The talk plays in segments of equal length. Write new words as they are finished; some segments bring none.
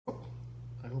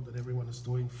hope that everyone is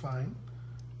doing fine.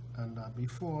 And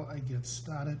before I get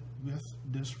started with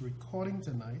this recording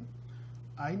tonight,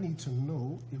 I need to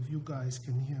know if you guys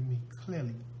can hear me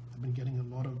clearly. I've been getting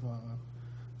a lot of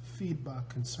feedback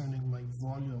concerning my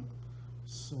volume.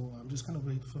 So I'm just going to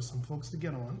wait for some folks to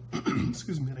get on.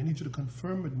 Excuse me, and I need you to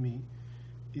confirm with me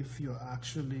if you're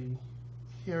actually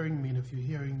hearing me and if you're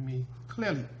hearing me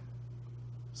clearly.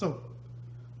 So,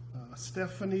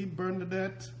 Stephanie,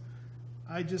 Bernadette,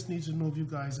 I just need to know if you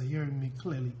guys are hearing me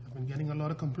clearly. I've been getting a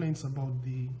lot of complaints about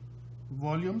the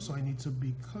volume, so I need to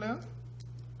be clear.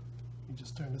 Let me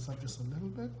just turn this up just a little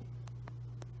bit.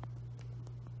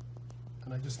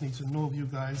 And I just need to know if you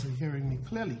guys are hearing me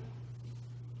clearly.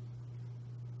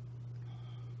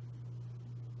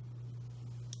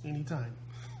 Anytime.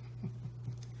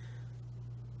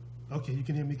 Okay, you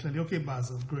can hear me clearly. Okay,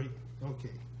 Basil, great.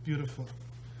 Okay, beautiful.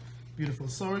 Beautiful.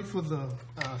 Sorry for the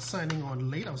signing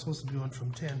on late. I was supposed to be on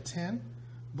from 10:10,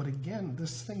 but again,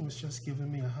 this thing was just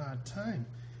giving me a hard time.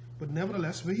 But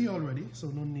nevertheless, we're here already, so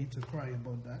no need to cry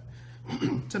about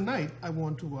that. Tonight, I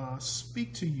want to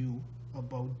speak to you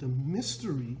about the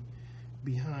mystery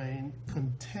behind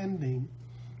contending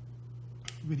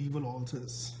with evil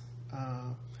altars.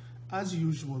 As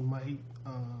usual, my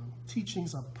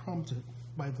teachings are prompted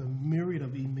by the myriad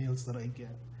of emails that I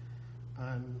get.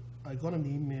 And I got an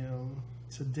email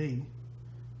today,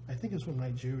 I think it's from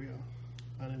Nigeria,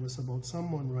 and it was about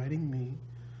someone writing me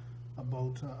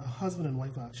about a husband and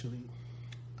wife actually,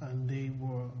 and they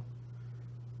were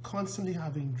constantly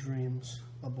having dreams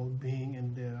about being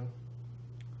in their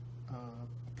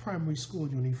primary school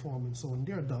uniform and so on.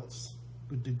 They're adults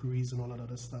with degrees and all that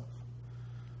other stuff.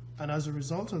 And as a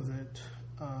result of it,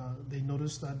 they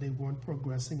noticed that they weren't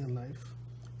progressing in life.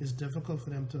 It's difficult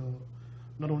for them to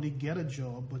not only get a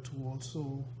job, but to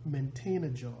also maintain a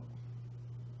job.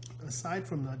 Aside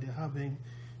from that, they're having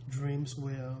dreams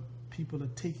where people are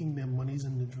taking their monies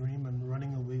in the dream and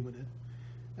running away with it,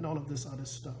 and all of this other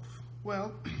stuff.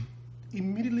 Well,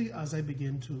 immediately as I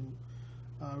began to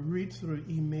read through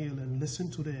email and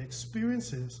listen to their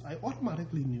experiences, I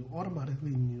automatically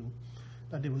knew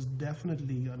that there was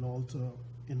definitely an altar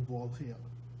involved here.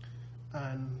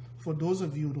 And for those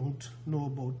of you who don't know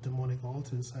about demonic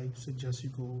altars, I suggest you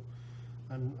go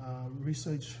and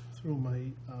research through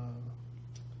my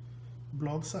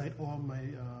blog site or my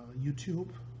YouTube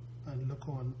and look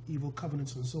on evil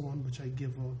covenants and so on, which I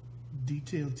give a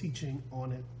detailed teaching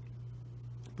on it.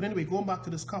 But anyway, going back to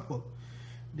this couple,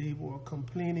 they were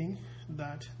complaining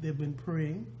that they've been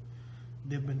praying,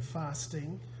 they've been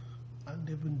fasting, and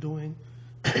they've been doing,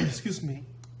 excuse me,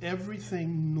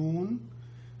 everything known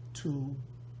to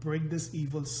break this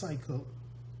evil cycle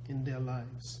in their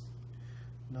lives.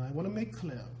 Now, I want to make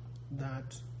clear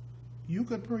that you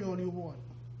could pray all you want.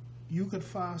 You could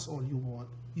fast all you want.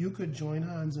 You could join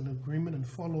hands in agreement and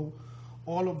follow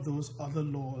all of those other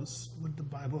laws with the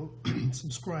Bible,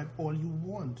 subscribe all you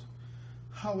want.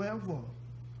 However,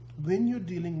 when you're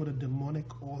dealing with a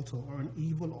demonic altar or an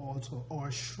evil altar or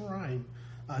a shrine,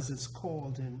 as it's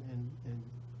called in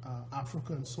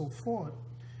Africa and so forth,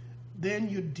 then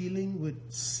you're dealing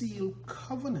with sealed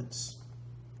covenants.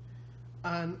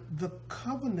 And the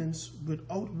covenants would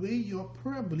outweigh your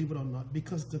prayer, believe it or not,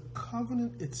 because the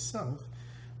covenant itself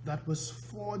that was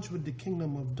forged with the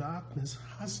kingdom of darkness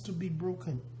has to be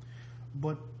broken.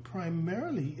 But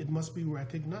primarily, it must be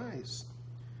recognized.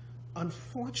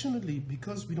 Unfortunately,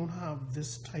 because we don't have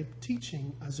this type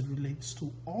teaching as it relates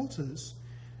to altars,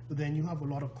 then you have a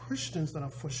lot of Christians that are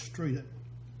frustrated.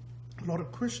 A lot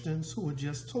of Christians who are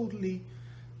just totally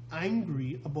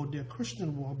angry about their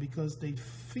Christian walk because they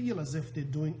feel as if they're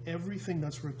doing everything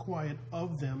that's required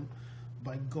of them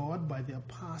by God, by their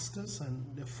pastors, and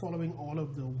they're following all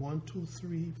of the 1, 2,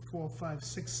 3, 4, 5,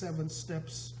 6, 7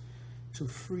 steps to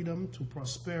freedom, to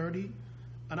prosperity,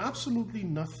 and absolutely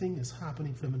nothing is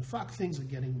happening for them. In fact, things are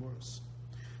getting worse.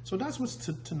 So that's what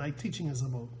tonight teaching is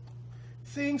about.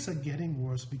 Things are getting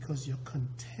worse because you're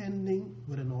contending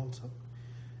with an altar.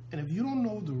 And if you don't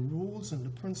know the rules and the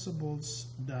principles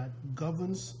that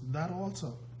governs that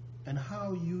altar and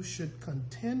how you should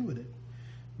contend with it,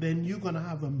 then you're going to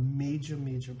have a major,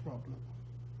 major problem.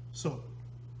 So,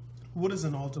 what is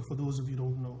an altar for those of you who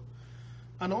don't know?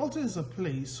 An altar is a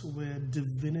place where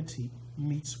divinity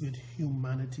meets with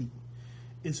humanity.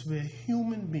 It's where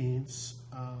human beings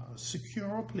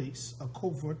secure a place, a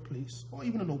covert place, or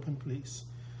even an open place,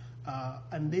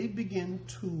 and they begin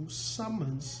to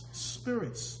summons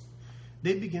spirits.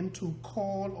 They begin to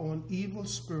call on evil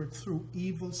spirits through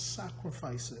evil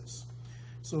sacrifices.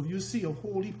 So if you see a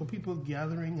whole heap of people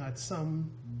gathering at some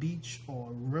beach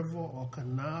or river or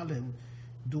canal and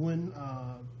doing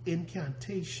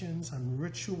incantations and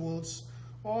rituals,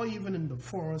 or even in the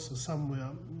forest or somewhere,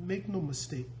 make no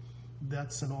mistake,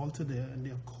 that's an altar there, and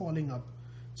they're calling up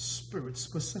spirits,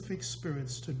 specific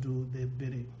spirits, to do their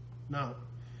bidding. Now,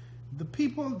 the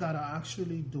people that are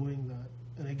actually doing that,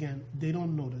 and again, they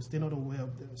don't know this, they're not aware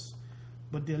of this,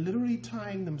 but they're literally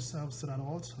tying themselves to that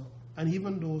altar. And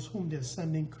even those whom they're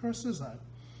sending curses at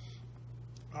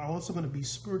are also going to be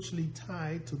spiritually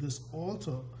tied to this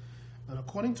altar. And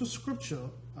according to scripture,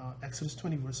 Exodus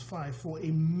 20 verse 5, for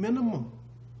a minimum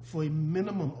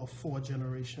of 4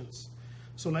 generations.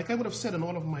 So like I would have said in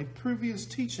all of my previous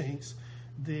teachings,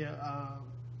 there are,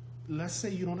 let's say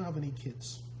you don't have any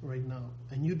kids right now,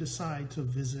 and you decide to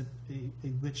visit a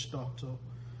witch doctor,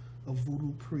 a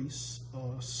voodoo priest,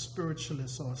 or a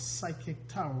spiritualist, or a psychic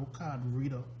tarot card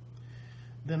reader.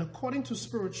 Then according to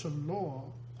spiritual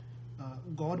law,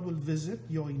 God will visit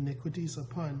your iniquities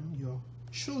upon your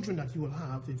children that you will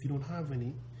have if you don't have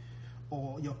any,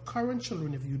 or your current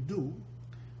children if you do,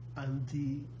 and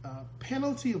the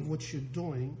penalty of what you're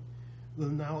doing will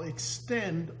now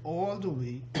extend all the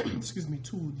way excuse me,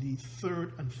 to the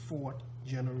 3rd and 4th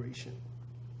generation.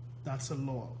 That's a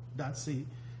law. That's a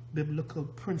biblical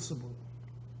principle.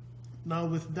 Now,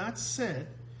 with that said,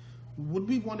 what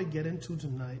we want to get into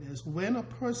tonight is when a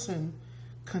person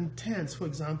contends, for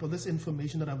example, this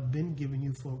information that I've been giving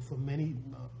you for many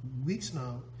weeks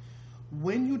now,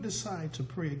 when you decide to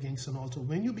pray against an altar,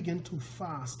 when you begin to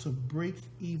fast to break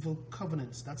evil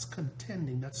covenants, that's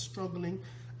contending, that's struggling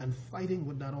and fighting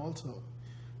with that altar,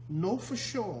 know for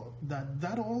sure that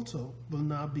that altar will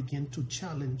now begin to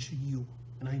challenge you.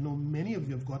 And I know many of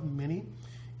you have gotten many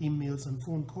emails and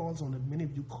phone calls on it. Many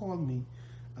of you called me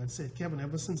and said, Kevin,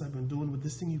 ever since I've been doing with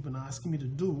this thing you've been asking me to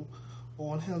do,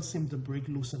 all hell seemed to break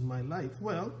loose in my life.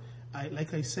 Well,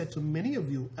 like I said to many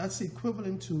of you, that's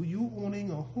equivalent to you owning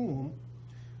a home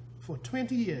for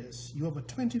 20 years. You have a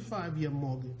 25-year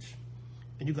mortgage,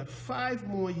 and you got 5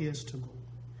 more years to go.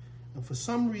 And for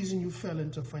some reason, you fell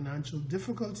into financial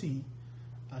difficulty,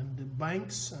 and the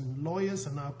banks and lawyers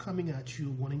are now coming at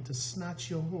you wanting to snatch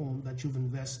your home that you've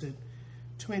invested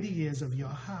 20 years of your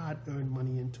hard-earned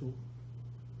money into.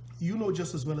 You know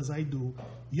just as well as I do,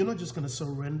 you're not just going to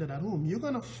surrender that home. You're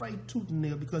going to fight tooth and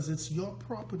nail because it's your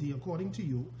property according to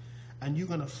you, and you're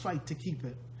going to fight to keep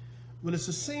it. Well, it's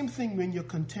the same thing when you're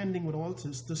contending with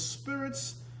altars. The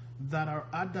spirits that are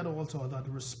at that altar, that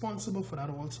are responsible for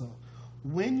that altar,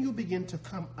 when you begin to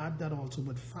come at that altar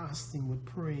with fasting, with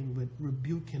praying, with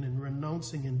rebuking and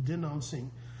renouncing and denouncing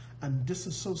and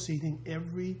disassociating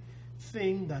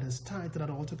everything that is tied to that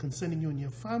altar concerning you and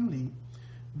your family,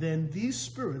 then these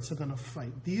spirits are going to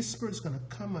fight. These spirits are going to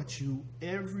come at you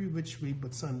every which way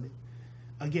but Sunday.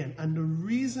 Again, and the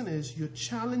reason is you're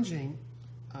challenging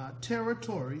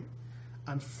territory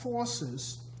and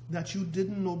forces that you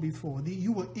didn't know before.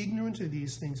 You were ignorant of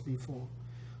these things before.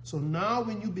 So now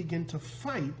when you begin to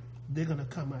fight, they're going to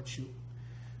come at you.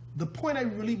 The point I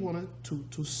really wanted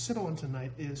to sit on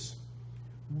tonight is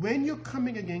when you're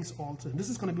coming against altar, and this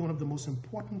is going to be one of the most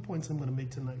important points I'm going to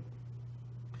make tonight.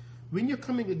 When you're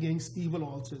coming against evil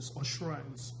altars or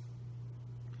shrines,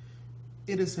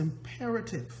 it is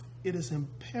imperative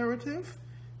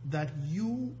that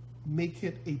you make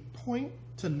it a point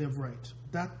to live right.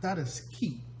 That is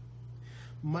key.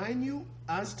 Mind you,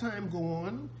 as time go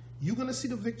on, you're going to see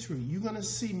the victory. You're going to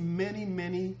see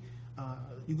many,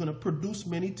 you're going to produce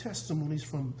many testimonies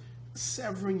from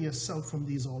severing yourself from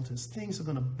these altars. Things are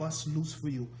going to bust loose for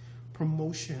you.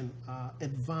 Promotion,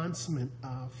 advancement,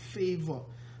 favor,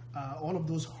 all of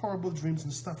those horrible dreams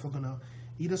and stuff are going to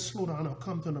either slow down or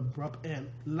come to an abrupt end.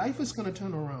 Life is going to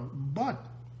turn around, but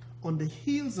on the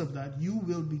heels of that, you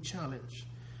will be challenged.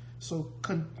 So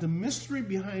the mystery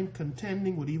behind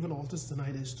contending with evil altars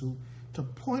tonight is to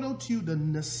point out to you the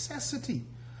necessity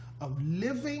of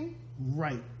living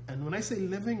right. And when I say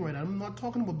living right, I'm not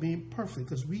talking about being perfect,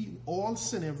 because we all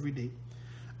sin every day.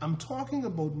 I'm talking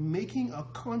about making a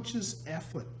conscious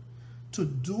effort to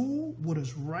do what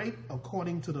is right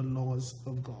according to the laws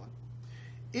of God.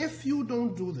 If you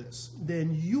don't do this,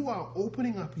 then you are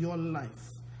opening up your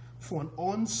life for an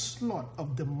onslaught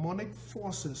of demonic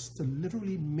forces to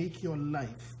literally make your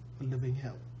life a living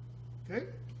hell. Okay?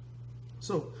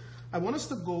 So I want us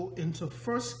to go into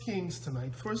 1 Kings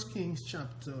tonight. 1 Kings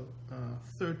chapter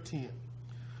 13.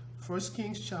 1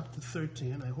 Kings chapter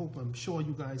 13. I'm sure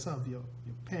you guys have your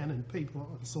pen and paper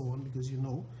and so on, because you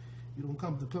know you don't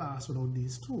come to class without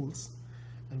these tools.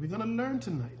 And we're going to learn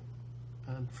tonight.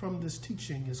 And from this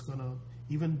teaching is going to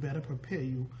even better prepare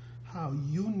you how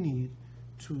you need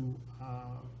to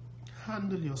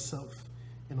handle yourself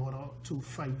in order to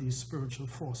fight these spiritual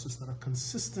forces that are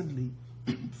consistently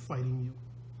fighting you.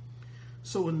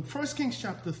 So in 1 Kings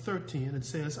chapter 13, it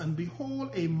says, "And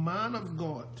behold, a man of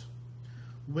God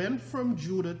went from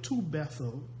Judah to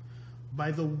Bethel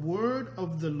by the word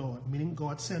of the Lord," meaning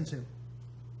God sent him.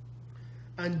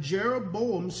 "And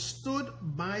Jeroboam stood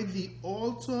by the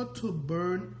altar to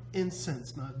burn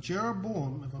incense." Now,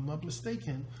 Jeroboam, if I'm not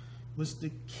mistaken, was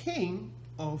the king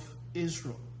of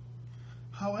Israel.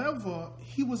 However,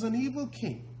 he was an evil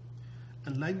king.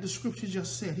 And like the scripture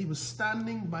just said, he was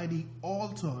standing by the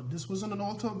altar. This wasn't an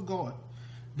altar of God.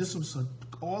 This was an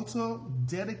altar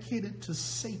dedicated to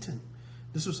Satan.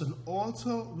 This was an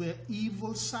altar where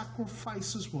evil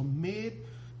sacrifices were made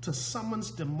to summon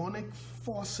demonic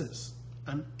forces.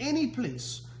 And any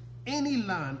place, any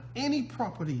land, any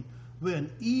property where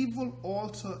an evil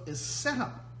altar is set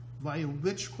up via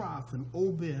witchcraft and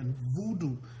obeah and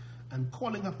voodoo and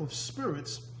calling up of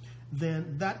spirits,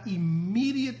 then that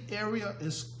immediate area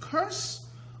is cursed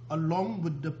along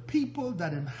with the people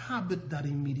that inhabit that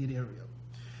immediate area.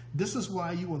 This is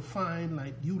why you will find,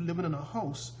 like, you living in a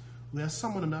house where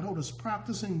someone in that house is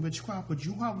practicing witchcraft, but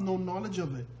you have no knowledge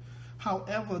of it.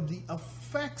 However, the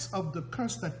effects of the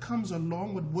curse that comes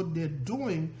along with what they're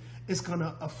doing is going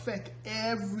to affect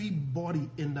everybody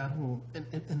in that home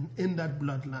and in that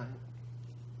bloodline.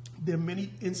 There are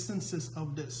many instances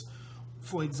of this.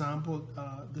 For example,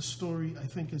 the story, I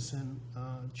think, is in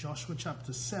Joshua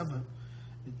chapter 7.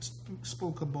 It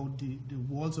spoke about the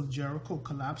walls of Jericho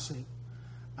collapsing.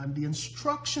 And the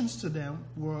instructions to them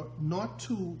were not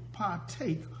to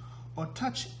partake or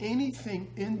touch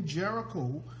anything in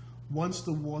Jericho once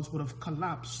the walls would have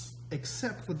collapsed,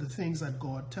 except for the things that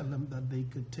God tell them that they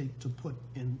could take to put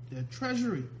in their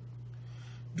treasury.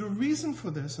 The reason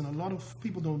for this, and a lot of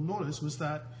people don't notice, was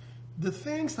that the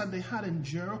things that they had in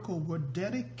Jericho were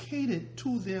dedicated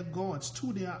to their gods,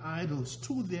 to their idols,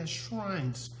 to their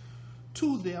shrines,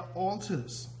 to their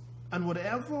altars. And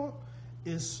whatever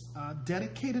is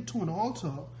dedicated to an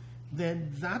altar,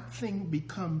 then that thing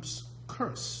becomes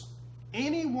cursed.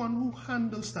 Anyone who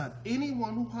handles that,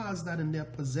 anyone who has that in their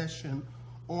possession,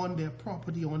 on their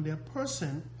property, on their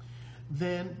person,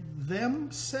 then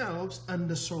themselves and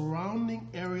the surrounding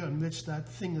area in which that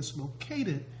thing is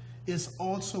located is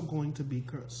also going to be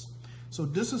cursed. So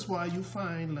this is why you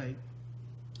find, like,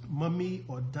 mommy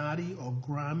or daddy or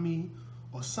Grammy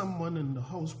or someone in the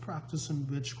house practicing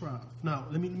witchcraft. Now,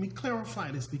 let me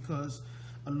clarify this, because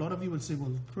a lot of you would say,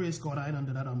 well, praise God, I ain't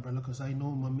under that umbrella, because I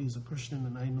know mommy is a Christian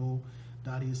and I know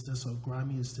daddy is this or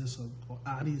Grammy is this or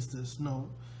Addie is this. No.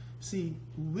 See,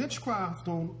 witchcraft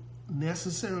don't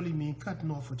necessarily mean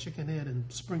cutting off a chicken head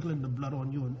and sprinkling the blood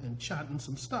on you and chanting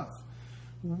some stuff.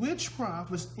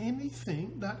 Witchcraft is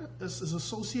anything that is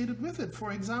associated with it.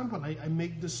 For example, I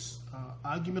make this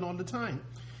argument all the time.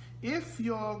 If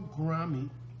your Grammy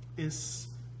is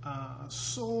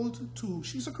sold to,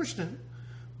 she's a Christian,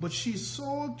 but she's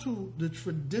sold to the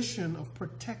tradition of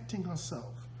protecting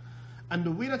herself. And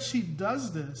the way that she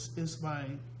does this is by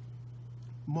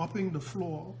mopping the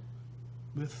floor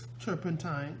with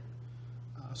turpentine,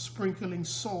 sprinkling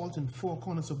salt in four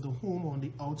corners of the home on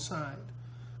the outside,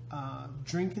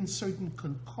 drinking certain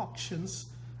concoctions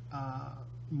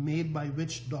made by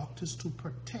witch doctors to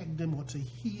protect them or to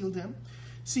heal them.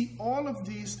 See, all of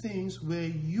these things where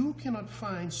you cannot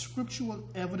find scriptural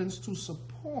evidence to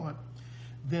support,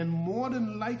 then more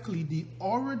than likely the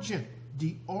origin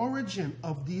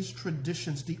of these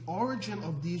traditions, the origin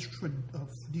of these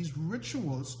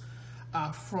rituals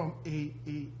are from a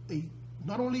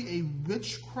not only a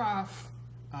witchcraft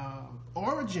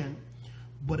origin,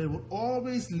 but it will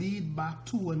always lead back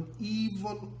to an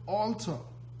evil altar.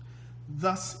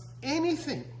 Thus,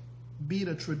 anything, be it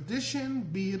a tradition,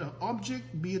 be it an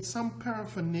object, be it some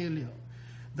paraphernalia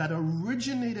that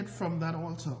originated from that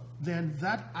altar, then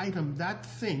that item, that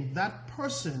thing, that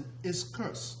person is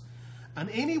cursed. And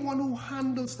anyone who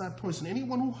handles that person,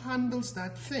 anyone who handles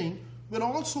that thing will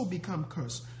also become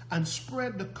cursed and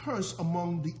spread the curse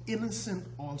among the innocent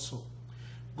also.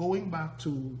 Going back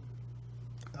to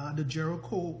the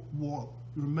Jericho wall,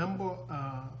 remember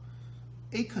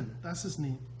Achan, that's his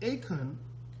name. Achan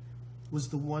was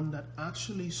the one that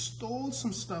actually stole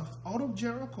some stuff out of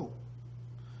Jericho,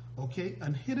 okay,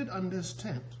 and hid it under his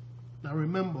tent. Now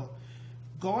remember,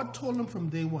 God told him from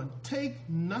day one, take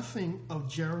nothing of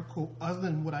Jericho other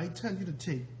than what I tell you to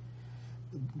take.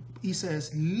 He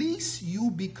says, lest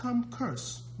you become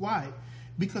cursed. Why?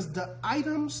 Because the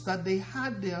items that they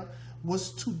had there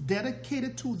was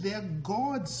dedicated to their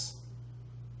gods.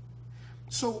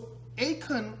 So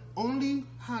Achan only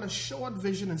had a short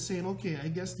vision and saying, okay, I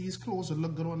guess these clothes will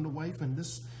look good on the wife and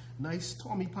this nice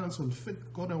Tommy pants will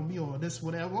fit good on me or this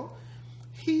whatever.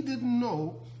 He didn't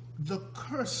know the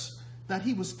curse that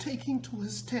he was taking to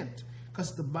his tent,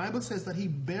 because the Bible says that he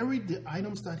buried the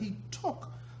items that he took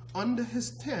under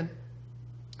his tent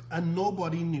and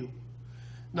nobody knew.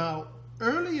 Now,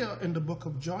 earlier in the book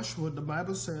of Joshua, the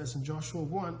Bible says in Joshua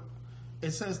 1,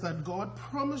 it says that God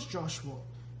promised Joshua,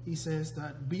 he says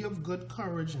that be of good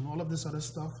courage and all of this other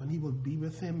stuff, and he will be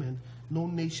with him and no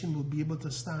nation will be able to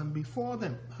stand before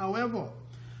them. However,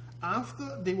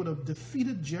 after they would have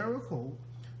defeated Jericho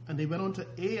and they went on to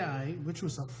Ai, which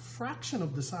was a fraction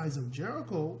of the size of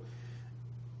Jericho,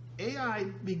 Ai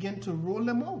began to roll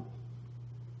them out.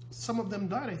 Some of them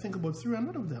died, I think about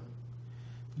 300 of them.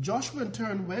 Joshua in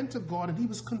turn went to God and he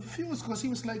was confused because he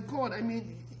was like, God, I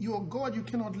mean, you're God, you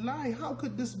cannot lie. How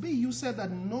could this be? You said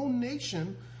that no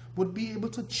nation would be able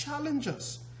to challenge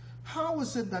us. How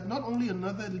is it that not only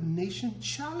another nation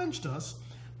challenged us,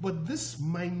 but this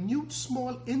minute,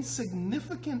 small,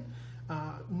 insignificant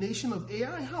nation of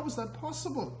Ai, how is that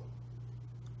possible?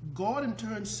 God in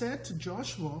turn said to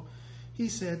Joshua, he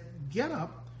said, get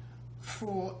up,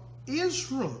 for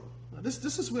Israel. Now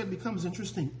this is where it becomes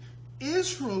interesting.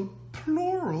 Israel,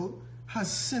 plural,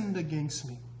 has sinned against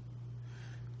me.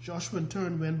 Joshua in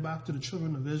turn went back to the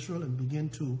children of Israel and began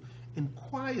to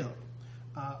inquire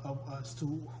as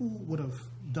to who would have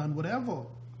done whatever.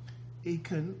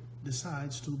 Achan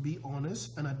decides to be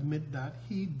honest and admit that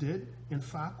he did, in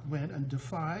fact, went and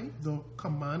defied the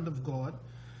command of God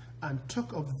and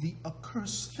took of the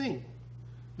accursed thing.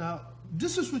 Now,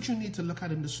 this is what you need to look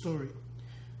at in the story.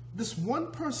 This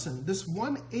one person, this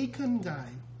one Achan guy,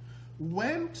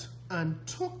 went and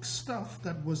took stuff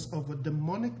that was of a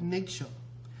demonic nature.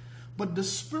 But the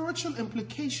spiritual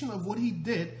implication of what he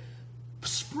did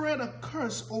spread a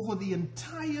curse over the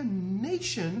entire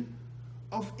nation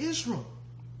of Israel.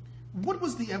 What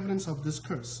was the evidence of this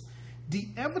curse? The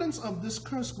evidence of this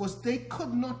curse was they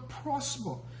could not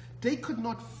prosper. They could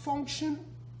not function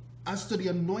as to the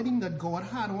anointing that God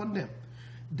had on them.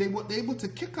 They were able to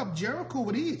kick up Jericho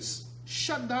with ease,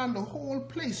 shut down the whole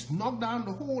place, knock down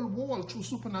the whole wall through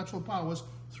supernatural powers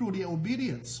through their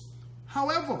obedience.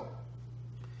 However,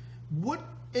 what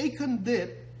Achan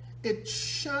did, it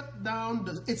shut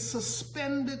down, it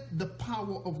suspended the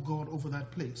power of God over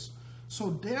that place.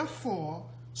 So therefore,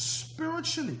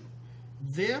 spiritually,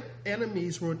 their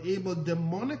enemies were able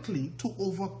demonically to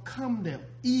overcome them,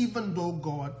 even though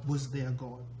God was their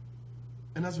God.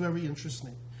 And that's very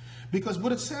interesting. Because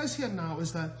what it says here now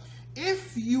is that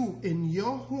if you in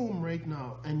your home right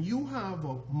now and you have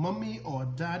a mommy or a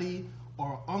daddy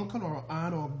or uncle or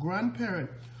aunt or grandparent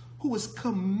who is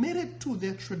committed to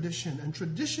their tradition, and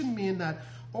tradition means that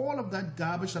all of that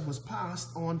garbage that was passed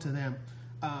on to them,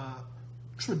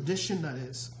 tradition that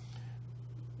is,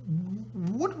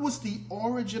 what was the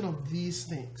origin of these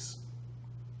things?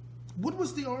 What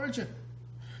was the origin?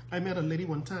 I met a lady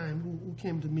one time who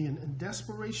came to me in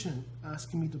desperation,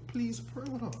 asking me to please pray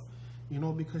with her, you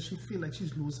know, because she feel like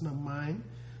she's losing her mind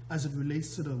as it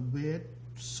relates to the weird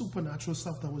supernatural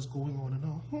stuff that was going on in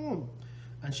her home.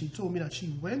 And she told me that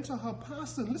she went to her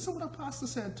pastor, and listen what her pastor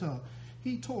said to her.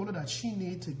 He told her that she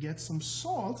needed to get some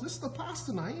salt. This is the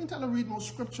pastor now. He didn't tell her read no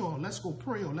scripture or let's go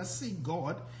pray or let's seek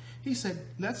God. He said,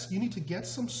 you need to get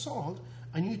some salt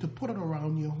and you need to put it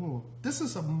around your home. This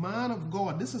is a man of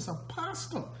God. This is a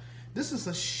pastor. This is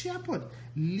a shepherd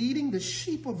leading the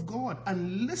sheep of God,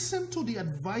 and listen to the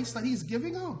advice that he's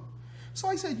giving out. So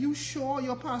I said, you sure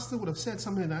your pastor would have said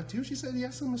something like that to you? She said,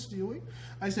 yes, sir, Mr. Ewing.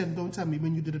 I said, don't tell me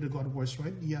when you did it, it got worse,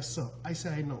 right? Yes, sir. I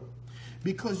said, I know.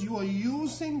 Because you are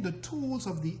using the tools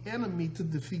of the enemy to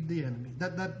defeat the enemy.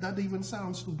 That even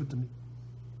sounds stupid to me.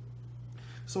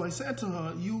 So I said to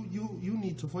her, you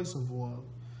need to, first of all,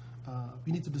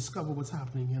 you need to discover what's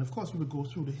happening. And of course, we would go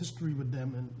through the history with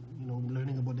them and, you know,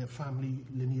 learning about their family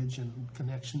lineage and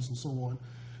connections and so on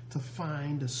to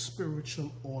find the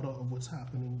spiritual order of what's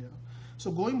happening there.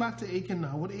 So going back to Achan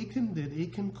now, what Achan did,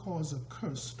 Achan caused a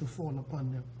curse to fall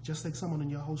upon them. Just like someone in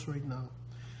your house right now.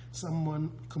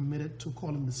 Someone committed to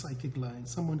calling the psychic line.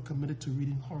 Someone committed to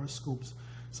reading horoscopes.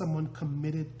 Someone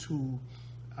committed to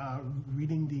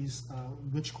reading these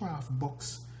witchcraft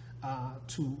books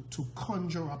to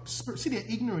conjure up spirit. See, they're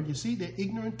ignorant, you see? They're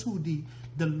ignorant to the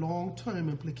long-term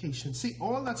implications. See,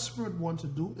 all that spirit wants to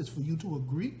do is for you to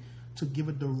agree to give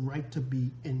it the right to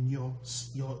be in your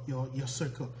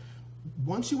circle.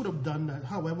 Once you would have done that,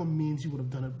 however means you would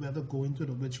have done it, whether going to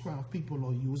the witchcraft people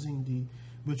or using the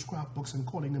witchcraft books and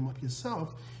calling them up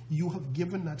yourself, you have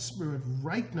given that spirit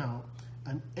right now,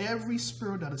 and every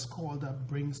spirit that is called up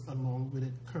brings along with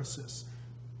it curses.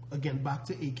 Again, back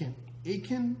to Achan.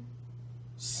 Achan,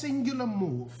 singular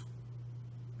move,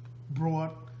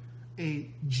 brought a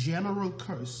general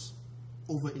curse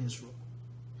over Israel.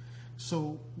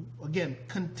 So again,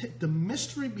 the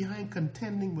mystery behind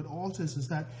contending with altars is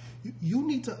that you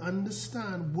need to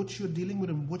understand what you're dealing with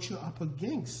and what you're up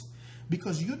against,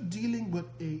 because you're dealing with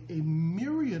a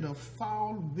myriad of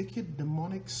foul, wicked,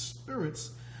 demonic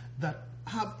spirits that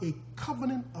have a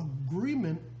covenant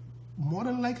agreement, more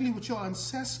than likely with your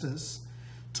ancestors,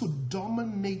 to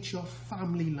dominate your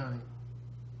family line.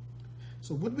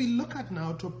 So what we look at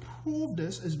now to prove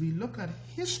this is we look at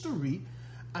history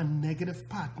and negative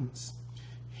patterns.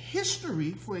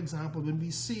 History, for example, when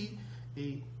we see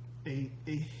a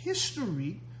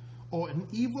history or an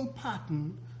evil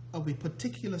pattern of a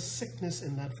particular sickness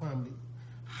in that family,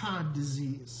 heart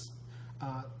disease,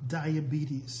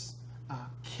 diabetes,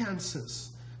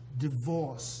 cancers,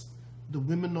 divorce, the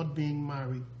women not being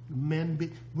married,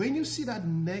 when you see that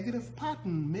negative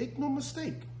pattern, make no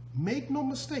mistake,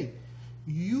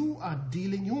 you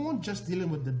aren't just dealing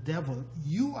with the devil,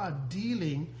 you are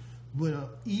dealing with an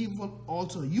evil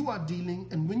altar. You are dealing,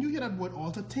 and when you hear that word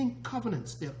altar, think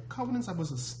covenants. There are covenants that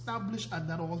was established at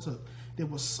that altar. There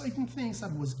were certain things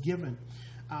that was given.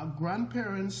 Our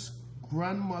grandparents,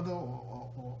 grandmother,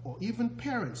 or even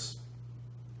parents,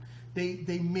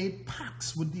 they made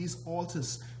pacts with these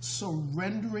altars,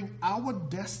 surrendering our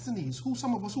destinies.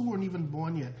 Some of us who weren't even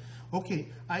born yet. Okay,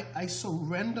 I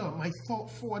surrender my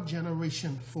fourth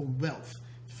generation for wealth,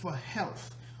 for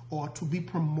health, or to be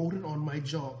promoted on my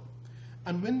job.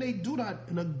 And when they do that,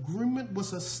 an agreement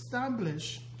was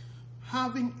established,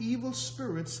 having evil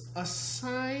spirits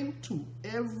assigned to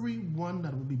everyone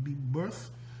that would be birthed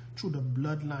through the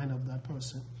bloodline of that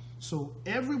person. So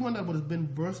everyone that would have been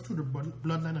birthed through the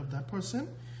bloodline of that person,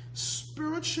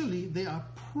 spiritually, they are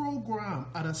programmed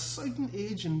at a certain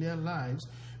age in their lives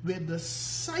where the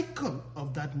cycle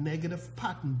of that negative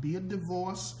pattern, be it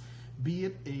divorce, be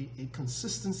it a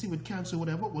consistency with cancer,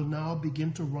 whatever, will now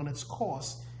begin to run its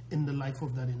course in the life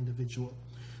of that individual.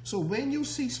 So when you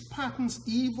see patterns,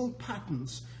 evil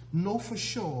patterns, know for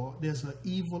sure there's an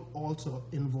evil altar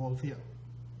involved here.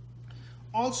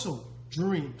 Also,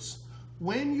 dreams.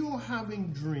 When you're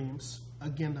having dreams,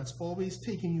 again, that's always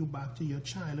taking you back to your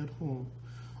childhood home,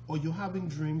 or you're having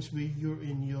dreams where you're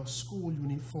in your school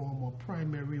uniform or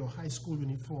primary or high school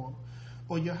uniform,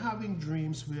 or you're having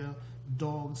dreams where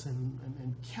dogs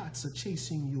and cats are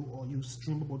chasing you, or you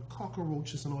dream about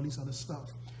cockroaches and all these other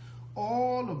stuff.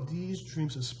 All of these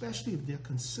dreams, especially if they're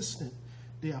consistent,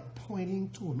 they are pointing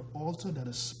to an altar that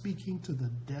is speaking to the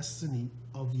destiny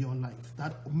of your life.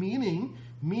 That meaning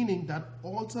that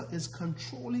altar is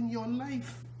controlling your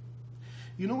life.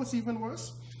 You know what's even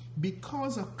worse?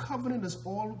 Because a covenant is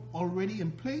already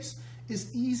in place,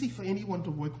 it's easy for anyone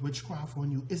to work witchcraft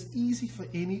on you. It's easy for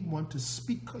anyone to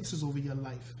speak curses over your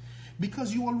life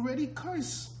because you already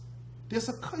curse. There's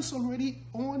a curse already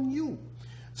on you.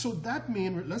 So that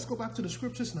means, let's go back to the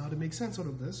scriptures now to make sense out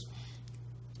of this.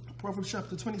 Proverbs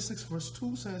chapter 26 verse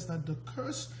 2 says that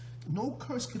no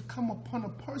curse could come upon a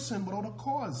person without a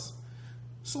cause.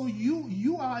 So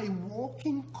you are a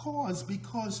walking cause,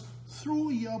 because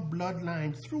through your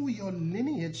bloodline, through your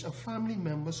lineage of family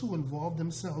members who involve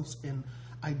themselves in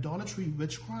idolatry,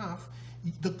 witchcraft,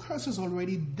 the curse is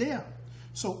already there.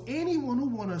 So anyone who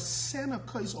want to send a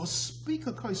curse or speak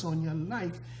a curse on your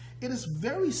life, it is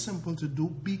very simple to do,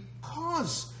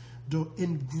 because the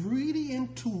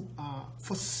ingredient to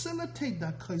facilitate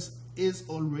that curse is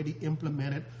already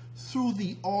implemented through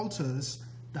the altars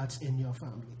that's in your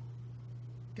family.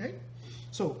 Okay?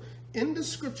 So in the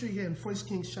scripture here in 1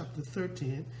 Kings chapter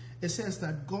 13, it says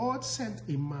that God sent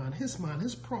a man, his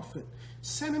prophet,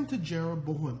 sent him to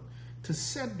Jeroboam to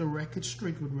set the record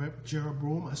straight with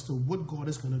Jeroboam as to what God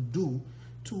is going to do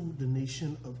to the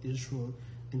nation of Israel,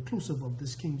 inclusive of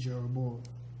this King Jeroboam.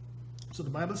 So the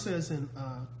Bible says in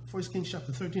 1 Kings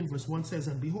chapter 13 verse 1 says,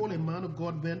 "And behold, a man of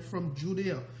God went from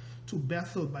Judea to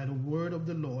Bethel by the word of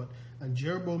the Lord. And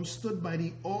Jeroboam stood by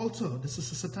the altar," this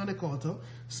is a satanic altar,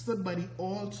 "stood by the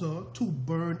altar to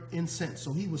burn incense."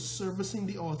 So he was servicing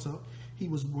the altar. He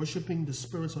was worshiping the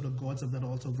spirits or the gods of that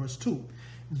altar. Verse 2.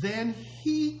 "Then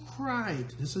he cried,"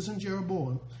 this isn't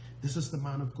Jeroboam, this is the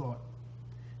man of God.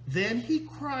 "Then he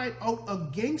cried out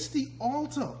against the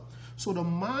altar." So the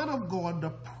man of God, the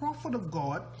prophet of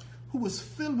God, who was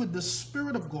filled with the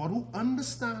Spirit of God, who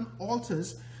understand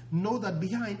altars, know that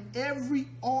behind every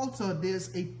altar there's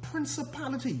a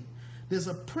principality. There's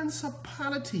a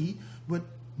principality with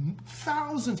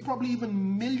thousands, probably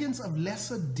even millions of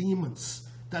lesser demons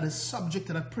that is subject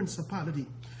to that principality.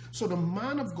 So the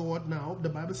man of God now, the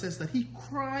Bible says that he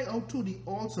cried out to the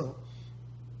altar,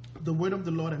 the word of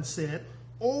the Lord, and said,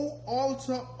 "O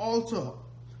altar, altar,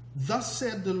 thus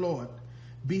said the Lord,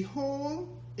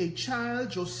 behold, a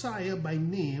child, Josiah by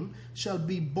name, shall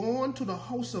be born to the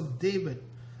house of David.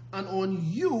 And on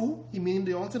you, he meaning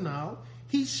the altar now,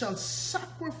 he shall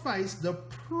sacrifice the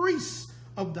priests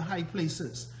of the high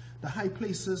places. The high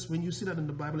places, when you see that in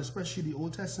the Bible, especially the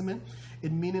Old Testament,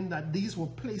 it meaning that these were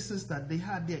places that they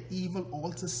had their evil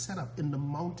altars set up in the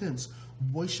mountains,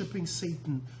 worshiping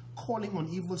Satan, calling on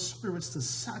evil spirits to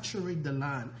saturate the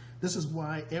land. This is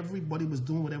why everybody was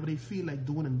doing whatever they feel like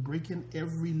doing and breaking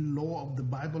every law of the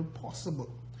Bible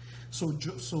possible. So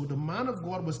the man of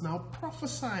God was now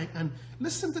prophesying, and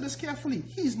listen to this carefully.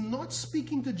 He's not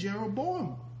speaking to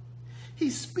Jeroboam.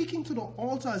 He's speaking to the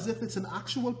altar as if it's an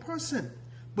actual person.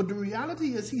 But the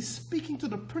reality is he's speaking to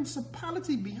the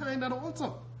principality behind that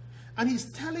altar. And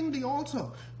he's telling the altar,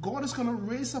 God is going to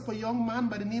raise up a young man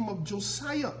by the name of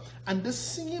Josiah. And this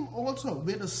same altar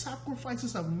where the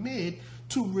sacrifices are made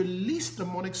to release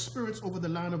demonic spirits over the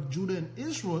land of Judah and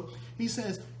Israel, he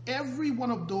says, every one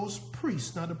of those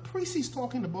priests. Now the priest he's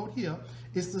talking about here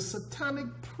is the satanic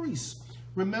priest.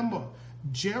 Remember,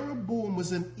 Jeroboam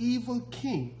was an evil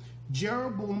king.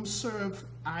 Jeroboam served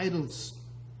idols.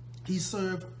 He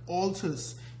served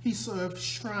altars. He served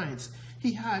shrines.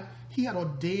 He had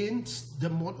ordained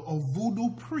voodoo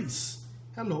priests.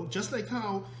 Hello, just like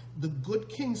how the good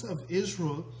kings of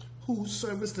Israel who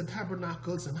serviced the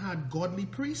tabernacles and had godly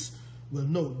priests. Well,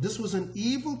 no, this was an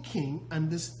evil king, and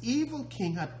this evil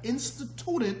king had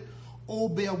instituted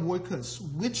obeah workers,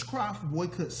 witchcraft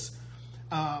workers,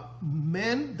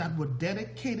 men that were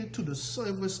dedicated to the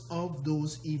service of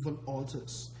those evil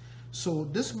altars. So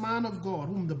this man of God,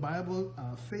 whom the Bible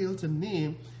failed to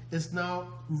name, is now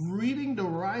reading the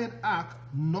riot act,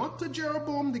 not to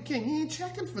Jeroboam the king. He ain't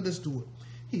checking for this dude.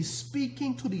 He's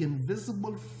speaking to the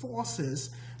invisible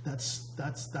forces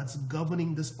that's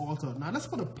governing this altar. Now let's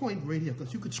put a point right here,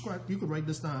 because you could write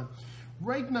this down.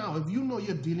 Right now, if you know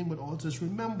you're dealing with altars,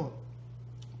 remember,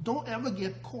 don't ever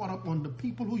get caught up on the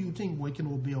people who you think working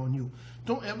will be on you.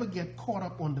 Don't ever get caught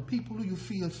up on the people who you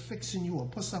feel fixing you or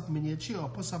put something in your chair or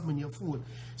put something in your food.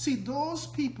 See, those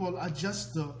people are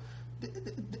just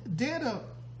they're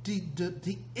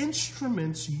the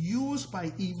instruments used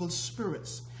by evil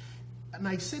spirits. And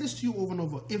I say this to you over and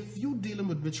over. If you're dealing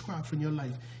with witchcraft in your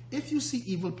life, if you see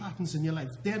evil patterns in your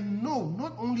life, then no,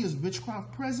 not only is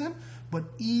witchcraft present, but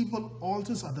evil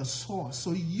altars are the source.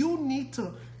 So you need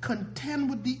to contend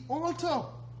with the altar.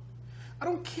 I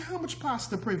don't care how much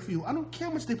pastor pray for you. I don't care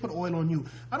how much they put oil on you.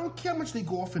 I don't care how much they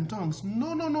go off in tongues.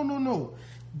 No, no, no, no, no.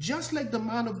 Just like the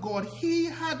man of God, he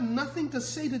had nothing to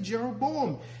say to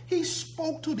Jeroboam. He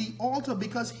spoke to the altar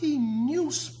because he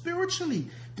knew spiritually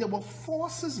there were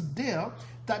forces there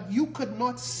that you could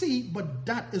not see, but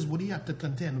that is what he had to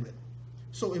contend with.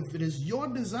 So if it is your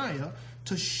desire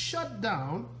to shut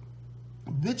down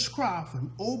witchcraft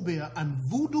and obeah and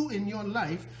voodoo in your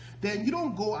life, then you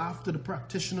don't go after the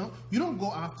practitioner. You don't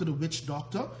go after the witch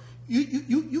doctor.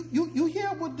 You hear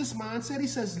what this man said? He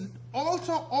says,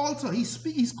 altar, altar.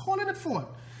 He's calling it forth.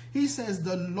 He says,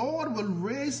 the Lord will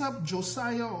raise up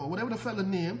Josiah, or whatever the fella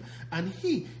name, and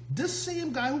this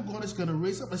same guy who God is going to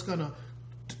raise up, is going to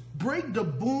break the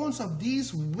bones of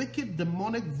these wicked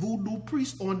demonic voodoo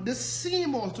priests on this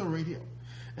same altar right here.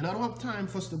 And I don't have time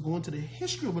for us to go into the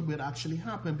history of what actually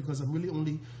happened, because I'm really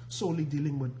only solely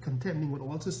dealing with contending with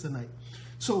altars tonight.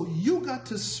 So you got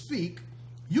to speak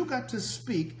to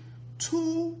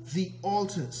the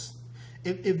altars.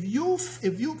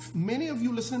 If many of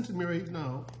you listen to me right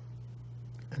now,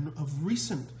 and of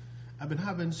recent, I've been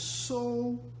having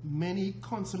so many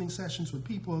counseling sessions with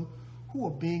people who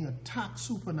are being attacked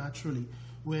supernaturally,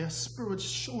 where spirits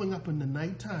showing up in the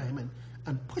nighttime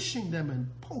and pushing them and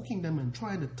poking them and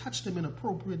trying to touch them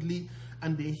inappropriately,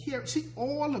 and they hear. See,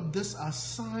 all of this are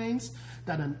signs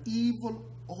that an evil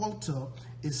altar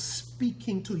is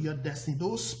speaking to your destiny.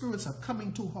 Those spirits are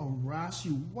coming to harass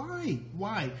you. Why?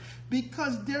 Why?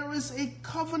 Because there is a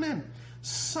covenant.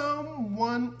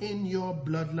 Someone in your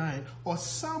bloodline or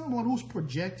someone who's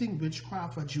projecting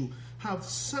witchcraft at you have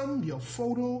your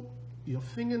photo, your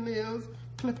fingernails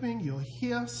clipping, your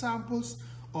hair samples,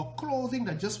 or clothing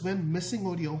that just went missing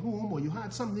out of your home, or you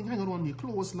had something hanging on your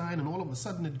clothesline and all of a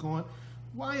sudden it gone.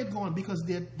 Why it gone? Because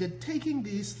they're taking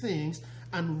these things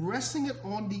and resting it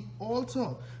on the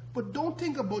altar. But don't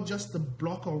think about just the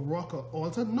block or rock or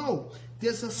altar. No,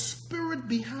 there's a spirit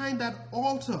behind that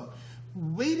altar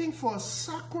waiting for a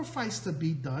sacrifice to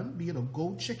be done, be it a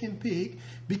goat, chicken, pig,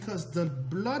 because the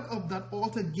blood of that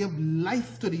altar give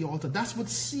life to the altar. That's what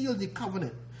sealed the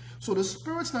covenant. So the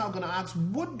spirit's now going to ask,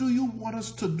 what do you want us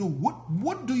to do?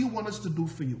 What do you want us to do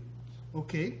for you?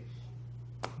 Okay?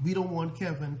 We don't want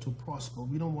Kevin to prosper.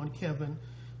 We don't want Kevin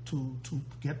to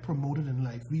get promoted in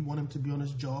life. We want him to be on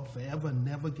his job forever and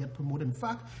never get promoted. In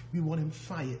fact, we want him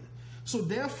fired. So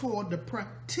therefore, the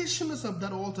practitioners of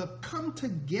that altar come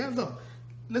together.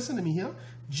 Listen to me here.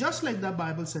 Just like the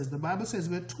Bible says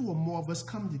where two or more of us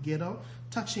come together,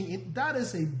 touching it, that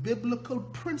is a biblical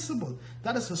principle.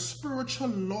 That is a spiritual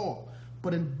law.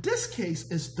 But in this case,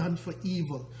 it's done for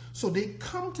evil. So they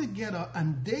come together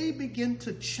and they begin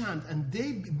to chant, and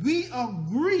we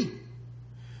agree.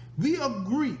 We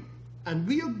agree. And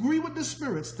we agree with the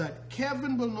spirits that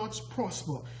Kevin will not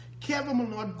prosper. Kevin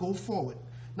will not go forward.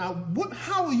 Now,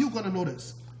 how are you going to know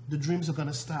this? The dreams are going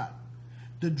to start.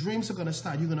 The dreams are going to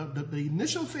start. You're going to, the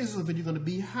initial phases of it, you're going to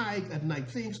be high at night,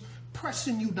 things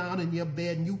pressing you down in your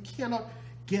bed, and you cannot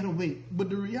get away.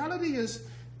 But the reality is,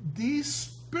 these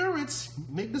spirits,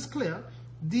 make this clear,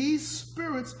 these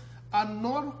spirits are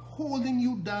not holding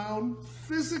you down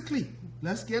physically.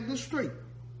 Let's get this straight.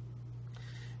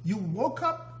 You woke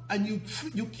up and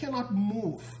you cannot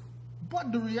move.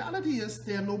 But the reality is,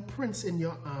 there are no prints in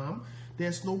your arm.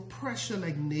 There's no pressure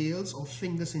like nails or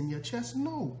fingers in your chest.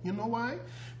 No. You know why?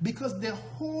 Because they're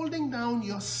holding down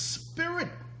your spirit.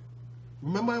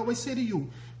 Remember, I always say to you,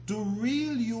 the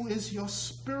real you is your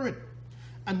spirit.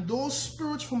 And those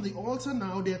spirits from the altar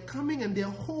now, they're coming and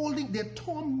they're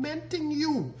tormenting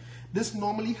you. This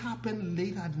normally happens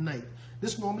late at night.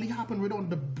 This normally happens right on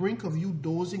the brink of you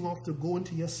dozing off to go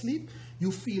into your sleep.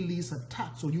 You feel these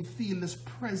attacks, or you feel this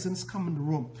presence come in the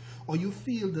room, or you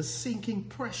feel the sinking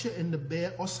pressure in the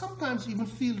bed, or sometimes you even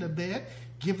feel the bed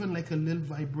giving like a little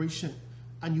vibration.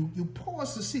 And you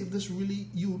pause to see if this really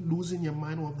you losing your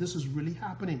mind, or if this is really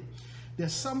happening.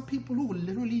 There's some people who will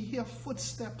literally hear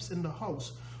footsteps in the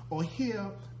house, or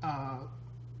hear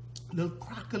little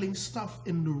crackling stuff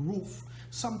in the roof.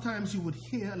 Sometimes you would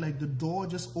hear like the door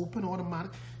just open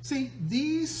automatic. See,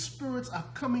 these spirits are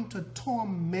coming to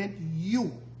torment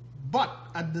you. But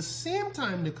at the same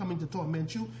time they're coming to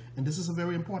torment you, and this is a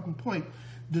very important point,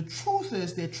 the truth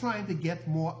is they're trying to get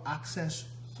more access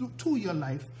to your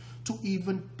life to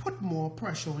even put more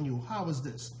pressure on you. How is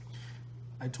this?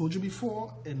 I told you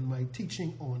before in my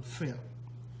teaching on fear.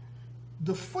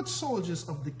 The foot soldiers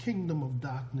of the kingdom of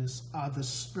darkness are the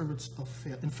spirits of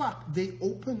fear. In fact, they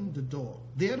open the door.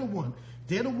 They're the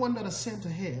one that are sent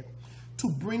ahead to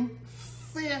bring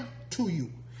fear to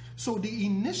you. So the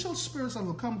initial spirits that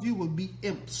will come to you will be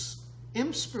imps.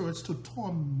 Imp spirits to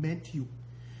torment you.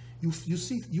 You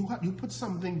see, you put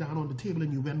something down on the table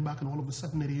and you went back, and all of a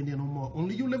sudden it ain't there no more.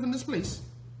 Only you live in this place.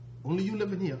 Only you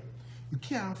live in here. You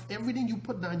can't, everything you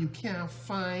put down, you can't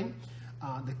find.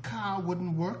 The car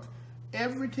wouldn't work.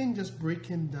 Everything just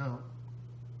breaking down.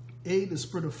 The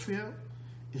spirit of fear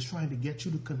is trying to get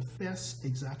you to confess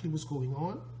exactly what's going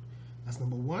on. That's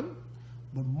number one.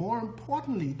 But more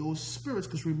importantly, those spirits,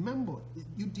 because remember,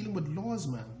 you're dealing with laws,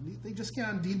 man. They just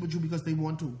can't deal with you because they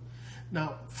want to.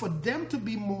 Now, for them to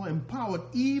be more empowered,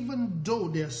 even though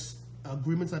there's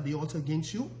agreements at the altar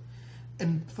against you,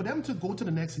 and for them to go to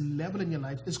the next level in your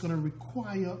life, it's going to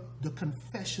require the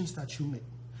confessions that you make.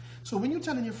 So when you're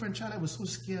telling your friend, child, I was so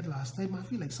scared last night, man, I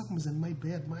feel like something was in my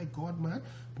bed. My God, man.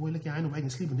 Boy, look, I know I can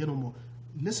sleep in there no more.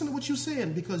 Listen to what you're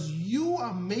saying, because you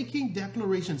are making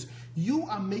declarations. You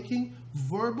are making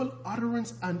verbal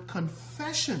utterance and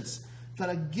confessions that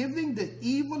are giving the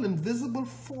evil, invisible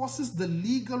forces the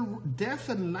legal death,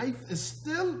 and life is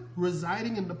still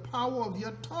residing in the power of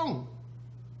your tongue.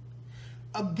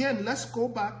 Again, let's go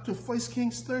back to 1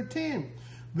 Kings 13.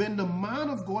 When the man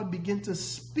of God began to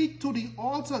speak to the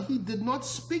altar, he did not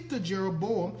speak to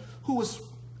Jeroboam, who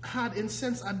had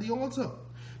incense at the altar.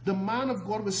 The man of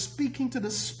God was speaking to the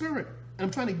spirit. And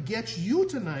I'm trying to get you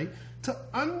tonight to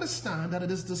understand that it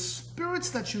is the spirits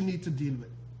that you need to deal with.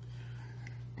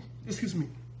 Excuse me.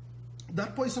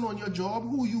 That person on your job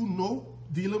who you know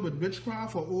dealing with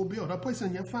witchcraft or OB, or that person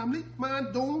in your family,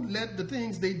 man, don't let the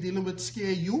things they dealing with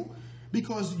scare you,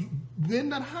 because when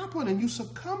that happens and you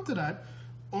succumb to that,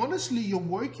 honestly, you're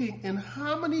working in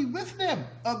harmony with them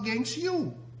against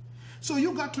you. So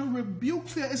you got to rebuke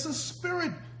fear. It's a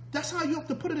spirit. That's how you have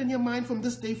to put it in your mind from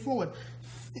this day forward.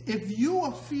 If you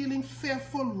are feeling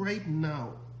fearful right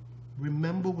now,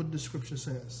 remember what the scripture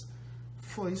says.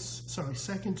 2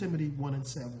 Timothy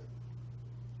 1:7.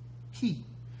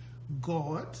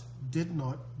 God did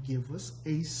not give us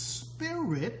a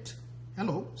spirit,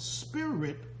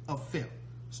 spirit of fear.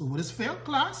 So what is fear,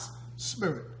 class?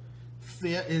 Spirit.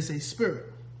 Fear is a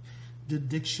spirit. The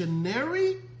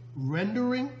dictionary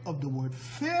rendering of the word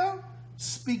fear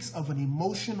speaks of an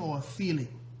emotion or a feeling.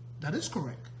 That is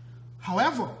correct.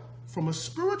 However, from a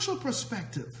spiritual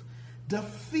perspective, the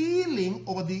feeling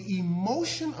or the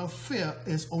emotion of fear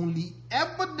is only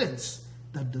evidence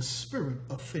that the spirit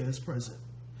of fear is present.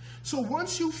 So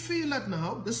once you feel that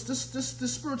now, this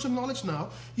spiritual knowledge now,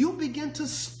 you begin to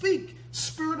speak.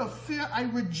 Spirit of fear, I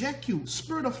reject you.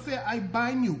 Spirit of fear, I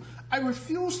bind you. I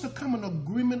refuse to come in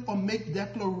agreement or make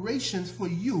declarations for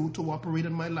you to operate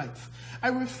in my life. I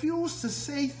refuse to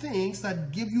say things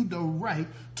that give you the right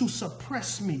to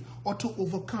suppress me or to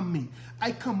overcome me.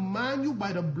 I command you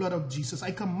by the blood of Jesus.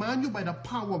 I command you by the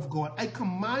power of God. I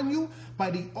command you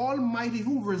by the Almighty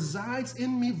who resides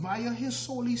in me via his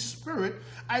Holy Spirit.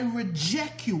 I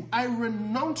reject you. I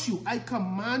renounce you. I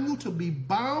command you to be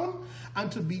bound and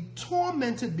to be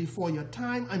tormented before your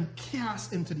time and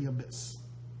cast into the abyss.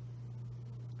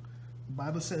 The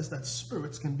Bible says that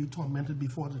spirits can be tormented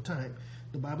before the time.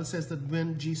 The Bible says that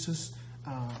when Jesus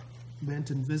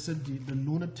went and visited the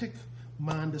lunatic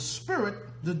man, the spirit,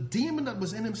 the demon that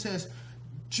was in him says,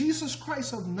 Jesus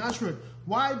Christ of Nazareth,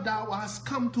 why thou hast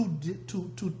come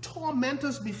to torment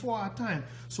us before our time.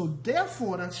 So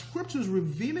therefore, that scripture is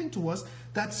revealing to us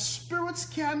that spirits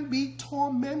can be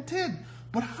tormented.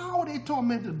 But how are they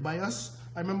tormented? By us?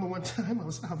 I remember one time I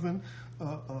was having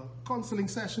a counseling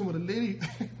session with a lady.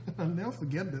 I'll never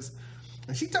forget this.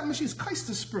 And she told me she's Christ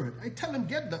the Spirit. I tell him,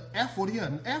 get the F out here,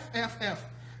 and F.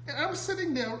 And I'm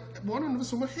sitting there wondering if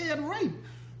someone had right.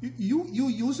 You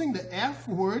using the F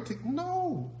word?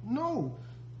 No.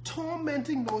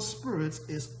 Tormenting those spirits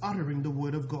is uttering the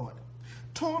word of God.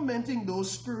 Tormenting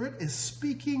those spirits is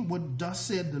speaking what thus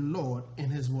said the Lord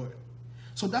in his word.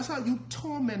 So that's how you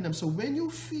torment them. So when you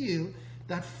feel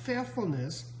that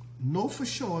fearfulness, know for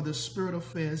sure the spirit of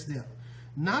fear is there.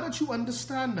 Now that you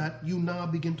understand that, you now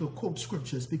begin to quote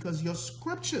scriptures, because your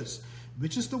scriptures,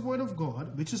 which is the word of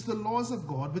God, which is the laws of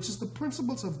God, which is the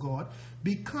principles of God,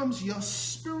 becomes your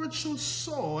spiritual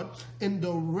sword in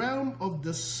the realm of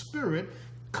the spirit,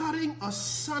 cutting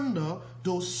asunder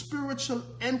those spiritual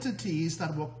entities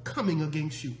that were coming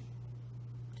against you.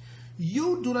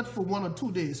 You do that for 1 or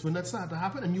 2 days when that starts to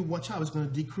happen, and you watch how it's going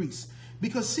to decrease.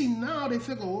 Because see, now they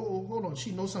figure, oh, hold on,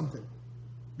 she knows something.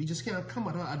 We just can't come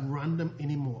at her at random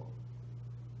anymore.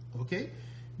 Okay?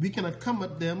 We cannot come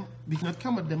at them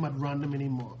at random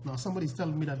anymore. Now somebody's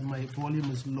telling me that my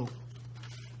volume is low.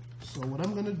 So what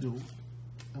I'm going to do,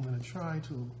 I'm going to try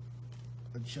to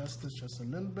adjust this just a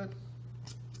little bit,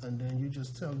 and then you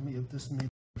just tell me if this makes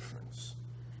a difference.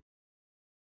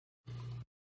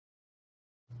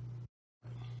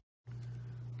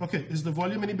 Okay, is the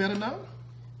volume any better now?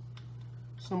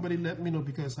 Somebody let me know,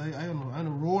 because I don't know. I'm on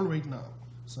a roll right now.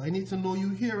 So I need to know you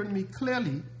hearing me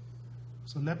clearly.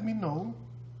 So let me know.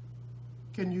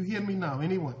 Can you hear me now?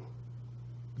 Anyone?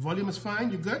 Volume is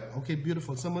fine? You good? Okay,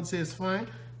 beautiful. Someone says fine.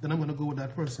 Then I'm going to go with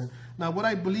that person. Now, what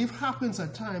I believe happens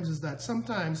at times is that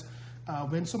sometimes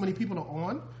when so many people are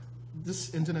on,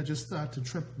 this internet just starts to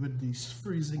trip with the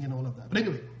freezing and all of that. But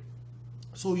anyway,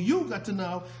 so you got to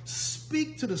now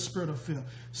speak to the spirit of fear.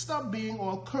 Stop being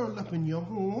all curled up in your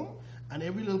home, and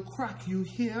every little crack you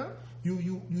hear,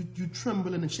 you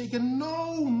trembling and shaking.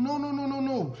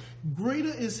 No.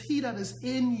 Greater is he that is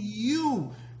in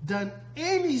you than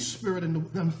any spirit in the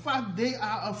world. In fact, they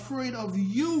are afraid of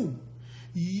you.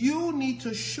 You need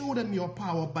to show them your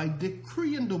power by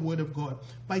decreeing the word of God,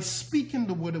 by speaking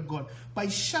the word of God, by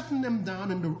shutting them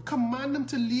down and command them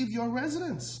to leave your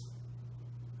residence.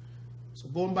 So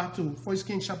going back to 1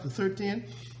 Kings chapter 13,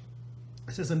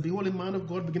 it says, and behold, a man of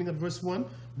God, beginning at verse 1,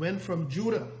 went from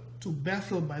Judah to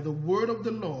Bethel by the word of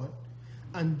the Lord,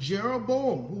 and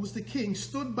Jeroboam, who was the king,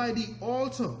 stood by the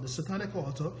altar, the satanic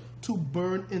altar, to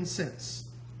burn incense.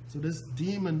 So this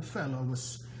demon fellow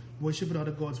was worshiping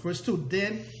other gods. Verse 2,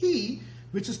 then he,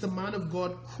 which is the man of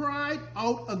God, cried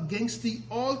out against the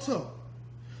altar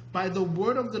by the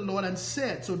word of the Lord, and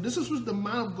said, so this is what the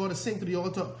man of God is saying to the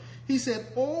altar. He said,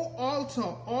 O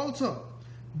altar, altar,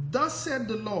 thus said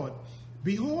the Lord,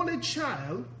 behold, a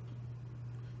child,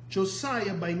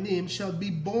 Josiah by name, shall be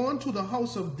born to the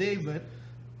house of David,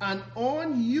 and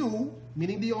on you,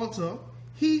 meaning the altar,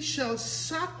 he shall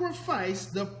sacrifice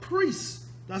the priests,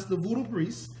 that's the voodoo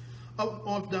priests,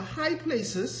 of the high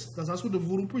places, because that's what the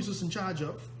voodoo priest is in charge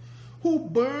of, who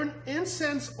burn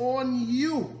incense on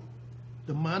you.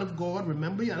 The man of God,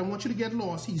 remember, I don't want you to get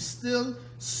lost, he's still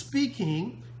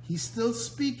speaking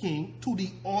to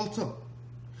the altar.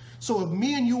 So if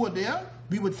me and you were there,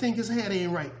 we would think his head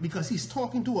ain't right, because he's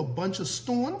talking to a bunch of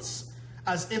stones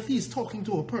as if he's talking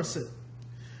to a person.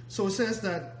 So it says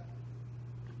that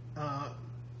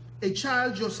a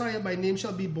child, Josiah by name,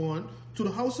 shall be born to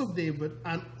the house of David,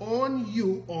 and on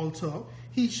you, altar,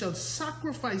 he shall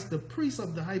sacrifice the priests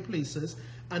of the high places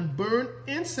and burn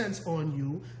incense on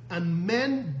you, and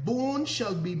men's bones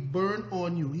shall be burned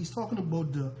on you. He's talking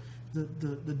about the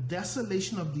the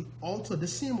desolation of the altar, the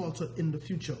same altar in the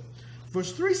future.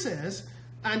 Verse 3 says,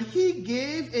 and he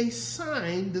gave a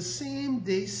sign the same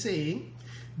day, saying,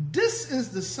 this is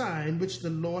the sign which the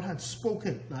Lord had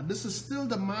spoken. Now, this is still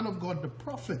the man of God, the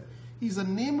prophet. He's a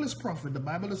nameless prophet. The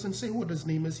Bible doesn't say what his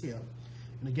name is here.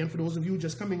 And again, for those of you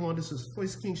just coming on, this is 1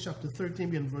 Kings chapter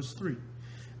 13 and verse 3.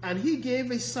 And he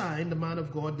gave a sign, the man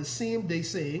of God, the same day,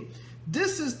 saying,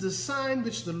 this is the sign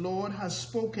which the Lord has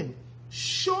spoken.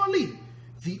 Surely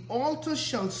the altar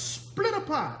shall split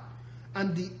apart,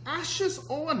 and the ashes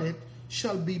on it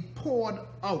shall be poured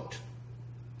out.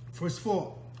 Verse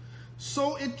 4.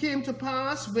 So it came to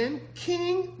pass, when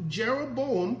King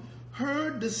Jeroboam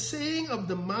heard the saying of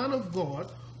the man of God,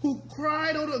 who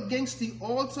cried out against the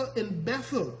altar in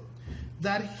Bethel,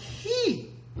 that he,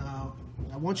 now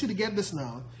I want you to get this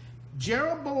now,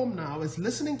 Jeroboam now is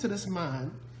listening to this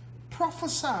man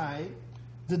prophesy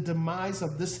the demise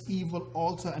of this evil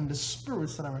altar and the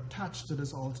spirits that are attached to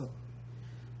this altar.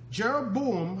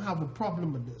 Jeroboam have a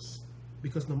problem with this,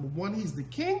 because number one, he's the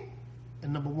king,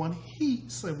 and number one, he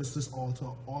serviced this altar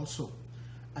also.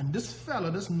 And this fella,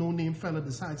 this no-name fella,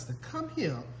 decides to come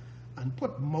here and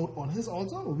put mouth on his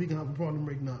altar, or we can have a problem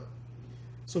right now.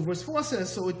 So verse 4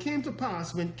 says, so it came to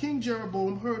pass, when King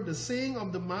Jeroboam heard the saying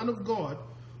of the man of God,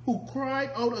 who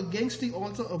cried out against the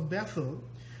altar of Bethel,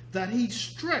 that he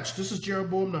stretched, this is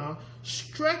Jeroboam now,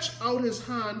 stretched out his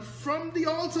hand from the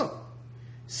altar,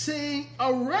 saying,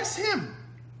 arrest him.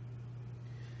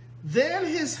 Then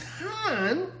his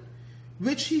hand,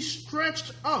 which he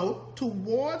stretched out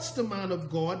towards the man of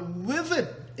God, withered,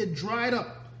 it dried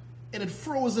up, and it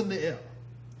froze in the air,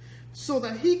 so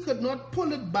that he could not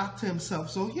pull it back to himself.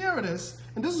 So here it is,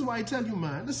 and this is why I tell you,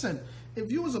 man, listen, if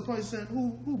you was a person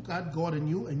who got God in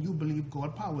you, and you believe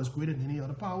God power is greater than any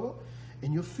other power,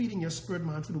 and you're feeding your spirit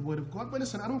man through the word of God, but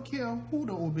listen, I don't care who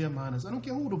the Obeah man is, I don't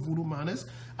care who the voodoo man is,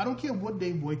 I don't care what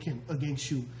they working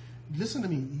against you. Listen to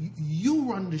me, you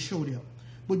run the show there.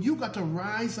 But you got to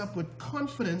rise up with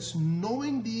confidence,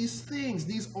 knowing these things,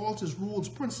 these altars, rules,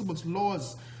 principles,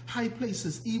 laws, high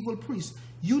places, evil priests.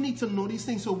 You need to know these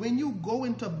things. So when you go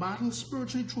into battle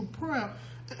spiritually through prayer,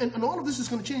 and all of this is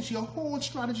going to change your whole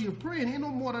strategy of praying. Ain't no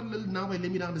more that little now I lay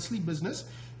me down to sleep business.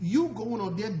 You going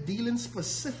out there dealing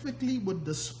specifically with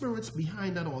the spirits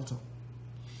behind that altar.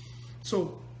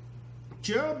 So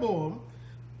Jeroboam,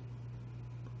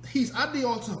 he's at the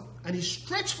altar, and he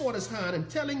stretched forth his hand and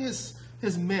telling his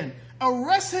men,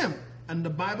 arrest him. And the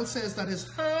Bible says that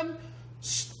his hand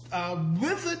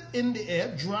withered in the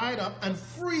air, dried up, and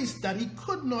freezed, that he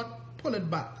could not pull it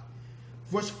back.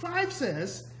 Verse 5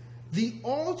 says, the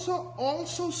altar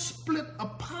also split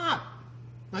apart.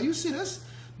 Now you see this?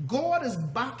 God is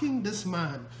backing this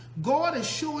man. God is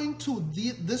showing to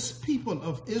this people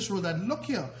of Israel that, look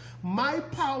here, my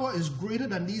power is greater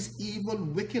than these evil,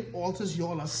 wicked altars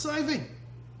y'all are serving.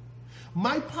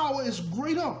 My power is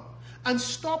greater. And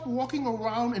stop walking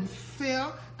around in fear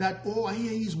that, oh, I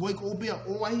hear he's wake Obeah,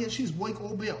 oh, I hear she's wake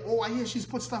Obeah, oh, I hear she's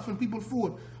put stuff in people's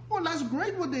food. Well, that's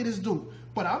great what they just do.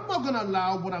 But I'm not going to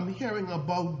allow what I'm hearing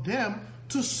about them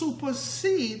to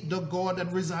supersede the God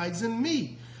that resides in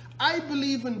me. I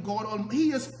believe in God.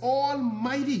 He is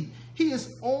almighty. He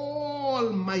is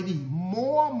almighty,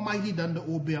 more mighty than the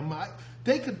Obeah.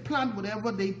 They could plant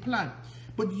whatever they plant.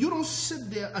 But you don't sit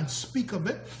there and speak of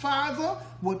it. Father,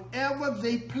 whatever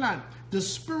they plant, the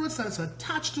spirits that's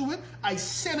attached to it, I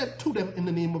send it to them in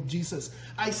the name of Jesus.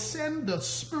 I send the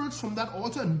spirits from that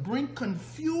altar and bring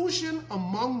confusion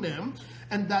among them,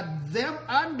 and that them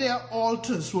and their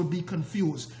altars will be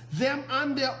confused. Them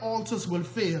and their altars will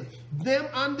fail. Them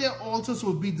and their altars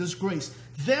will be disgraced.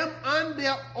 Them and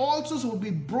their altars will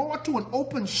be brought to an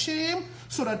open shame,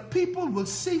 so that people will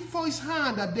see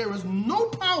firsthand that there is no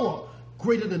power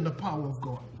greater than the power of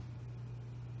God.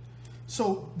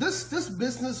 So this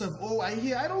business of, oh, I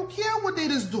don't care what they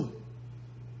just do.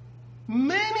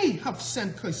 Many have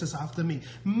sent curses after me.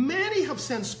 Many have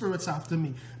sent spirits after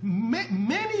me.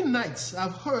 Many nights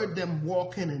I've heard them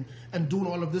walking and doing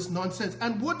all of this nonsense.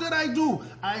 And what did I do?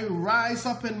 I rise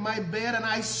up in my bed and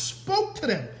I spoke to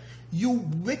them. You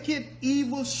wicked,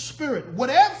 evil spirit,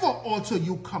 whatever altar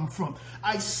you come from,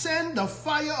 I send the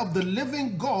fire of the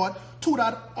living God to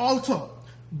that altar.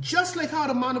 Just like how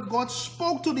the man of God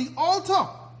spoke to the altar.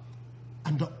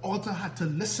 And the altar had to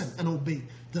listen and obey.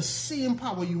 The same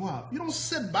power you have. You don't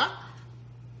sit back.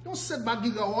 Don't sit back,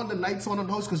 you got all the lights on in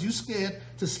the house because you're scared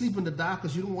to sleep in the dark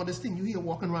because you don't want this thing you hear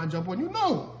walking around jump on you.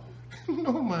 No.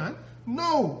 No, man.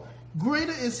 No.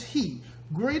 Greater is he.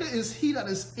 Greater is he that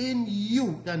is in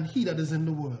you than he that is in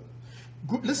the world.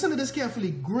 Listen to this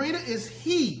carefully. Greater is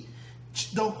he,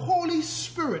 the Holy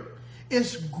Spirit,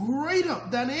 is greater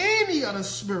than any other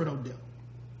spirit out there.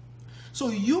 So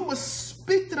you must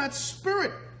speak to that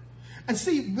spirit. And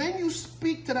see, when you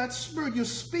speak to that spirit, you're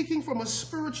speaking from a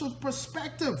spiritual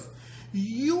perspective.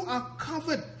 You are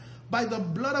covered by the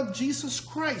blood of Jesus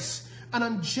Christ. An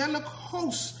angelic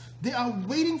host, they are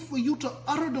waiting for you to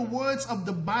utter the words of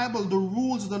the Bible, the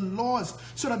rules, the laws,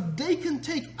 so that they can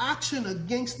take action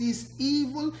against these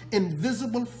evil,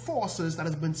 invisible forces that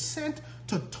has been sent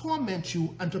to torment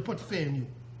you and to put fear in you.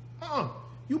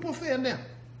 You put fear in them.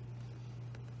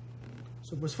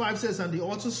 So verse 5 says, and the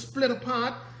altar split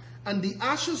apart, and the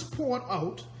ashes poured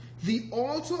out, the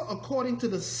altar according to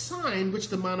the sign which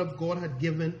the man of God had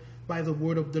given by the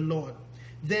word of the Lord.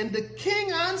 Then the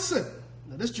king answered.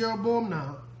 Now this Jeroboam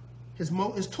now,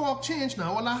 his talk changed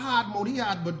now. All I had, mode he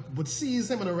had, would seize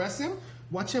him and arrest him.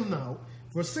 Watch him now.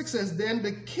 Verse 6 says, then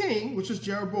the king, which is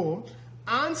Jeroboam,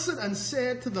 answered and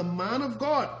said to the man of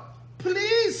God,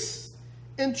 please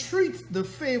entreat the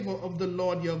favor of the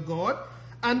Lord your God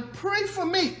and pray for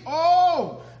me.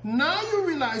 Oh, now you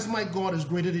realize my God is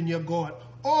greater than your God.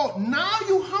 Oh, now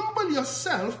you humble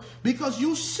yourself because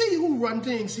you see who run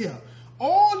things here.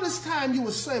 All this time you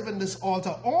were serving this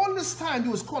altar. All this time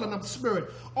you was calling up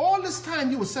spirit. All this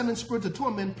time you were sending spirit to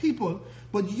torment people.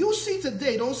 But you see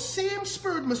today, those same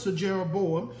spirit, Mr.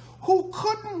 Jeroboam,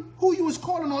 who you was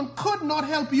calling on, could not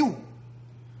help you.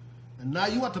 And now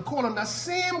you have to call on that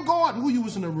same God who you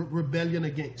was in a rebellion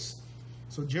against.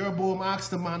 So Jeroboam asked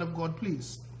the man of God,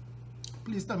 please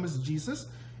tell Mr. Jesus,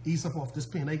 ease up off this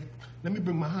pain. Let me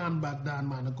bring my hand back down,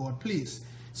 man of God, please.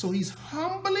 So he's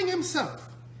humbling himself.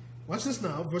 Watch this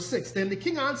now, verse 6. Then the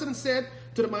king answered and said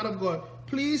to the man of God,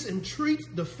 please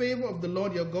entreat the favor of the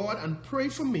Lord your God and pray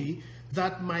for me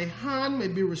that my hand may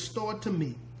be restored to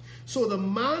me. So the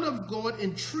man of God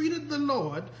entreated the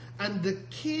Lord, and the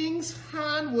king's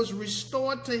hand was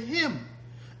restored to him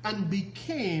and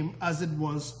became as it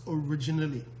was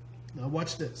originally. Now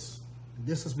watch this.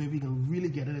 This is where we can really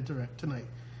get into it tonight.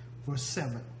 Verse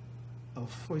 7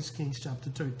 of 1 Kings chapter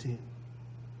 13.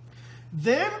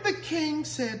 Then the king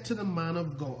said to the man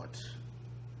of God,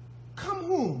 come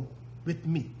home with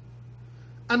me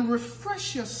and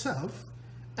refresh yourself,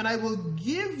 and I will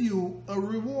give you a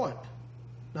reward.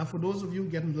 Now for those of you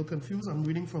getting a little confused, I'm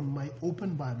reading from my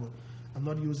open Bible. I'm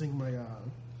not using my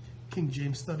King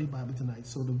James Study Bible tonight.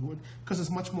 So the word, because it's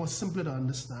much more simpler to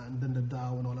understand than the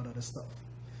Tao and all that other stuff.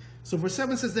 So verse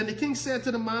 7 says, then the king said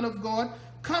to the man of God,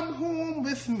 come home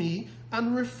with me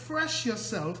and refresh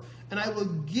yourself, and I will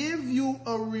give you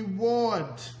a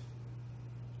reward.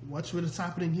 Watch what is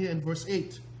happening here in verse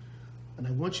 8. And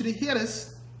I want you to hear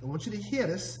this. I want you to hear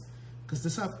this, because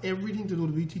this has everything to do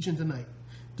with what we're teaching tonight.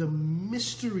 The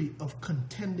mystery of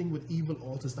contending with evil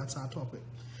altars. That's our topic.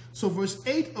 So verse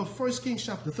 8 of 1 Kings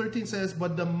chapter 13 says,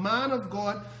 but the man of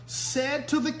God said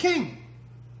to the king,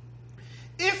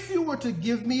 if you were to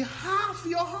give me half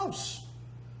your house,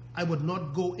 I would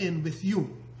not go in with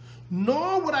you,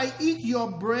 nor would I eat your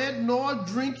bread, nor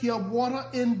drink your water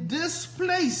in this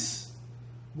place.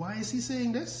 Why is he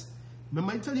saying this?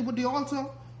 Remember I tell you about the altar?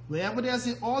 Wherever there's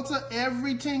the altar,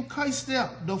 everything cuts there.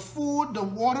 The food, the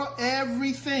water,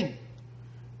 everything.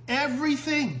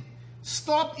 Everything.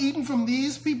 Stop eating from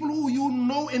these people who you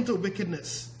know into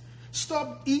wickedness.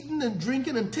 Stop eating and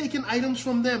drinking and taking items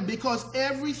from them, because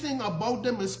everything about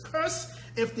them is cursed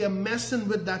if they're messing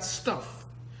with that stuff.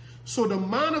 So the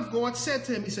man of God said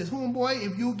to him, he says, homeboy,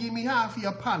 if you give me half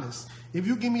your palace, if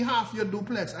you give me half your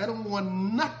duplex, I don't want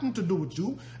nothing to do with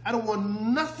you. I don't want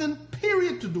nothing,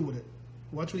 period, to do with it.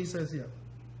 Watch what he says here.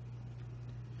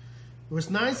 Verse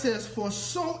 9 says, for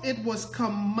so it was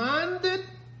commanded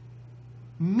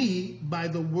me by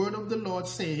the word of the Lord,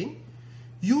 saying,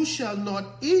 you shall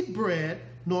not eat bread,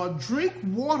 nor drink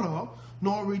water,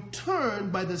 nor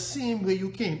return by the same way you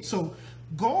came. So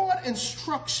God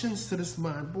instructions to this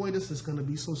man. Boy, this is going to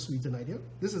be so sweet tonight. Yeah?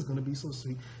 This is going to be so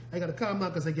sweet. I got to calm down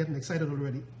because I'm getting excited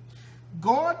already.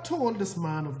 God told this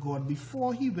man of God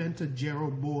before he went to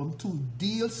Jeroboam to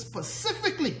deal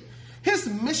specifically. His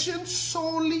mission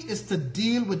solely is to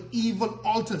deal with evil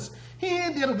altars. He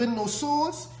ain't there to win no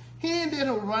souls. He ain't there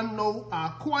to run no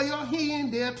choir. He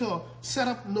ain't there to set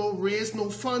up raise no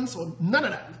funds or none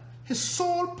of that. His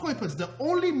sole purpose, the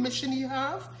only mission he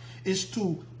have, is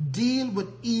to deal with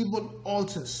evil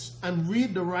altars and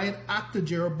read the right act to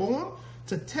Jeroboam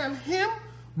to tell him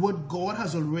what God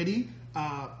has already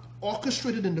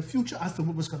orchestrated in the future as to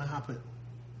what was going to happen.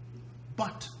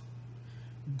 But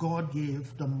God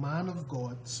gave the man of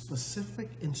God specific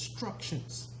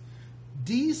instructions.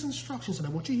 These instructions, and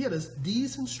I want you to hear this,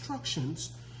 these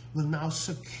instructions will now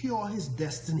secure his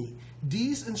destiny.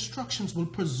 These instructions will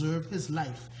preserve his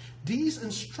life. These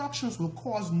instructions will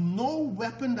cause no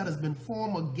weapon that has been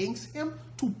formed against him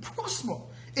to prosper.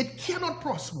 It cannot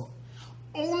prosper.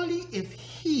 Only if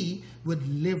he would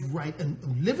live right, and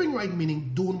living right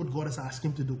meaning doing what God has asked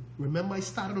him to do. Remember, I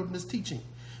started out in this teaching.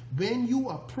 When you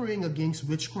are praying against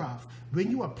witchcraft, when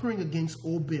you are praying against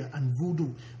obeah and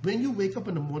voodoo, when you wake up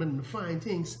in the morning and find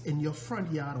things in your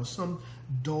front yard, or some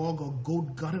dog or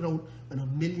goat gutted out and a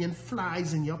million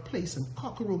flies in your place and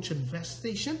cockroach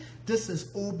infestation, this is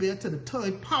obeah to the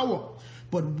third power.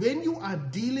 But when you are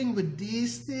dealing with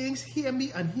these things, hear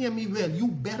me and hear me well, you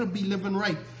better be living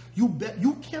right.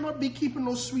 You cannot be keeping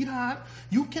no sweetheart.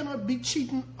 You cannot be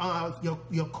cheating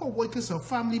your co-workers or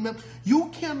family members. You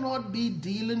cannot be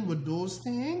dealing with those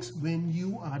things when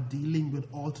you are dealing with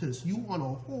altars. You on a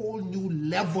whole new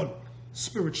level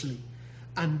spiritually.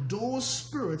 And those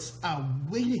spirits are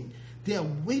waiting. They are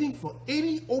waiting for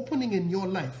any opening in your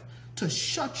life to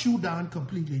shut you down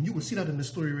completely. And you will see that in the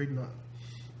story right now.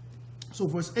 So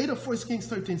verse 8 of 1 Kings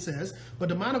 13 says, "But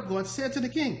the man of God said to the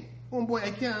king, oh boy,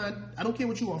 I don't care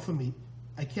what you offer me.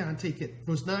 I can't take it."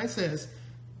 Verse 9 says,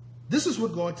 this is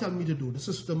what God tells me to do. This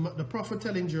is the prophet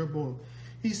telling Jeroboam.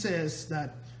 He says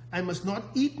that I must not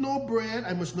eat no bread,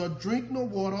 I must not drink no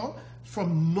water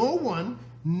from no one,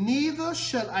 neither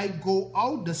shall I go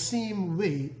out the same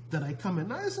way that I come in.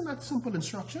 Now, isn't that simple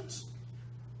instructions?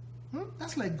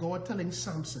 That's like God telling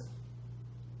Samson,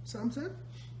 Samson,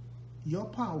 your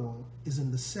power is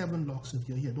in the 7 locks of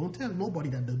your hair. Don't tell nobody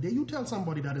that. The day you tell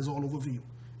somebody that, is all over for you.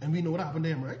 And we know what happened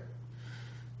to him, right?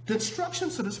 The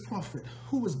instructions to this prophet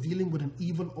who was dealing with an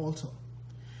evil altar.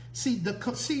 See,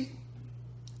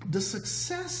 the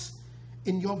success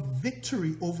in your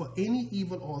victory over any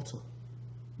evil altar,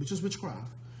 which is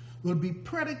witchcraft, will be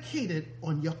predicated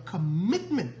on your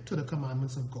commitment to the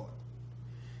commandments of God.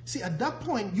 See, at that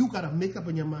point, you got to make up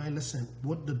in your mind, listen,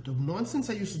 what the nonsense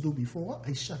I used to do before,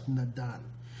 I shutting that down.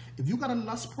 If you got a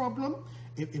lust problem,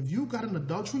 if you got an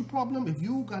adultery problem, if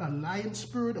you got a lying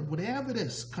spirit or whatever it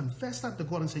is, confess that to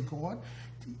God and say, God,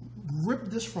 rip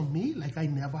this from me like I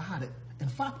never had it. In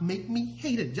fact, make me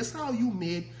hate it. Just how you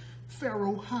made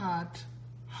Pharaoh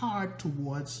hard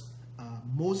towards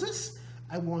Moses,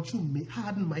 I want you to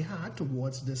harden my heart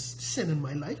towards this sin in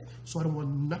my life, so I don't want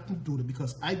nothing to do with it,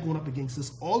 because I'm going up against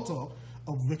this altar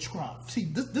of witchcraft. See,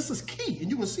 this is key, and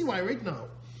you can see why right now.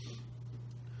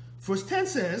 Verse 10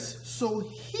 says, so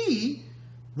he,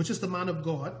 which is the man of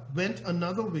God, went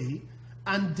another way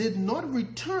and did not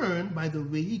return by the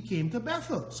way he came to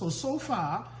Bethel. So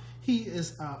far, he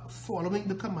is following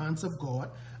the commands of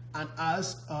God, and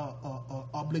as an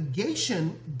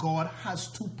obligation, God has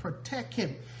to protect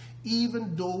him,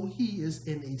 even though he is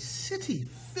in a city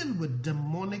filled with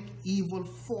demonic evil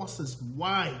forces.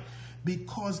 Why?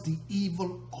 Because the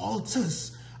evil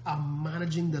altars are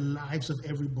managing the lives of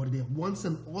everybody there. Once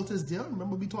an altar is there,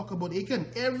 remember we talk about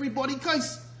Achan, everybody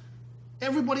curse.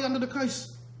 Everybody under the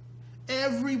curse.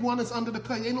 Everyone is under the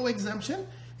curse. Ain't no exemption.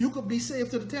 You could be saved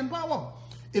to the 10th power.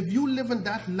 If you live in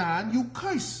that land, you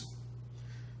curse.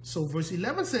 So verse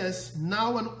 11 says,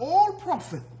 now an old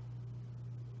prophet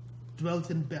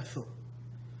dwelt in Bethel,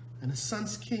 and his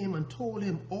sons came and told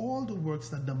him all the works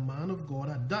that the man of God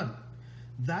had done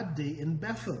that day in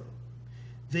Bethel.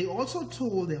 They also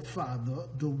told their father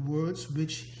the words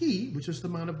which he, which is the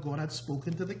man of God, had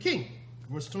spoken to the king.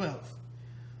 Verse 12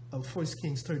 of 1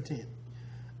 Kings 13.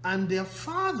 And their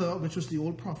father, which was the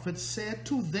old prophet, said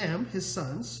to them, his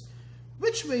sons,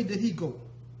 which way did he go?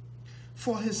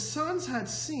 For his sons had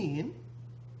seen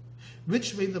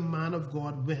which way the man of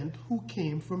God went who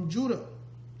came from Judah.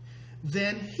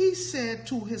 Then he said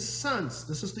to his sons,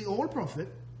 this is the old prophet,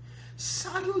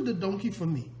 saddle the donkey for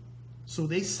me. So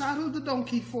they saddled the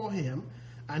donkey for him,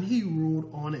 and he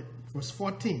rode on it. Verse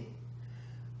 14.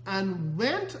 And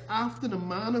went after the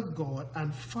man of God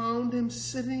and found him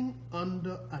sitting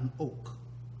under an oak.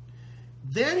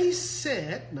 Then he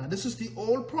said, now this is the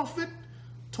old prophet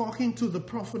talking to the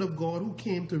prophet of God who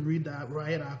came to read that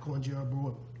riot ark on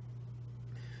Jeroboam.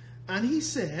 And he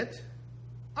said,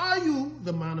 are you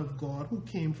the man of God who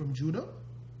came from Judah?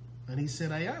 And he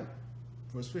said, I am.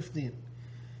 Verse 15.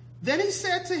 Then he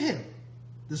said to him,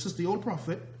 this is the old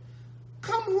prophet,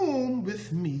 come home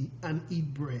with me and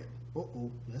eat bread.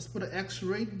 Let's put an X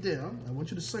right there. I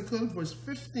want you to circle verse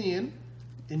 15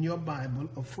 in your Bible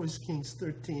of 1 Kings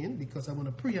 13, because I want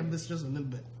to preempt this just a little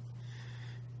bit.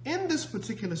 In this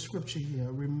particular scripture here,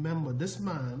 remember, this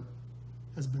man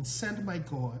has been sent by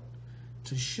God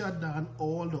to shut down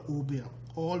all the obeah,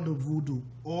 all the voodoo,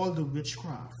 all the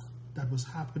witchcraft that was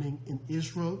happening in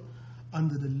Israel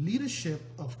under the leadership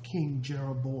of King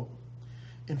Jeroboam.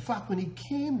 In fact, when he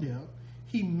came there,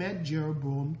 he met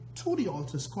Jeroboam to the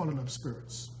altars calling up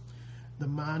spirits. The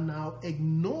man now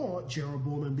ignored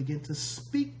Jeroboam and began to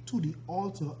speak to the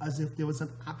altar as if there was an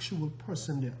actual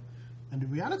person there. And the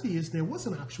reality is there was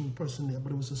an actual person there,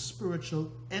 but it was a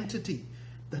spiritual entity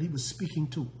that he was speaking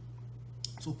to.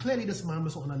 So clearly this man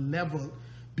was on a level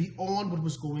beyond what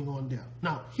was going on there.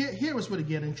 Now, here is where it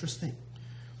gets interesting.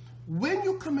 When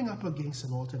you're coming up against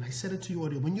an altar, and I said it to you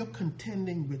earlier, when you're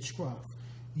contending witchcraft,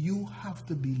 you have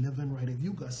to be living right. If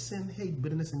you got sin, hate,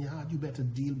 bitterness in your heart, you better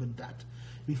deal with that.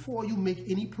 Before you make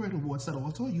any prayer towards that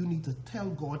altar, you need to tell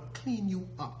God, clean you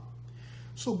up.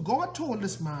 So God told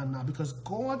this man now, because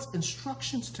God's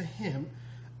instructions to him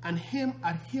and him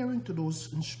adhering to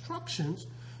those instructions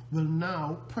will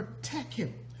now protect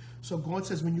him. So God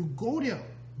says, when you go there,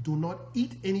 do not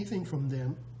eat anything from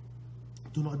them,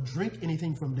 do not drink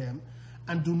anything from them,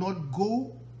 and do not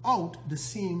go out the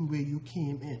same way you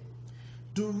came in.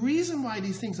 The reason why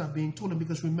these things are being told him,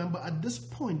 because remember at this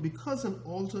point, because an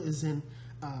altar is in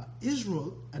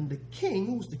Israel, and the king,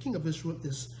 who's the king of Israel,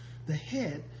 is the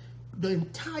head, the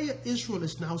entire Israel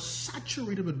is now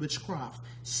saturated with witchcraft,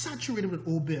 saturated with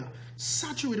obeah,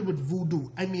 saturated with voodoo.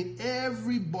 I mean,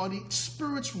 everybody,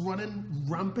 spirits running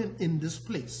rampant in this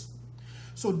place.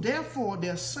 So therefore,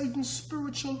 there are certain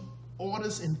spiritual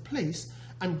orders in place,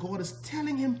 and God is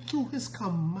telling him through his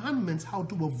commandments how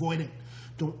to avoid it.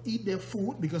 Don't eat their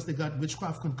food because they got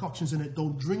witchcraft concoctions in it.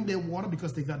 Don't drink their water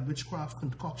because they got witchcraft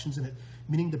concoctions in it,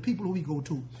 meaning the people who we go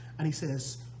to. And he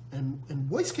says, and in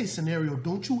worst case scenario,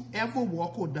 don't you ever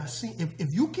walk out that same,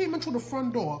 if you came in through the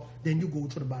front door, then you go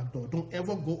to the back door. Don't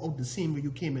ever go out the same way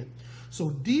you came in.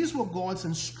 So these were God's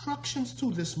instructions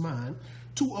to this man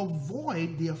to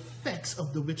avoid the effects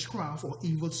of the witchcraft or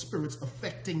evil spirits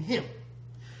affecting him.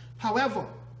 However,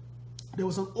 there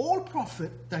was an old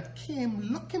prophet that came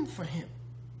looking for him.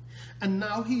 And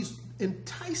now he's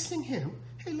enticing him.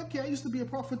 Hey, look here, I used to be a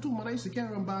prophet too, man. I used to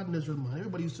carry on bad in Israel, man.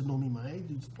 Everybody used to know me, man.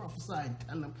 I used to prophesy and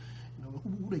tell them, you know,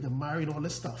 who they get married and all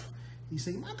this stuff. He's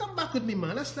saying, man, come back with me,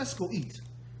 man. Let's go eat.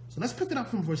 So let's pick it up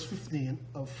from verse 15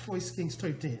 of 1 Kings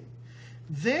 13.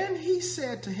 Then he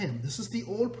said to him, this is the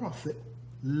old prophet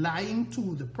lying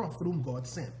to the prophet whom God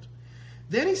sent.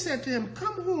 Then he said to him,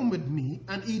 come home with me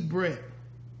and eat bread.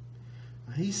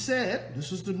 He said,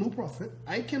 this is the new prophet,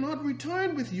 I cannot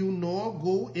return with you nor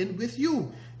go in with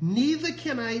you. Neither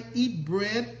can I eat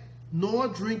bread nor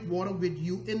drink water with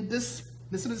you in this,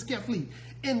 listen to this carefully,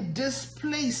 in this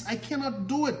place. I cannot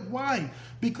do it. Why?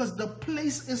 Because the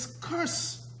place is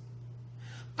cursed.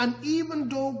 And even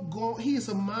though God, he is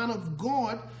a man of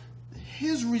God,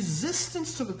 his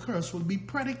resistance to the curse will be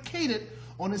predicated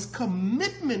on his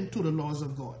commitment to the laws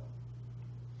of God.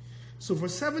 So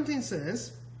verse 17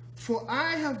 says, for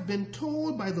I have been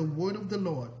told by the word of the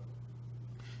Lord,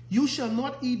 you shall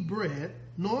not eat bread,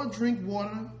 nor drink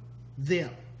water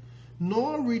there,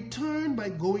 nor return by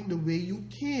going the way you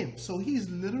came. So he's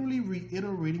literally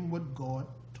reiterating what God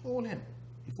told him.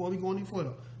 Before we go any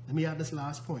further, let me add this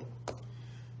last point.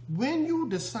 When you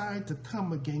decide to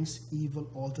come against evil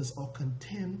altars or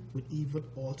contend with evil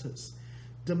altars,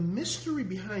 the mystery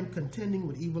behind contending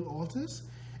with evil altars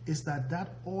is that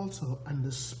that altar and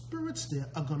the spirits there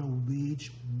are going to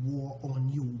wage war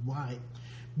on you. Why?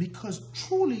 Because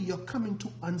truly you're coming to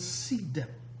unseat them.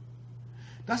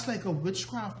 That's like a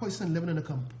witchcraft person living in a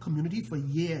community for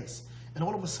years, and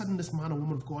all of a sudden this man or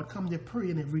woman of God come there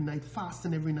praying every night,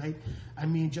 fasting every night, I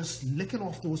mean just licking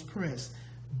off those prayers.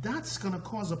 That's going to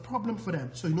cause a problem for them.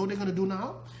 So you know what they're going to do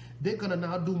now? They're going to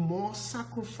now do more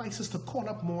sacrifices to call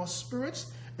up more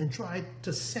spirits and try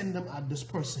to send them at this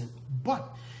person.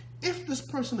 But if this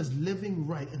person is living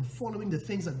right and following the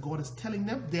things that God is telling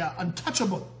them, they are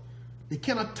untouchable. They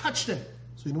cannot touch them.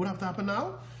 So you know what have to happen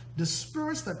now? The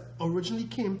spirits that originally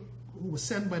came, who were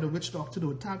sent by the witch doctor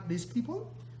to attack these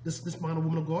people, this man or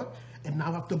woman of God, and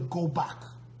now have to go back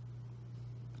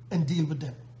and deal with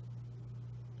them.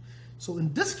 So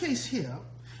in this case here,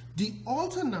 the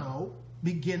altar now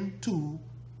begin to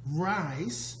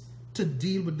rise to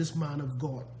deal with this man of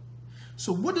God.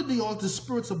 So what did the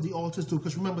spirits of the altars do?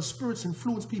 Because remember, spirits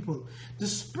influence people. The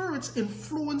spirits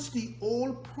influenced the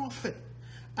old prophet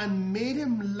and made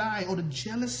him lie, or the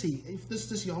jealousy. If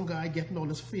this young guy getting all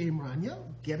this fame around here,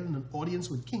 getting an audience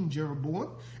with King Jeroboam,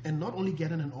 and not only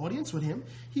getting an audience with him,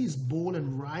 he's bold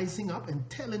and rising up and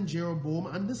telling Jeroboam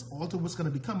and this altar what's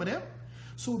going to become of them.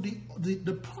 So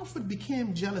the prophet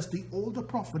became jealous, the older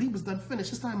prophet. He was done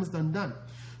finished. His time was done.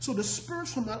 So the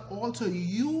spirits from that altar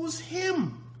use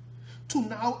him to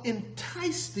now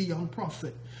entice the young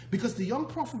prophet, because the young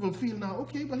prophet will feel now,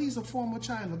 okay, well, he's a former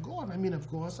child of God. I mean, of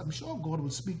course, I'm sure God will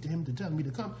speak to him to tell me to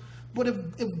come. But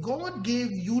if God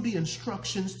gave you the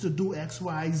instructions to do X,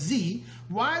 Y, Z,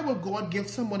 why would God give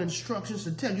someone instructions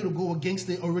to tell you to go against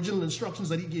the original instructions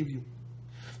that he gave you?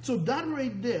 So that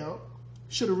right there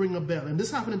should ring a bell. And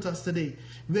this happening to us today,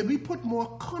 where we put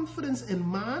more confidence in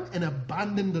man and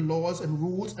abandon the laws and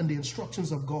rules and the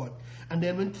instructions of God. And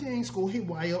then when things go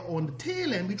haywire on the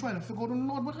tail end, we try to figure out, oh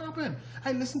Lord, what happened?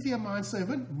 I listened to your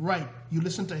manservant. Right. You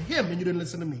listened to him and you didn't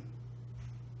listen to me.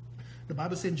 The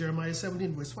Bible says in Jeremiah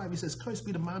 17 verse 5, he says, cursed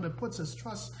be the man that puts his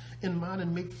trust in man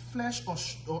and make flesh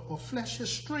or flesh his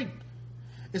strength.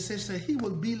 It says that he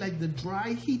will be like the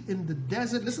dry heat in the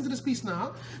desert. Listen to this piece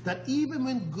now, that even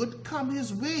when good come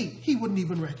his way, he wouldn't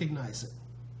even recognize it.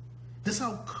 This is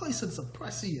how cursed and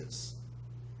suppressed he is.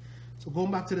 So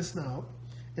going back to this now,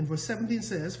 in verse 17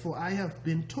 says, for I have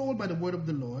been told by the word of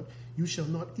the Lord, you shall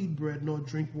not eat bread nor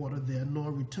drink water there,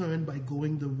 nor return by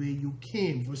going the way you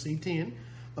came. Verse 18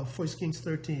 of 1 Kings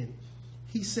 13.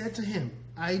 He said to him,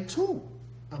 I too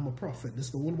am a prophet. This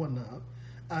is the old one now.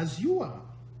 As you are.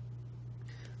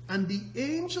 And the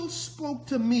angel spoke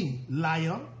to me,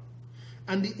 liar.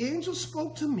 And the angel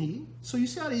spoke to me. So you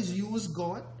see how he's used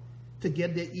God to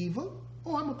get their evil?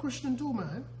 Oh, I'm a Christian too,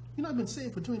 man. You've not been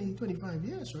saved for 20, 25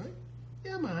 years, right?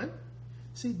 Yeah, man.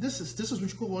 See, this is what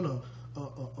you call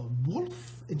a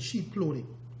wolf in sheep clothing.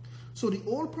 So the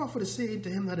old prophet is saying to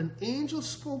him that an angel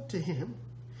spoke to him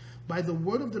by the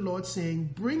word of the Lord,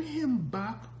 saying, bring him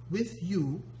back with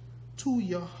you to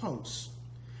your house,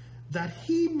 that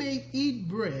he may eat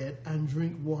bread and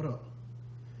drink water.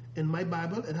 In my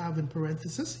Bible, it have in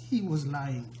parenthesis, he was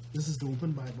lying. This is the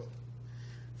open Bible.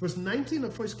 Verse 19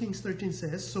 of 1 Kings 13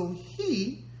 says, so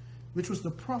he, which was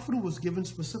the prophet who was given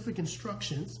specific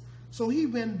instructions, so he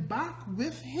went back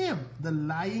with him, the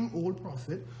lying old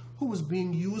prophet, who was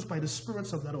being used by the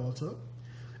spirits of that altar,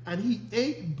 and he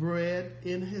ate bread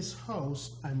in his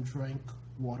house and drank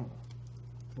water.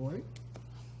 Boy,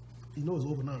 you know it's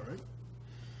over now, right?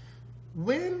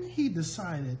 When he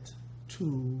decided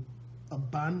to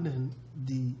abandon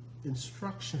the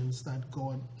instructions that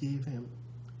God gave him,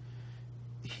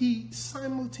 he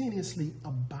simultaneously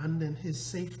abandoned his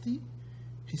safety,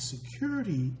 his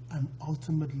security, and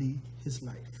ultimately his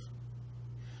life.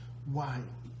 Why?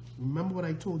 Remember what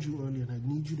I told you earlier, and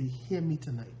I need you to hear me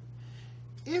tonight.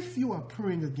 If you are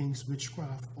praying against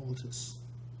witchcraft altars,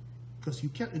 because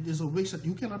there's a way that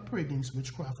you cannot pray against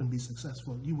witchcraft and be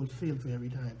successful. You will fail for every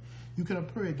time. You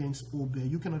cannot pray against Obeah.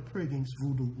 You cannot pray against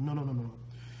voodoo. No.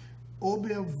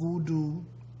 Obeah, voodoo,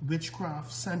 witchcraft,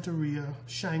 Santeria,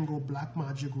 Shango, black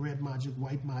magic, red magic,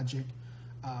 white magic,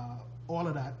 all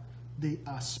of that, they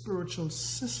are spiritual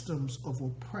systems of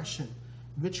oppression.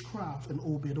 Witchcraft and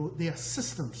Obeah, they are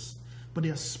systems, but they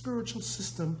are spiritual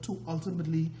system to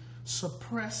ultimately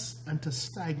suppress and to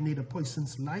stagnate a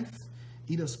person's life,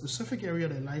 either a specific area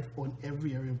of their life or in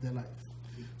every area of their life.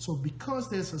 So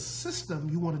because there's a system,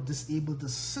 you want to disable the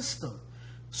system.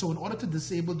 So in order to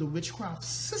disable the witchcraft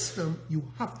system, you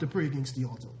have to pray against the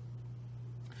altar.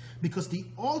 Because the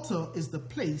altar is the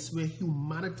place where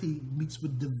humanity meets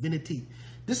with divinity.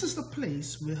 This is the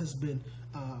place where has been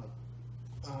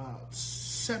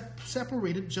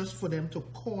separated just for them to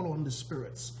call on the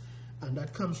spirits. And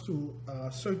that comes through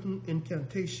certain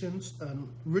incantations and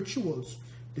rituals,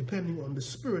 depending on the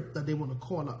spirit that they want to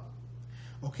call up.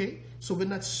 Okay? So when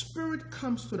that spirit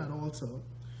comes to that altar,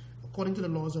 according to the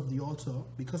laws of the altar,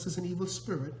 because it's an evil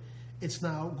spirit, it's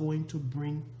now going to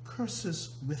bring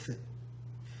curses with it.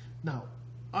 Now,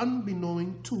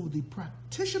 unbeknown to the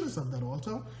practitioners of that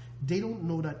altar, they don't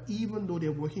know that even though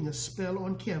they're working a spell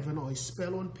on Kevin or a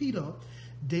spell on Peter,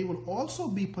 they will also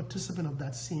be participant of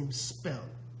that same spell.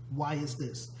 Why is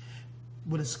this?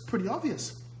 Well, it's pretty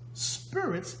obvious.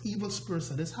 Spirits, evil spirits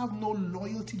that is, have no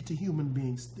loyalty to human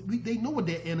beings. They know what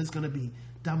their end is going to be.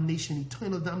 Damnation,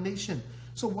 eternal damnation.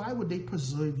 So why would they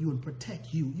preserve you and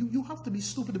protect you? You have to be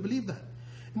stupid to believe that.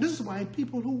 And this is why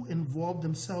people who involve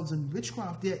themselves in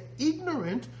witchcraft, they're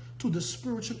ignorant to the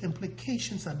spiritual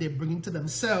implications that they're bringing to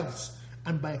themselves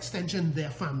and by extension their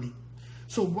family.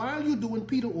 So while you're doing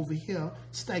Peter over here,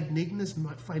 stagnating his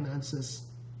finances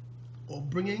or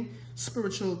bringing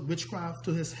spiritual witchcraft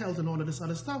to his health and all of this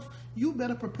other stuff, you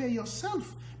better prepare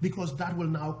yourself, because that will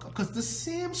now, because the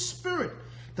same spirit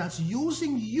that's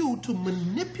using you to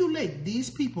manipulate these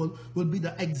people will be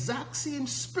the exact same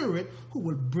spirit who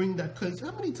will bring that curse.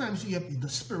 How many times do you have the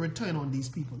spirit turn on these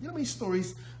people? You know how many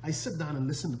stories I sit down and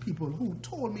listen to people who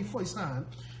told me firsthand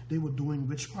they were doing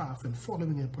witchcraft and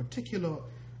following a particular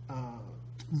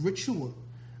ritual,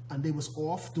 and they was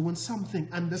off doing something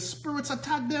and the spirits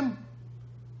attacked them.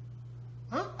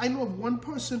 I know of one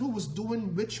person who was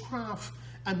doing witchcraft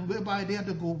and whereby they had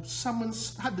to go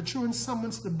had the children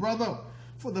summons the brother,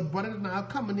 for the brother to now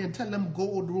come in there and tell them,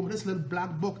 go to the room with this little black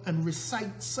book and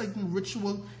recite certain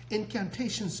ritual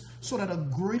incantations so that a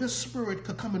greater spirit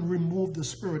could come and remove the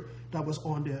spirit that was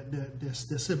on their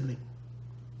sibling.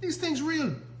 These things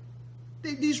real.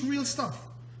 These real stuff.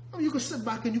 I mean, you could sit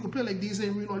back and you could play like these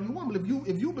ain't real all you want, but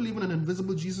if you believe in an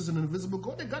invisible Jesus and an invisible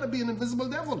God, there gotta be an invisible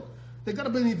devil. There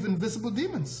gotta be invisible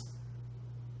demons.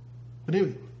 But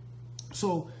anyway,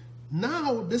 so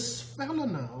now this fella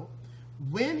now,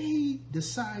 when he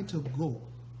decided to go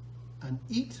and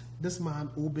eat this man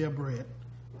old bear bread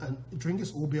and drink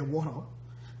his old bear water,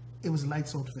 it was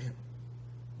lights out for him.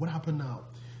 What happened now?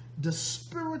 The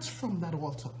spirits from that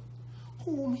altar,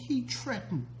 whom he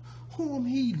threatened, whom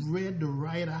he read the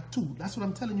riot act to, that's what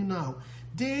I'm telling you now,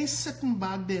 they sitting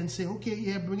back there and say, okay,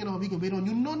 yeah, bring it on, we can wait on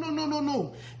you. No, no, no, no,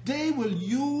 no. They will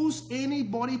use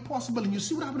anybody possible. And you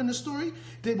see what happened in the story?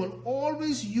 They will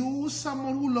always use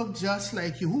someone who looked just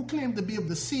like you, who claimed to be of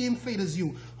the same faith as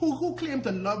you, who claimed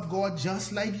to love God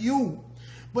just like you.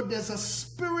 But there's a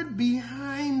spirit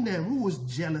behind them who is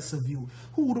jealous of you,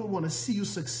 who don't want to see you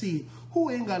succeed, who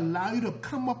ain't going to allow you to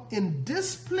come up in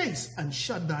this place and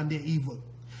shut down their evil.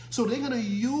 So they're going to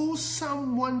use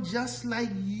someone just like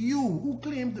you, who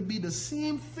claim to be the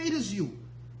same faith as you,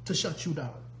 to shut you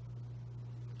down.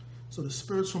 So the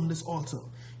spirits from this altar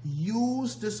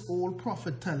use this old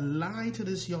prophet to lie to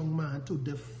this young man, to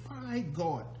defy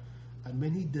God. And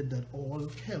when he did that, all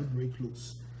hell break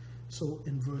loose. So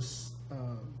in verse,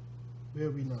 where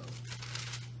are we now?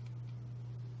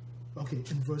 Okay,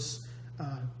 in verse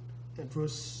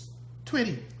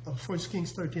 20 of 1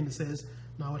 Kings 13, it says,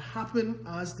 now it happened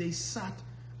as they sat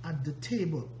at the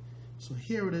table. So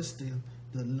here it is,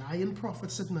 the lying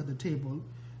prophet sitting at the table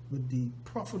with the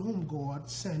prophet whom God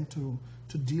sent to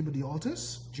deal with the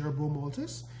altars, Jeroboam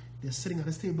altars. They're sitting at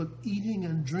this table eating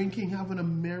and drinking, having a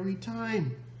merry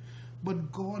time.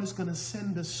 But God is going to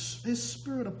send his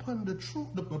spirit upon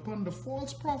the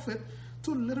false prophet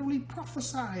to literally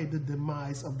prophesy the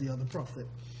demise of the other prophet.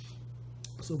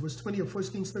 So verse 20 of 1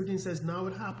 Kings 13 says, now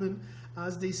it happened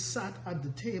as they sat at the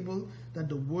table that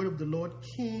the word of the Lord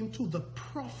came to the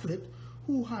prophet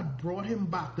who had brought him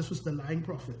back. This was the lying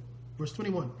prophet. Verse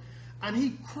 21. And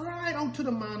he cried out to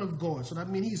the man of God. So that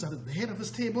means he's at the head of his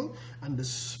table, and the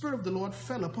spirit of the Lord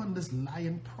fell upon this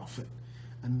lying prophet.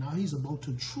 And now he's about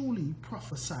to truly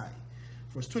prophesy.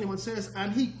 Verse 21 says,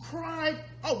 and he cried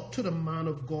out to the man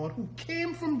of God who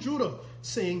came from Judah,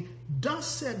 saying, thus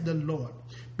said the Lord,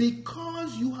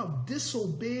 because you have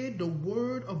disobeyed the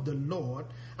word of the Lord,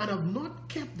 and have not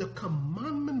kept the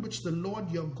commandment which the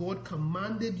Lord your God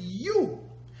commanded you,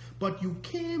 but you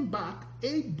came back,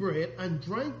 ate bread, and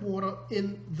drank water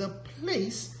in the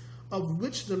place of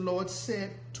which the Lord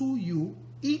said to you,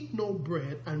 eat no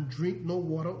bread and drink no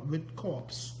water with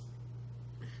corpse,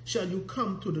 shall you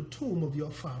come to the tomb of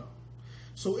your father.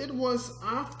 So it was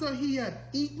after he had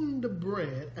eaten the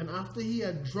bread and after he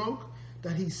had drunk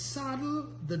that he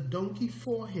saddled the donkey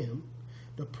for him,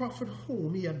 the prophet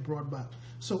whom he had brought back.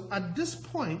 So at this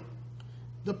point,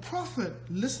 the prophet,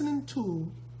 listening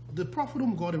to the prophet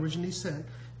whom God originally sent,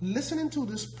 listening to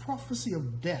this prophecy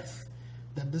of death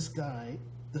that this guy,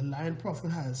 the lying prophet,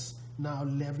 has now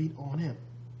levied on him.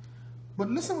 But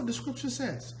listen what the scripture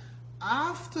says.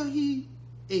 After he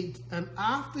ate and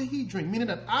after he drank, meaning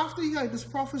that after he had this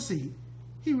prophecy,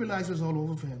 he realized it was all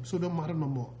over for him, so it don't matter no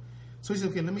more. So he said,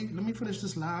 okay, let me finish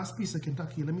this last piece of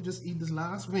Kentucky. Let me just eat this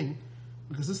last wing,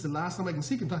 because this is the last time I can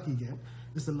see Kentucky again.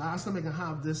 It's the last time I can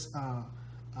have this a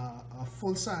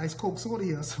full-size Coke soda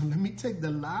here. So let me take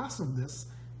the last of this,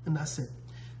 and that's it.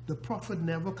 The prophet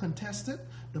never contested.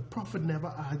 The prophet never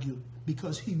argued,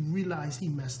 because he realized he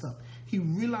messed up. He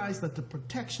realized that the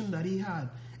protection that he had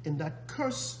in that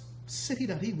cursed city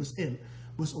that he was in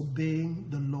was obeying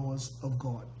the laws of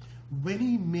God. When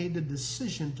he made the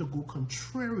decision to go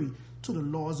contrary to the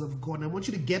laws of God, and I want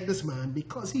you to get this, man,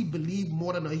 because he believed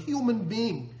more than a human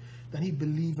being, that he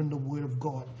believed in the word of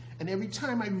God. And every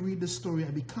time I read this story, I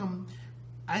become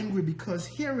angry, because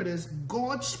here it is.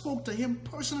 God spoke to him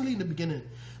personally in the beginning.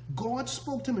 God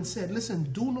spoke to him and said,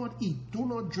 listen, do not eat, do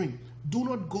not drink, do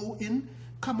not go in,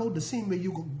 come out the same way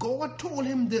you go. God told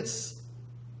him this.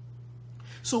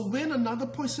 So when another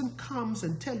person comes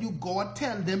and tell you, God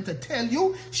tell them to tell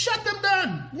you, shut them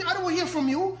down. I don't want to hear from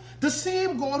you. The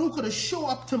same God who could have show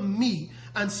up to me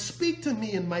and speak to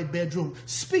me in my bedroom,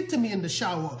 speak to me in the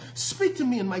shower, speak to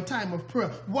me in my time of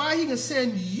prayer, why he can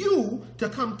send you to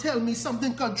come tell me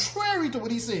something contrary to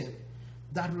what he's saying?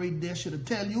 That right there should have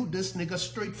tell you, this nigga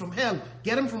straight from hell.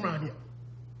 Get him from around here.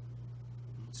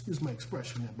 Excuse my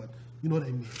expression there, but you know what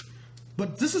I mean.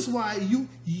 But this is why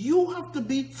you have to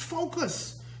be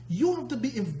focused. You have to be,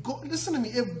 if God, listen to me,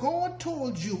 if God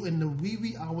told you in the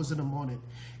wee hours in the morning,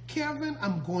 Kevin,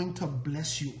 I'm going to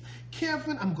bless you.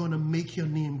 Kevin, I'm going to make your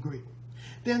name great.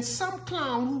 Then some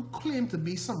clown who claimed to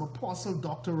be some apostle,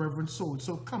 doctor, reverend, so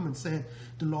come and said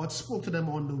the Lord spoke to them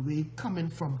on the way coming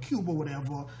from Cuba,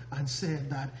 whatever, and said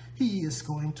that he is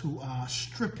going to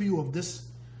strip you of this.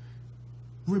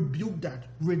 Rebuke that.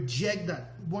 Reject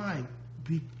that. Why?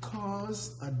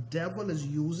 Because a devil is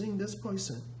using this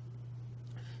person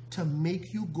to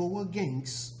make you go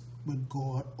against what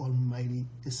God Almighty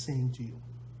is saying to you.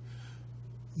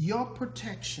 Your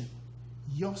protection,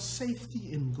 your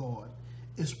safety in God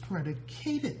is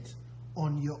predicated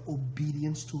on your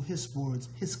obedience to his words,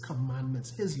 his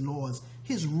commandments, his laws,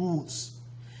 his rules.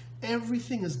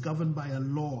 Everything is governed by a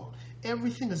law.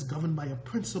 Everything is governed by a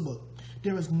principle.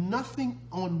 There is nothing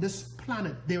on this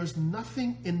planet, there is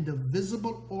nothing in the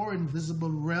visible or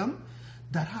invisible realm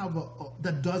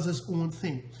that does its own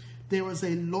thing. There is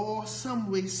a law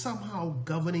some way, somehow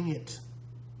governing it.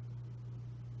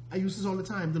 I use this all the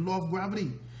time, the law of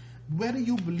gravity. Whether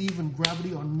you believe in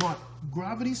gravity or not,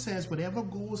 gravity says whatever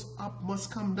goes up must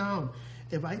come down.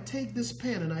 If I take this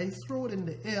pen and I throw it in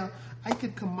the air, I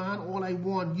can command all I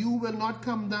want. You will not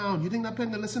come down. You think that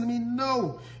pen will listen to me?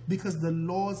 No, because the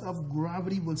laws of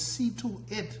gravity will see to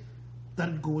it that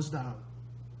it goes down.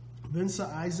 When Sir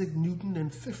Isaac Newton in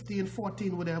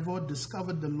 1514, whatever,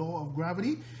 discovered the law of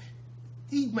gravity,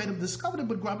 he might have discovered it,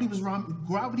 but gravity was wrong.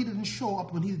 Gravity didn't show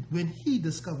up when he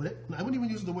discovered it. I wouldn't even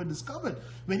use the word discovered.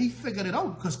 When he figured it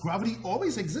out, because gravity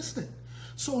always existed.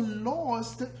 So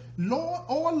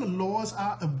all the laws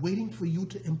are waiting for you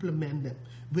to implement them,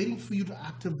 waiting for you to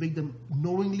activate them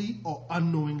knowingly or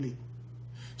unknowingly.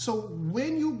 So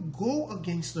when you go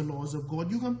against the laws of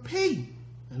God, you can pay.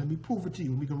 And let me prove it to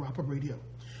you. We can wrap up right here.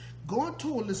 God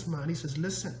told this man, he says,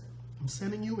 listen, I'm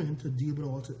sending you in to deal with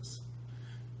altars.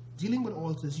 Dealing with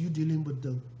altars, you're dealing with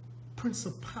the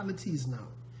principalities now.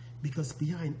 Because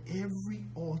behind every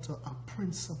altar are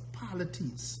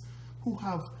principalities who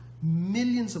have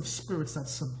millions of spirits that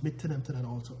submit to them to that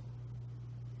altar.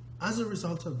 As a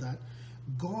result of that,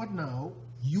 God now,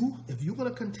 if you're going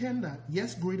to contend that,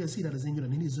 yes, greater is he that is in you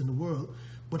than he is in the world,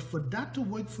 but for that to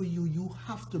work for you, you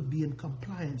have to be in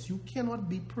compliance. You cannot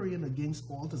be praying against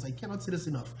altars. I cannot say this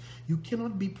enough. You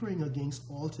cannot be praying against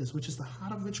altars, which is the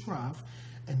heart of witchcraft,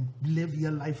 and live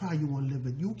your life how you want to live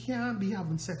it. You can't be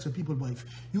having sex with people's wife.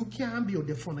 You can't be out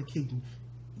there fornicating.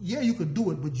 Yeah, you could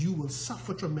do it, but you will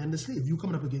suffer tremendously if you're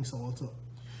coming up against the altar.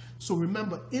 So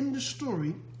remember, in the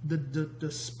story,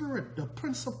 the spirit, the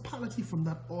principality from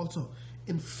that altar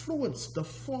influenced the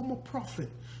former prophet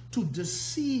to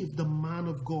deceive the man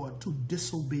of God, to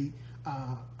disobey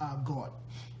God.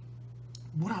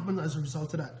 What happened as a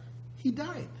result of that? He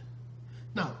died.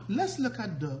 Now, let's look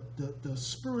at the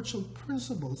spiritual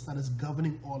principles that is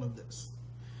governing all of this.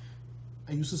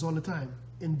 I use this all the time.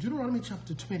 In Deuteronomy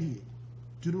chapter 28,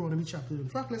 in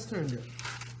fact, let's turn there.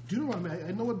 Deuteronomy,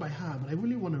 I know it by heart, but I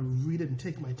really want to read it and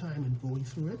take my time in going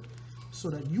through it so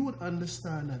that you would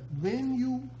understand that when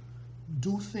you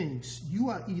do things, you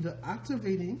are either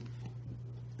activating,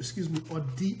 or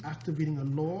deactivating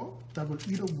a law that will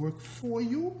either work for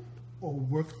you or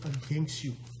work against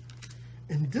you.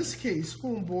 In this case,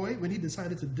 homeboy, when he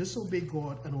decided to disobey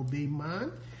God and obey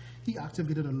man, he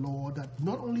activated a law that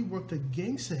not only worked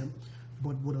against him,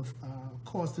 but would have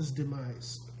caused his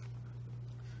demise.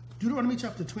 Deuteronomy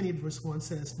chapter 28 verse 1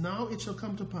 says, now it shall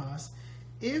come to pass,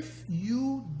 if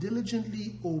you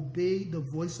diligently obey the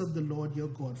voice of the Lord your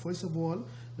God. First of all,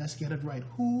 let's get it right.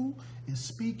 Who is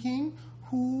speaking?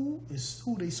 Who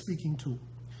they speaking to?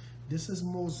 This is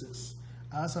Moses,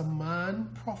 as a man,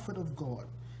 prophet of God,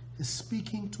 is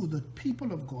speaking to the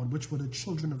people of God, which were the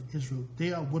children of Israel.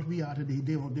 They are what we are today.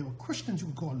 They were Christians, you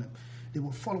would call them. They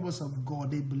were followers of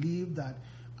God. They believed that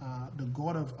the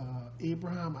God of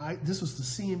Abraham, this was the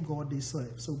same God they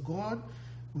served. So God,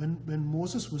 when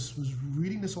Moses was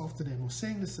reading this off to them, or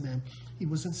saying this to them, he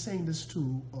wasn't saying this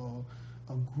to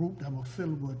a group that were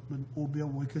filled with obeah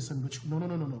workers and which,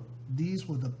 no. These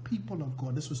were the people of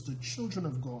God. This was the children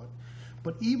of God.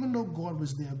 But even though God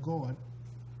was their God,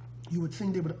 you would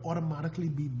think they would automatically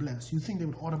be blessed. You think they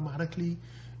would automatically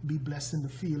be blessed in the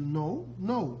field.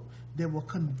 No. There were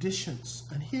conditions.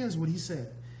 And here's what he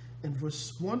said. In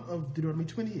verse 1 of Deuteronomy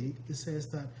 28, it says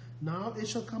that, now it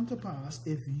shall come to pass,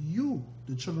 if you,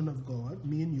 the children of God,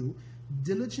 me and you,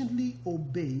 diligently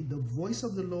obey the voice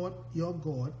of the Lord your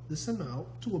God, listen now,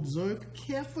 to observe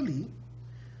carefully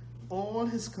all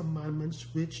his commandments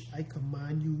which I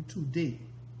command you today.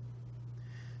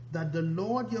 that the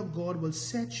Lord your God will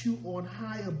set you on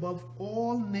high above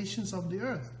all nations of the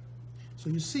earth. So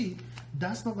you see,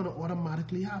 that's not going to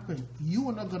automatically happen. You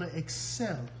are not going to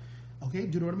excel. Okay,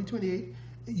 Deuteronomy 28,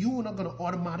 you are not going to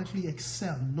automatically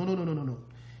excel. No.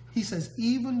 He says,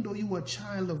 even though you are a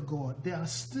child of God, there are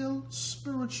still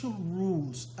spiritual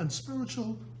rules and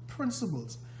spiritual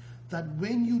principles that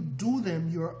when you do them,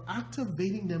 you're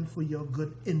activating them for your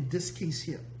good in this case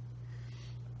here.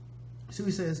 So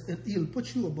he says, and he'll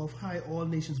put you above high all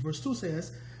nations. Verse 2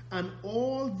 says, and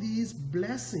all these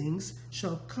blessings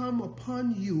shall come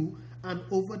upon you and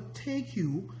overtake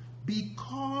you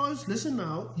because, listen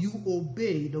now, you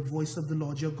obey the voice of the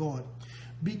Lord your God.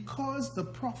 Because the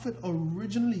prophet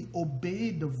originally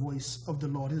obeyed the voice of the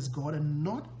Lord his God and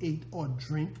not ate or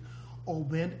drink or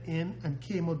went in and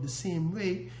came out the same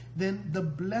way, then the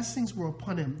blessings were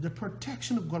upon him. The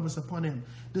protection of God was upon him.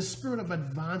 The spirit of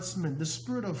advancement, the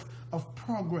spirit of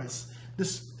progress,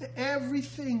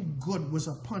 everything good was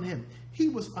upon him. He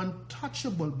was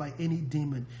untouchable by any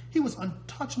demon. He was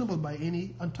untouchable by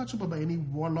any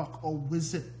warlock or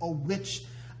wizard or witch.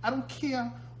 I don't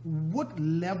care what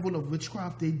level of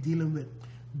witchcraft they're dealing with.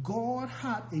 God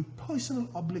had a personal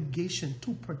obligation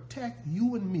to protect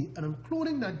you and me, and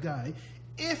including that guy,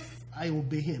 if I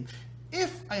obey him,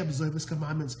 if I observe his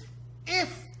commandments.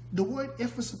 If, the word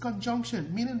if is a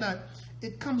conjunction, meaning that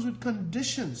it comes with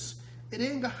conditions. It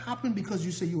ain't gonna happen because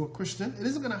you say you're a Christian. It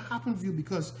isn't gonna happen for you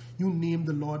because you name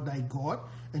the Lord thy God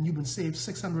and you've been saved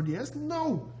 600 years.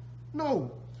 No.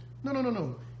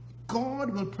 God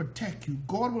will protect you.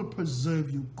 God will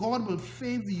preserve you. God will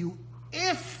favor you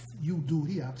if you do what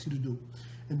he asks you to do.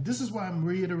 And this is why I'm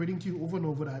reiterating to you over and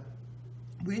over that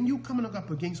when you coming up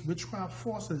against witchcraft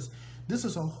forces, this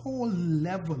is a whole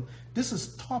level. This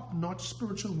is top-notch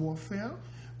spiritual warfare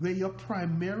where your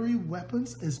primary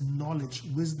weapons is knowledge,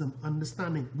 wisdom,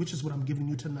 understanding, which is what I'm giving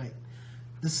you tonight.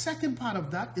 The second part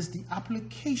of that is the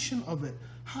application of it.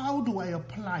 How do I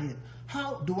apply it?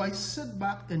 How do I sit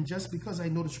back and just because I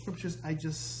know the scriptures, I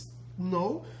just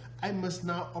know? I must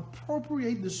now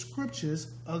appropriate the scriptures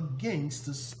against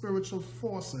the spiritual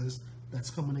forces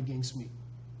that's coming against me.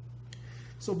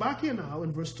 So back here now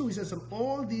in verse 2, he says, and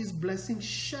all these blessings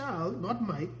shall, not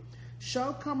might,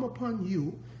 shall come upon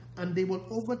you, and they will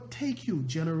overtake you,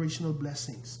 generational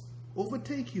blessings.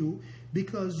 Overtake you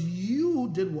because you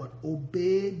did what?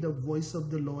 Obeyed the voice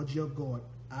of the Lord your God.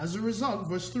 As a result,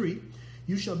 verse 3,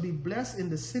 you shall be blessed in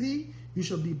the city, you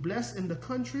shall be blessed in the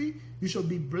country, you shall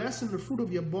be blessed in the fruit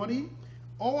of your body.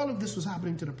 All of this was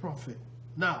happening to the prophet.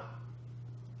 Now,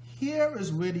 here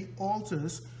is where the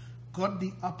altars got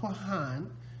the upper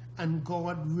hand, and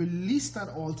God released that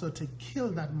altar to kill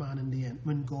that man in the end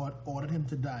when God ordered him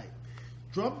to die.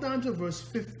 Drop down to verse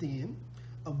 15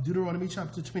 of Deuteronomy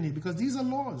chapter 20, because these are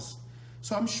laws.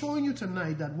 So I'm showing you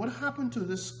tonight that what happened to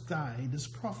this guy, this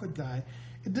prophet guy,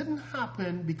 it didn't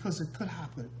happen because it could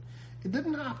happen. It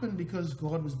didn't happen because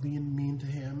God was being mean to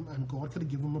him and God could have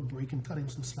given him a break and cut him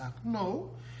some slack.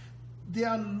 No, there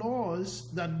are laws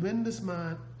that when this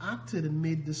man acted and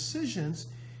made decisions,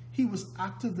 he was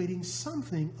activating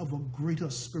something of a greater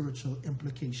spiritual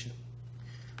implication.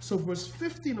 So verse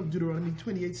 15 of Deuteronomy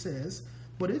 28 says,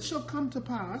 but it shall come to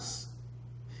pass,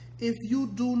 if you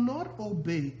do not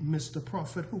obey Mr.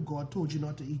 Prophet, who God told you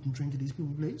not to eat and drink at these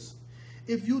people's place,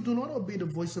 if you do not obey the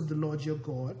voice of the Lord your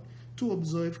God, to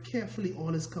observe carefully all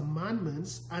his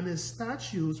commandments and his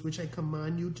statutes, which I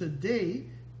command you today.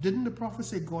 Didn't the prophet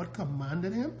say God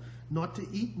commanded him not to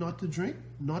eat, not to drink,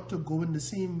 not to go in the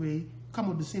same way, come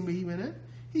out the same way he went in?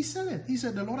 He said it. He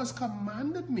said, the Lord has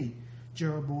commanded me,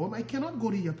 Jeroboam, I cannot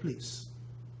go to your place.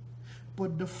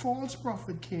 But the false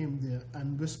prophet came there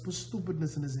and whispered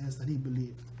stupidness in his ears that he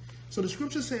believed. So the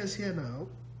scripture says here now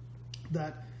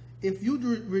that if you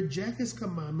reject his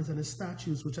commandments and his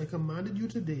statutes, which I commanded you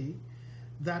today,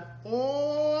 that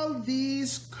all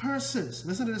these curses,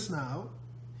 listen to this now,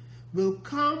 will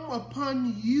come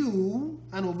upon you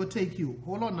and overtake you.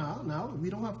 Hold on now, we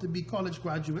don't have to be college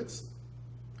graduates.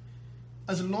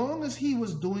 As long as he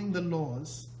was doing the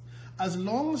laws, as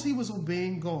long as he was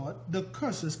obeying God, the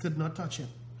curses could not touch him.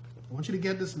 I want you to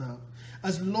get this now.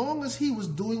 As long as he was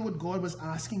doing what God was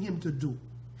asking him to do,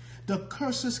 the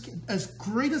curses, as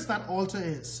great as that altar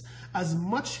is, as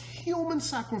much human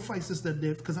sacrifices that they,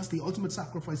 because that's the ultimate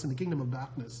sacrifice in the kingdom of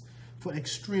darkness for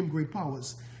extreme great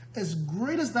powers, as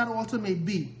great as that altar may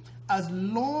be, as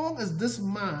long as this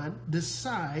man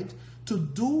decides to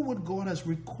do what God has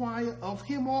required of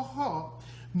him or her,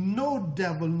 no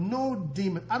devil, no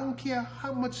demon, I don't care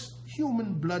how much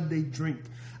human blood they drink,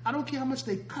 I don't care how much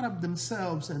they cut up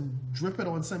themselves and drip it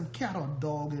on some cat or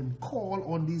dog and call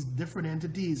on these different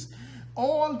entities.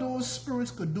 All those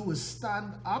spirits could do is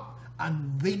stand up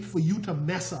and wait for you to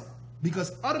mess up.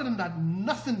 Because other than that,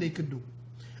 nothing they could do.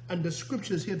 And the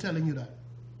scripture is here telling you that.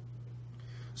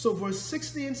 So verse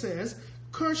 16 says,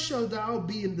 cursed shall thou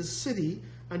be in the city,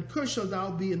 and cursed shall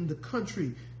thou be in the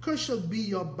country. Cursed shall be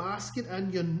your basket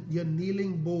and your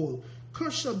kneeling bowl.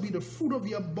 Cursed shall be the fruit of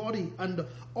your body, and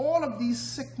all of these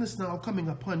sickness now coming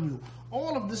upon you.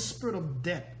 All of this spirit of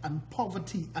debt and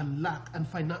poverty and lack and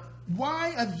finance.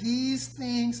 Why are these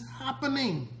things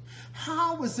happening?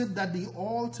 How is it that the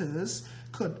altars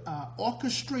could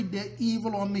orchestrate their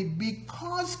evil on me?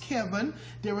 Because, Kevin,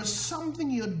 there is something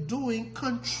you're doing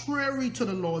contrary to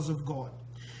the laws of God.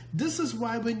 This is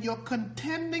why when you're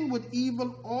contending with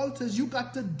evil altars, you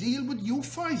got to deal with you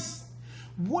first.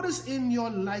 What is in your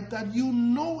life that you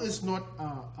know is not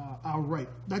right,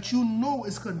 that you know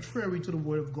is contrary to the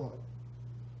word of God?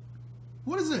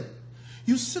 What is it?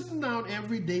 You're sitting down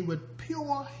every day with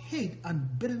pure hate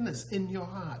and bitterness in your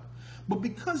heart. But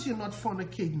because you're not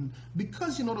fornicating,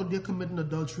 because you're not out there committing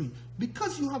adultery,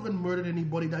 because you haven't murdered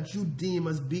anybody that you deem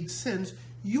as big sins,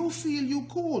 you feel you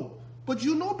cool. But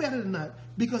you know better than that,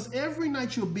 because every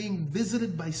night you're being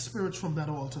visited by spirits from that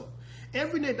altar.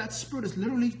 Every night that spirit is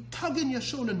literally tugging your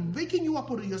shoulder and waking you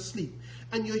up out of your sleep.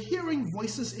 And you're hearing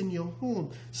voices in your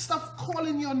home, stuff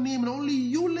calling your name, and only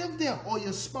you live there, or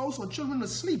your spouse or children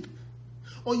asleep.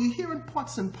 Or you're hearing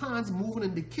pots and pans moving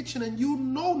in the kitchen and you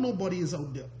know nobody is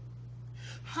out there.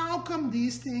 How come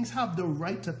these things have the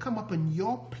right to come up in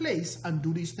your place and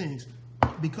do these things?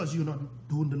 Because you're not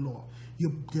doing the law.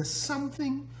 There's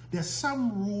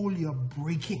some rule you're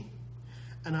breaking.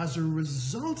 And as a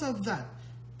result of that,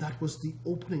 that was the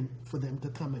opening for them to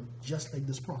come in, just like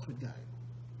this prophet guy.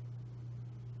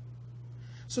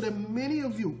 So there are many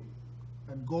of you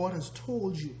that God has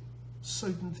told you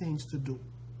certain things to do.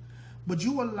 But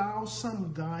you allow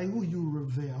some guy who you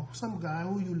revere, some guy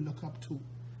who you look up to,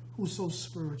 who's so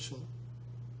spiritual,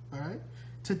 all right,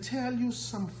 to tell you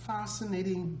some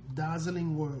fascinating,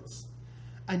 dazzling words.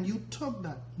 And you took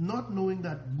that, not knowing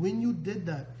that when you did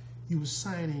that, you were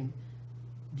signing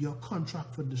your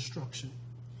contract for destruction.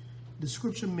 The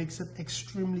scripture makes it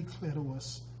extremely clear to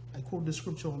us. I quote the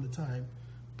scripture all the time,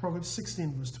 Proverbs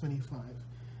 16 verse 25.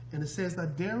 And it says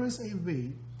that there is a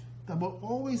way that will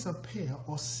always appear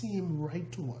or seem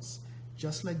right to us,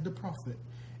 just like the prophet.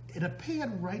 It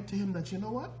appeared right to him that, you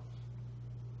know what?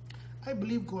 I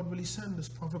believe God really sent this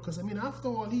prophet, because, I mean, after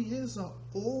all, he is an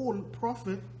old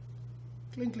prophet.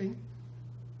 Cling, cling.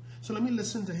 So let me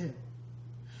listen to him.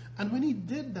 And when he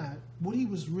did that, what he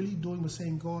was really doing was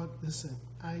saying, God, listen,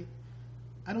 I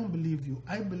don't believe you.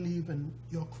 I believe in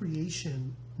your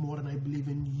creation more than I believe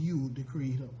in you, the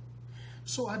creator.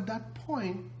 So at that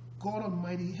point, God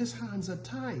Almighty, his hands are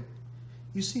tied.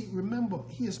 You see, remember,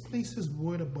 he has placed his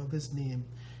word above his name.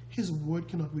 His word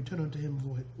cannot return unto him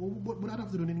void. Well, what would that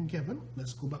have to do anything, Kevin?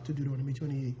 Let's go back to Deuteronomy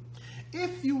 28.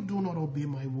 If you do not obey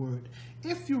my word,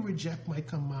 if you reject my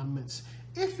commandments,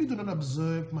 if you do not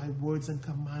observe my words and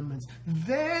commandments,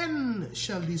 then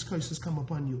shall these curses come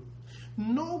upon you.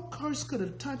 No curse could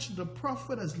have touched the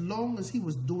prophet as long as he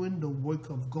was doing the work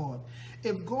of God.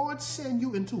 If God sent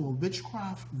you into a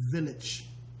witchcraft village,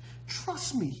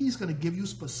 trust me, he's going to give you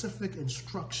specific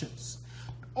instructions.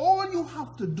 All you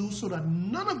have to do so that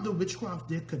none of the witchcraft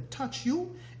there could touch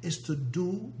you is to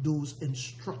do those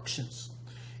instructions.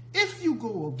 If you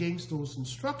go against those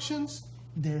instructions,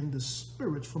 then the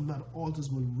spirits from that altars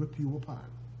will rip you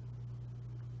apart.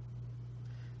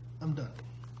 I'm done.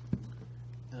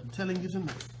 I'm telling you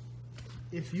tonight,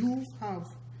 if you have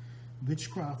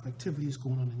witchcraft activities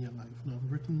going on in your life, now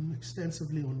I've written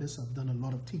extensively on this, I've done a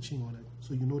lot of teaching on it,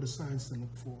 so you know the signs to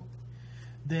look for,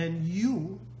 then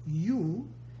you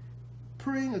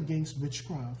praying against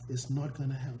witchcraft is not going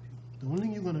to help you. The only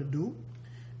thing you're going to do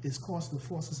is cause the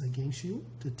forces against you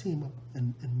to team up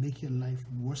and make your life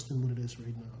worse than what it is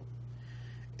right now.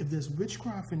 If there's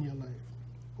witchcraft in your life,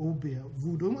 obeah,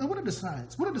 voodoo, and what are the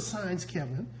signs? What are the signs,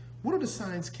 Kevin? What are the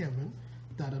signs, Kevin,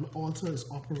 that an altar is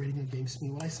operating against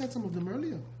me? Well, I said some of them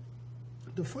earlier.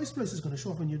 The first place is going to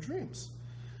show up in your dreams.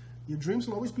 Your dreams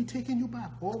will always be taking you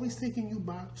back, always taking you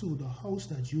back to the house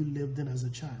that you lived in as a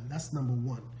child. That's number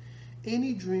one.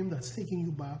 Any dream that's taking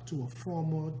you back to a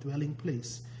former dwelling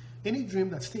place, any dream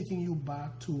that's taking you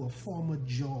back to a former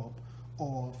job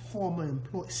or former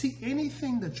employee, see,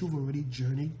 anything that you've already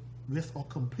journeyed with or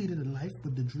completed in life,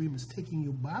 but the dream is taking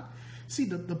you back. See,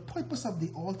 the purpose of the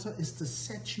altar is to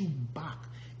set you back.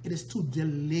 It is to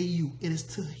delay you. It is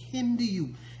to hinder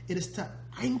you. It is to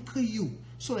anchor you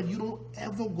so that you don't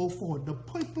ever go forward. The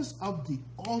purpose of the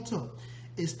altar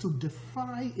is to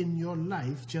defy in your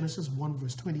life, Genesis 1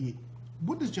 verse 28.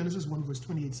 What does Genesis 1 verse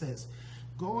 28 says?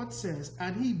 God says,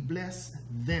 and he blessed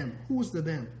them. Who's the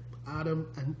them? Adam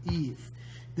and Eve.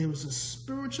 There was a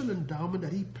spiritual endowment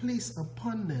that he placed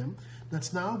upon them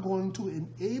that's now going to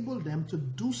enable them to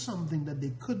do something that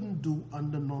they couldn't do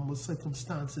under normal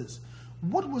circumstances.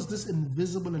 What was this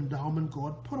invisible endowment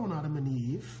God put on Adam and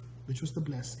Eve, which was the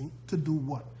blessing, to do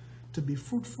what? To be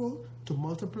fruitful, to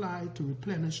multiply, to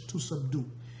replenish, to subdue.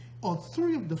 Or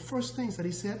three of the first things that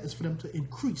he said is for them to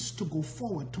increase, to go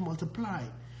forward, to multiply.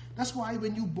 That's why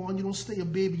when you're born, you don't stay a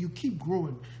baby, you keep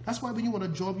growing. That's why when you want a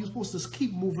job, you're supposed to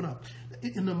keep moving up.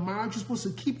 In a marriage, you're supposed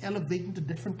to keep elevating to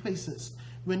different places.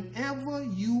 Whenever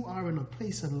you are in a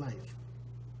place in life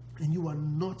and you are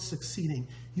not succeeding,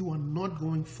 you are not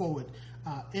going forward,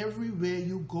 everywhere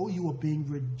you go, you are being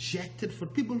rejected. For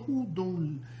people who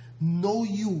don't know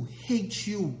you, hate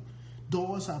you,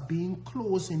 doors are being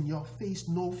closed in your face,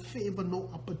 no favor, no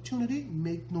opportunity.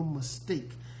 Make no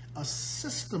mistake, a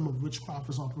system of witchcraft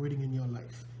is operating in your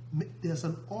life. There's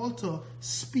an altar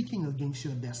speaking against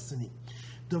your destiny.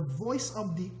 The voice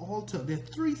of the altar, there are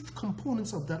three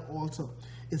components of that altar.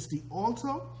 It's the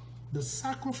altar, the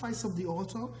sacrifice of the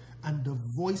altar, and the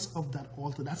voice of that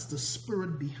altar. That's the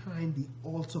spirit behind the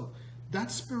altar. That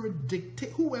spirit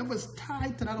dictates, whoever's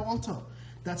tied to that altar,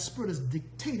 that spirit is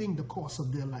dictating the course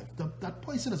of their life. That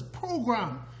person is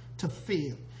programmed to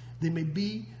fail. There may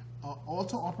be an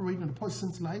altar operating in a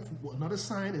person's life. Another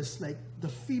sign is like the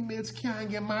females can't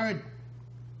get married.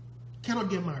 Cannot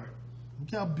get married. I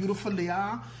don't care how beautiful they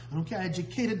are. I don't care how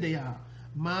educated they are.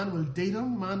 Man will date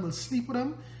them. Man will sleep with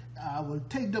them. Will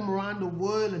take them around the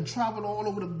world and travel all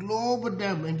over the globe with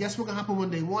them. And guess what's going to happen one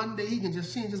day? One day he can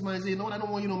just change his mind and say, no, I don't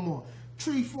want you no more.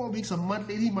 3-4 weeks, a month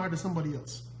later, he married to somebody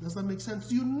else. Does that make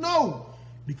sense? You know,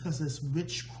 because it's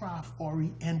witchcraft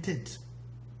oriented.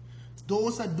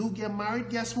 Those that do get married,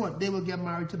 guess what? They will get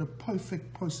married to the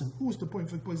perfect person. Who is the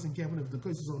perfect person, Kevin, if the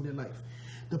curse is on their life?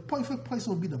 The perfect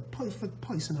person will be the perfect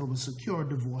person that will secure a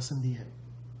divorce in the end.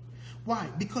 Why?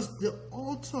 Because the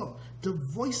altar, the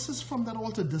voices from that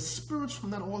altar, the spirits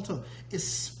from that altar is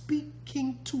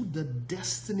speaking to the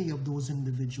destiny of those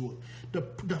individuals.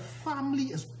 The family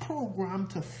is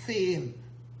programmed to fail.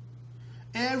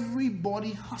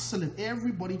 Everybody hustling,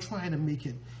 everybody trying to make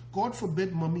it. God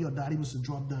forbid mommy or daddy was to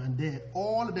drop down dead.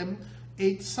 All of them,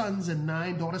 8 sons and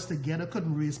 9 daughters together,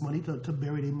 couldn't raise money to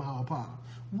bury their mama or papa.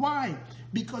 Why?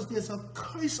 Because there's a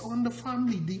curse on the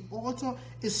family. The altar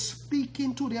is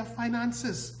speaking to their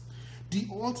finances. The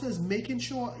altar is making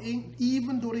sure,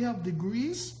 even though they have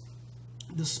degrees,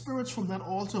 the spirits from that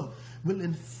altar will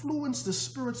influence the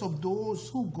spirits of those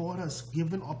who God has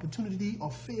given opportunity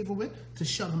or favor with to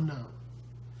shut them down.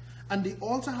 And the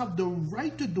altar have the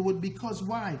right to do it because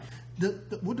why?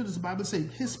 What does the Bible say?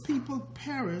 His people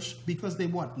perish because they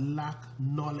what? Lack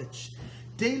knowledge.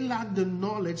 They lack the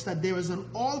knowledge that there is an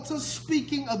altar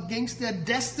speaking against their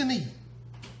destiny.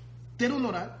 They don't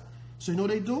know that. So you know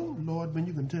what they do? Lord, when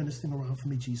you can turn this thing around for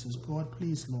me, Jesus. God,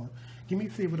 please, Lord, give me a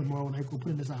favor tomorrow when I go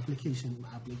put in this application.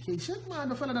 Application? Man,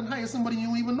 the fella done hire somebody you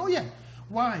don't even know yet.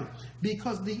 Why?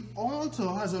 Because the altar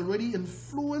has already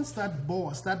influenced that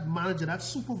boss, that manager, that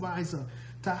supervisor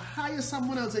to hire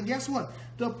someone else. And guess what?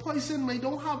 The person may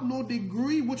don't have no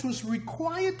degree which was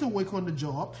required to work on the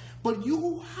job, but you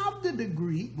who have the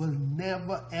degree will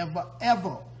never, ever,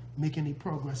 ever make any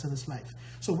progress in his life.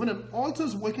 So when an altar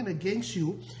is working against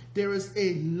you, there is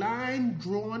a line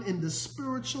drawn in the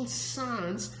spiritual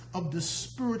sands of the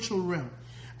spiritual realm.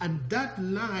 And that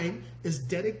line is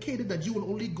dedicated that you will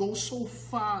only go so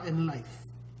far in life.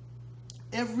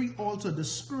 Every altar, the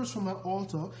spirits from that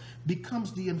altar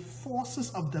becomes the enforcers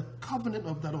of the covenant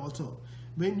of that altar.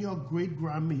 When your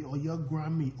great-grandme or your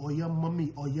grandme or your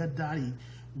mommy or your daddy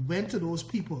went to those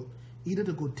people, either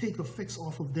to go take a fix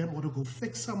off of them or to go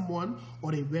fix someone,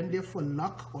 or they went there for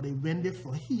luck, or they went there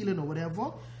for healing or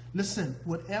whatever, listen,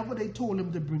 whatever they told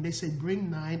them to bring, they say bring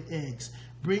 9 eggs,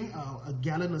 bring a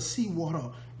gallon of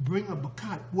seawater, bring a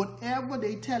bacat, whatever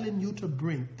they telling you to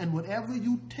bring, and whatever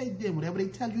you take them, whatever they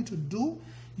tell you to do,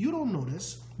 you don't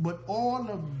notice, but all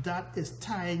of that is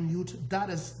tying you to, that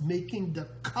is making the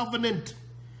covenant.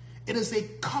 It is a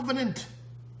covenant.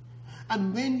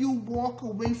 And when you walk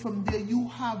away from there, you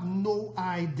have no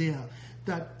idea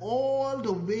that all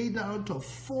the way down to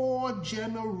 4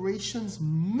 generations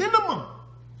minimum,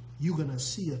 you're going to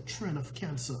see a trend of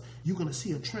cancer. You're going to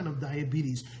see a trend of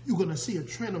diabetes. You're going to see a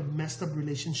trend of messed up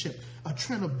relationship, a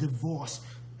trend of divorce,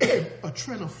 a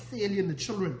trend of failure in the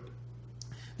children.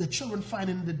 The children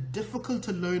finding it difficult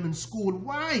to learn in school.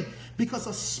 Why? Because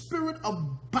a spirit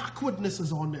of backwardness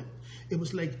is on them. It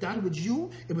was like that with you.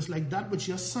 It was like that with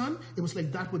your son. It was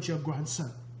like that with your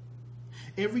grandson.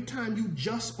 Every time you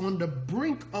just on the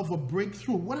brink of a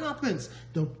breakthrough, what happens?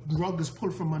 The rug is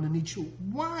pulled from underneath you.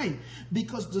 Why?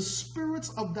 Because the spirits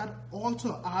of that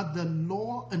altar are the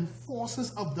law and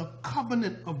forces of the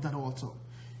covenant of that altar.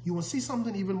 You want to see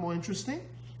something even more interesting?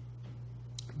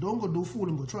 Don't go do fool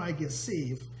and go try to get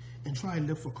saved and try and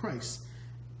live for Christ.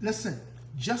 Listen,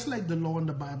 just like the law in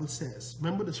the Bible says,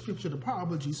 remember the scripture, the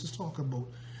parable Jesus talked about,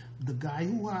 the guy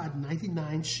who had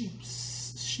 99 sheep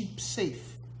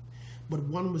safe, but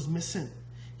one was missing.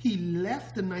 He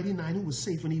left the 99 who was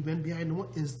safe and he went behind one.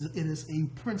 It is a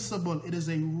principle, it is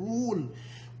a rule.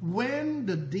 When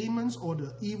the demons or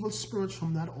the evil spirits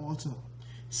from that altar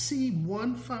see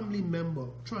one family member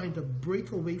trying to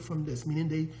break away from this, meaning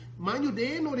they, mind you,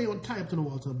 they know they don't tie up to the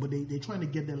altar, but they're trying to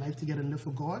get their life together and live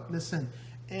for God. Listen,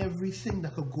 everything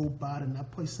that could go bad in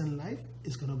that person's life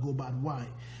is going to go bad. Why?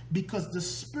 Because the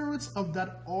spirits of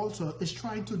that altar is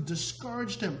trying to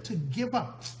discourage them to give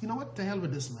up. You know what? To hell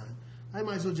with this, man. I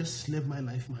might as well just live my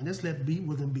life, man. Just let be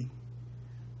what can be.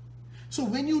 So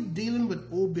when you're dealing with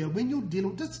Obed, when you're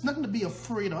dealing with, there's nothing to be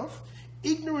afraid of.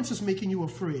 Ignorance is making you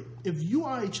afraid. If you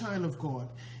are a child of God,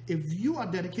 if you are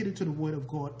dedicated to the word of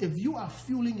God, if you are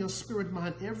fueling your spirit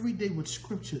man every day with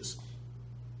scriptures,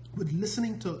 with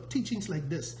listening to teachings like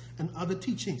this and other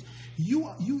teachings, you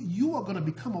are going to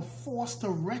become a force to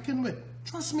reckon with.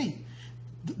 Trust me.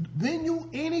 When you,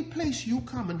 any place you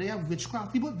come and they have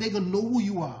witchcraft people, they're going to know who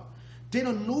you are. They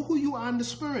don't know who you are in the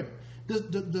spirit.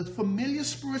 The familiar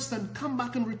spirits then come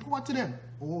back and report to them.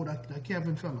 Oh, that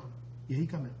Kevin fella. Yeah, he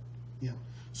coming. Yeah.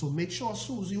 So make sure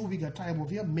Susie, who we got time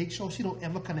over here, make sure she don't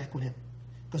ever connect with him.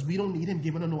 Because we don't need him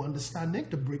giving her no understanding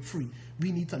to break free.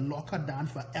 We need to lock her down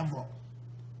forever.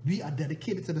 We are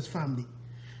dedicated to this family.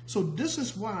 So this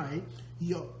is why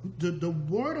the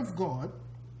word of God,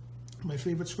 my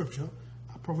favorite scripture,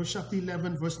 Proverbs chapter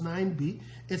 11 verse 9b,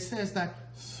 it says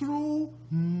that through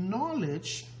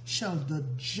knowledge shall the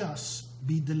just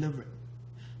be delivered.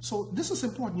 So this is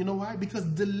important. You know why? Because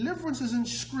deliverance isn't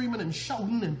screaming and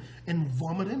shouting and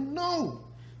vomiting. No.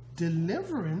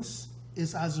 Deliverance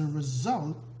is as a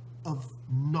result of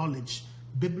knowledge,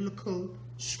 biblical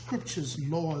scriptures,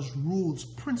 laws, rules,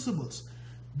 principles.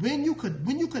 What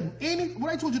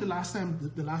I told you the last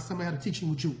time I had a teaching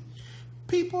with you,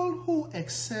 people who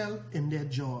excel in their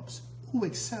jobs, who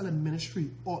excel in ministry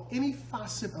or any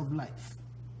facet of life,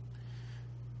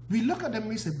 we look at them and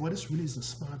we say, boy, this really is a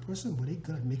smart person, but they're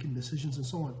good at making decisions and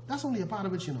so on. That's only a part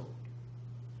of it, you know.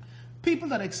 People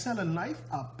that excel in life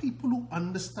are people who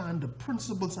understand the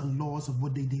principles and laws of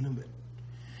what they're dealing with.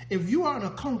 If you are an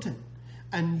accountant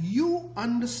and you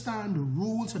understand the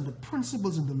rules and the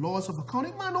principles and the laws of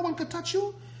accounting, man, no one can touch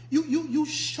you. You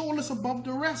shoulders above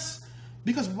the rest.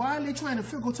 Because while they're trying to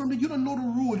figure out something, you don't know the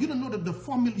rule, you don't know the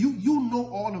formula, you know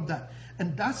all of that.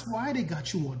 And that's why they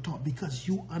got you on top, because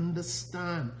you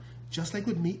understand. Just like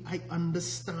with me, I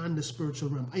understand the spiritual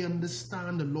realm. I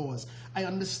understand the laws. I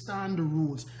understand the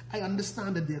rules. I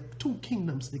understand that there are two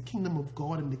kingdoms, the kingdom of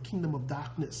God and the kingdom of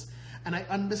darkness. And I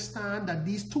understand that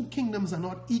these two kingdoms are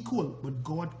not equal, but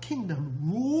God's kingdom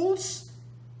rules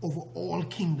over all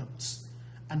kingdoms.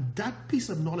 And that piece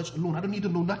of knowledge alone, I don't need to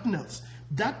know nothing else.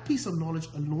 That piece of knowledge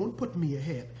alone put me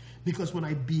ahead. Because when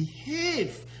I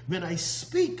behave, when I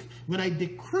speak, when I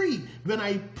decree, when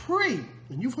I pray,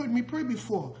 and you've heard me pray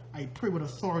before, I pray with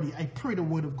authority. I pray the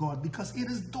word of God, because it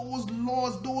is those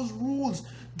laws, those rules,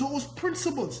 those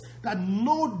principles that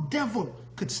no devil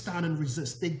could stand and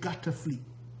resist. They got to flee.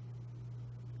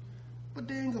 But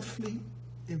they ain't gonna flee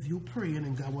if you praying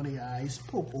and got one of your eyes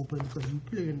poke open because you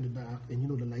play in the dark and you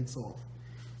know the lights off.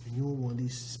 And you don't want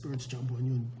these spirits jump on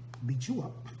you and beat you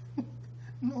up.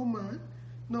 No, man.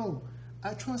 No.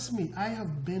 Trust me, I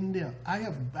have been there. I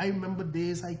remember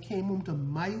days I came home to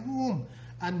my home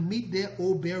and meet their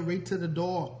old bear right to the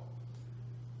door.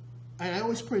 And I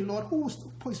always pray, Lord, who was the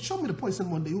poison? Show me the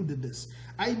poison one day. Who did this?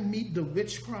 I meet the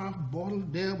witchcraft bottle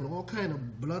there with all kind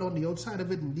of blood on the outside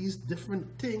of it and these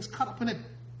different things cut up in it.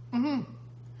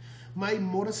 My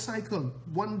motorcycle,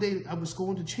 one day I was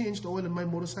going to change the oil in my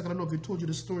motorcycle. I don't know if I told you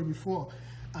the story before.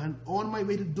 And on my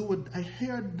way to do it, I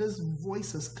heard this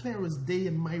voice as clear as day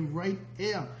in my right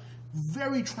ear.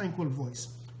 Very tranquil voice.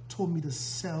 Told me to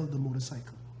sell the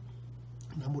motorcycle.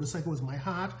 And that motorcycle was my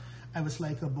heart. I was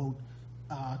like about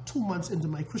 2 months into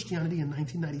my Christianity in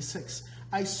 1996.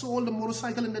 I sold the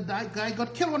motorcycle and the guy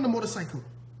got killed on the motorcycle.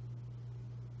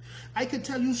 I could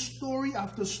tell you story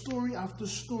after story after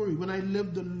story. When I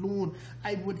lived alone,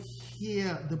 I would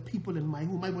hear the people in my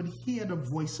home. I would hear the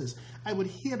voices. I would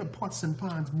hear the pots and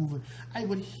pans moving. I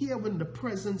would hear when the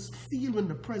presence, feel when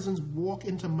the presence walk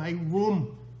into my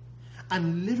room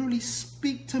and literally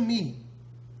speak to me.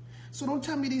 So don't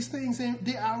tell me these things,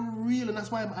 they are real, and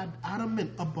that's why I'm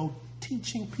adamant about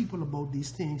teaching people about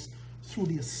these things through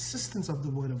the assistance of the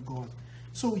Word of God.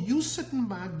 So you sitting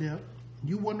back there,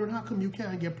 you wondering how come you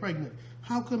can't get pregnant?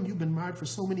 How come you've been married for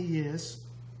so many years?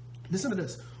 Listen to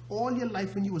this. All your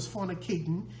life when you was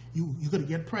fornicating, you could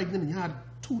get pregnant and you had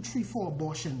 2, 3, 4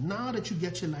 abortions. Now that you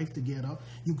get your life together,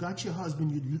 you got your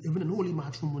husband, you live in holy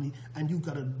matrimony, and you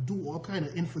got to do all kind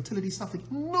of infertility stuff.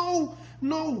 No,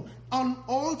 no. An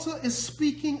altar is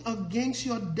speaking against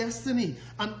your destiny.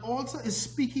 An altar is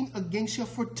speaking against your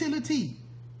fertility.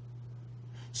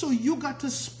 So you got to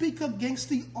speak against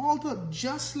the altar,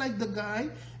 just like the guy,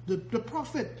 the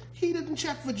prophet. He didn't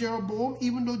check for Jeroboam,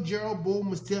 even though Jeroboam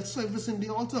was there servicing the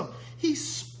altar. He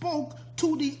spoke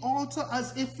to the altar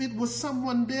as if it was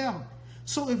someone there.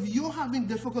 So if you're having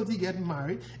difficulty getting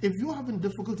married, if you're having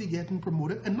difficulty getting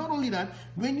promoted, and not only that,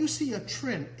 when you see a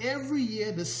trend, every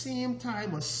year, the same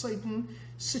time, a certain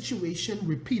situation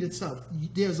repeats itself,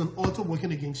 there's an altar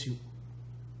working against you.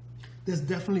 There's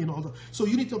definitely an altar. So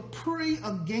you need to pray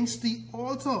against the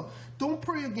altar. Don't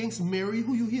pray against Mary,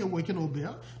 who you hear working over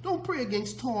there. Don't pray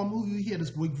against Tom, who you hear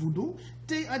this work voodoo.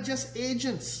 They are just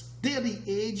agents. They are the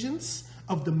agents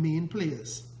of the main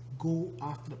players. Go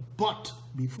after them. But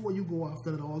before you go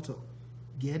after that altar,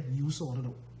 get you sorted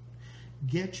out.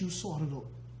 Get you sorted out.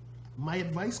 My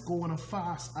advice, go on a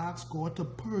fast. Ask God to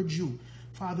purge you.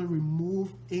 Father,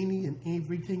 remove any and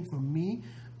everything from me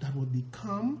that would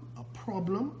become a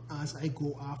problem as I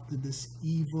go after this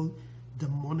evil,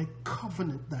 demonic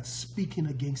covenant that's speaking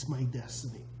against my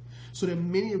destiny. So there are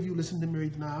many of you listening to me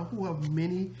right now who have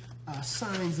many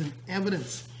signs and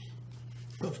evidence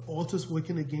of altars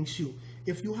working against you.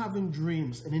 If you're having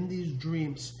dreams, and in these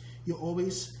dreams, you're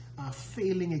always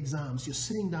failing exams. You're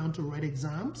sitting down to write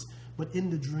exams, but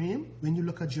in the dream, when you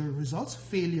look at your results,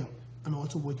 failure, an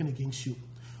altar working against you.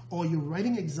 Or you're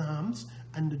writing exams,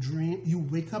 and the dream, you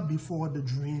wake up before the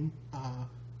dream,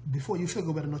 before you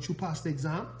figure whether or not you passed the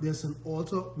exam, there's an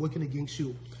altar working against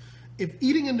you. If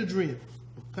eating in the dream,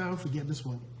 can't forget this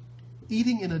one,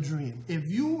 eating in a dream.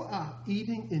 If you are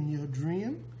eating in your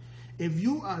dream, if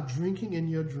you are drinking in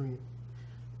your dream,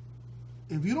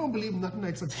 if you don't believe nothing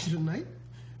I taught you tonight,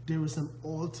 there is an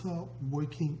altar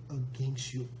working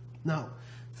against you. Now,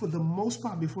 for the most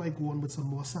part, before I go on with some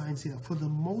more science here, for the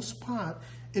most part,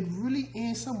 it really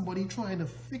ain't somebody trying to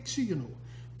fix you, you know.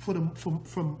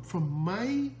 From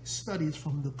my studies,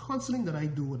 from the counseling that I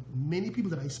do with many people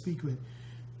that I speak with,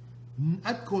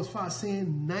 I'd go as far as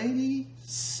saying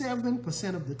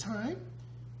 97% of the time,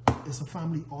 it's a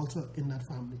family altar in that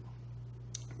family.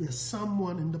 There's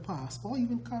someone in the past, or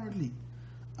even currently,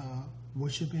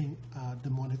 worshiping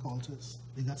demonic altars.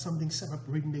 They got something set up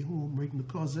right in their home, right in the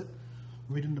closet,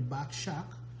 right in the back shack,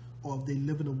 or if they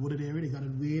live in a wooded area, they got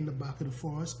it way in the back of the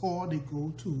forest, or they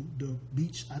go to the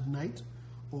beach at night,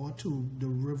 or to the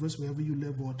rivers wherever you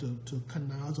live, or to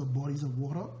canals or bodies of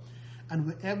water. And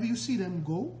wherever you see them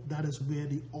go, that is where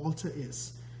the altar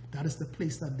is. That is the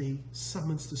place that they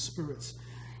summons the spirits.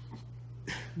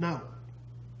 Now,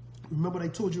 remember what I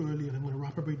told you earlier, and I'm going to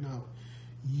wrap up right now.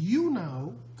 You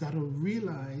now got to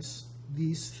realize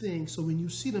these things, so when you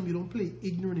see them, you don't play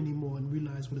ignorant anymore and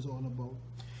realize what it's all about.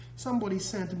 Somebody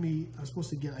sent me, I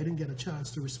didn't get a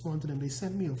chance to respond to them. They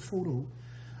sent me a photo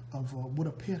of what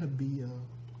appeared to be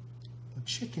a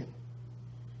chicken,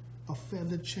 a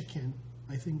feathered chicken,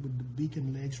 I think with the beak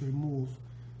and legs removed,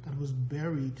 that was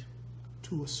buried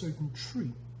to a certain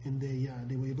tree in their yard.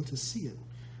 They were able to see it.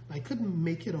 I couldn't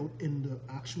make it out in the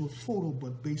actual photo,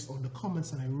 but based on the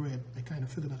comments that I read, I kind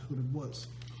of figured out who it was.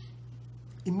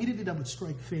 Immediately that would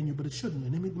strike fear in you, but it shouldn't.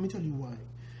 And let me tell you why.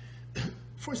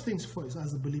 First things first,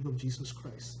 as a believer of Jesus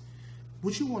Christ,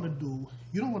 what you want to do,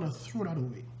 you don't want to throw that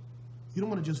away. You don't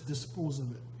want to just dispose of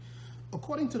it.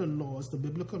 According to the laws, the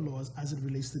biblical laws, as it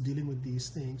relates to dealing with these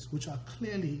things, which are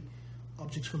clearly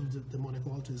objects from the demonic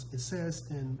altars, it says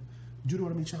in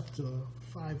Deuteronomy chapter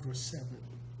 5, verse 7,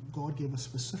 God gave a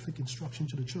specific instruction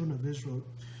to the children of Israel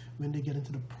when they get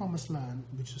into the promised land,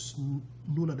 which is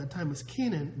known at that time as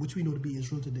Canaan, which we know to be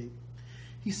Israel today.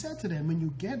 He said to them, when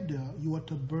you get there, you are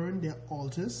to burn their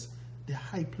altars, their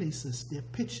high places, their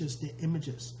pictures, their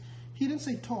images. He didn't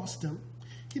say toss them.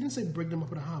 He didn't say break them up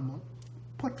with a hammer.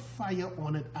 Put fire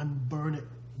on it and burn it.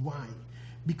 Why?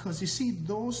 Because you see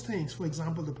those things, for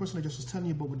example, the person I just was telling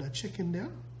you about with that chicken there,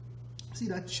 see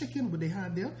that chicken what they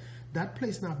had there, that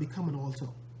place now become an altar.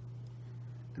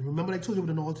 And remember I told you what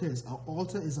an altar is. An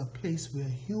altar is a place where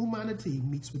humanity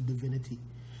meets with divinity.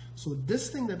 So this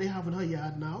thing that they have in her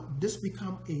yard now, this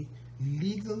become a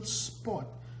legal spot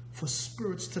for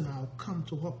spirits to now come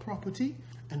to her property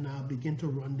and now begin to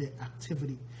run their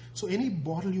activity. So any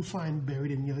bottle you find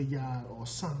buried in your yard, or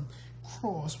some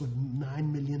cross with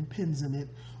 9 million pins in it,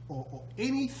 or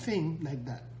anything like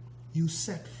that, you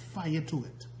set fire to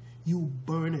it. You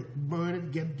burn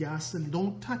it, get gas, and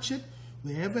don't touch it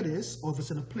wherever it is, or if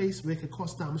it's in a place where it could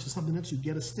cause damage to something else, you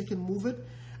get a stick and move it,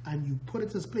 and you put it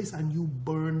to this place and you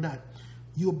burn that.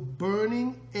 You're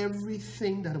burning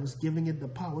everything that was giving it the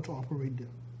power to operate there.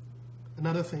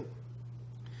 Another thing,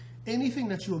 anything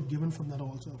that you are given from that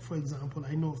altar. For example,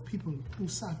 I know of people who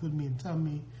sat with me and tell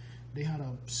me they had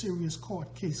a serious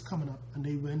court case coming up, and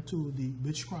they went to the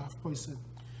witchcraft person,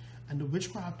 and the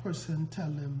witchcraft person tell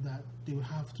them that they would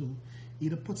have to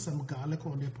either put some garlic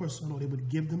on their person, or they would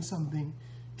give them something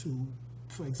to,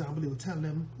 for example, they would tell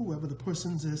them, whoever the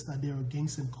person is that they're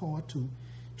against in court, to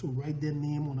write their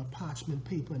name on a parchment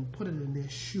paper and put it in their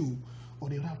shoe, or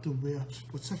they would have to wear a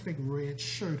specific red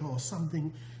shirt or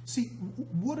something. See,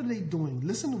 what are they doing?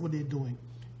 Listen to what they're doing.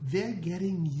 They're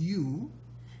getting you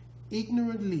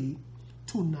ignorantly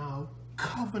to now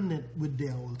covenant with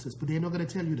their altars, but they're not going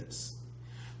to tell you this.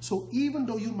 So even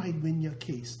though you might win your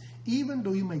case, even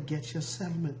though you might get your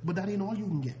settlement, but that ain't all you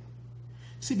can get.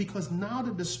 See, because now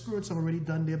that the spirits have already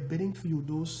done their bidding for you,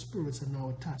 those spirits are now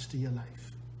attached to your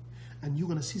life. And you're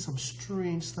going to see some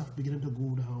strange stuff beginning to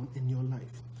go down in your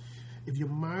life. If you're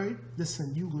married,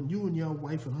 listen, you and your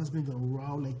wife and husband are going to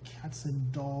row like cats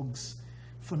and dogs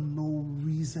for no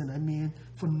reason. I mean,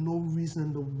 for no reason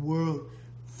in the world.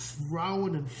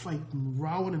 Rowing and fighting.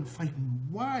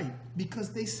 Why?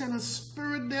 Because they sent a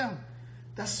spirit there.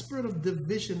 That spirit of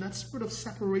division, that spirit of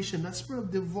separation, that spirit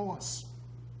of divorce.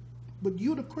 But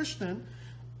you, the Christian,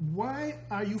 why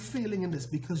are you failing in this?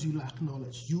 Because you lack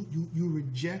knowledge. You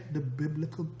reject the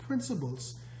biblical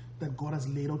principles that God has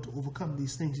laid out to overcome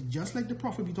these things. Just like the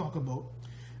prophet we talk about.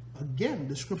 Again,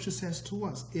 the scripture says to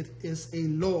us, it is a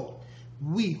law.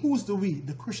 We, who's the we?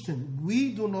 The Christian.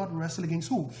 We do not wrestle against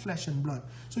who? Flesh and blood.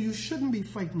 So you shouldn't be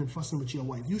fighting and fussing with your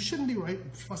wife. You shouldn't be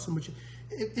fussing with your...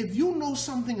 If you know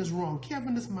something is wrong,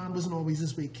 Kevin, this man wasn't always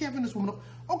this way. Kevin, this woman...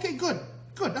 Okay, good.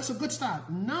 That's a good start.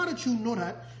 Now that you know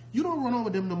that, you don't run over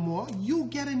them no more. You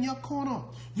get in your corner.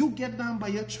 You get down by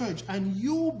your church and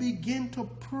you begin to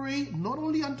pray not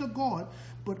only unto God,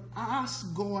 but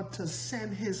ask God to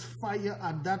send his fire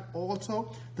at that altar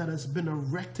that has been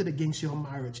erected against your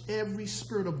marriage. Every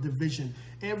spirit of division,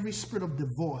 every spirit of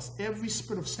divorce, every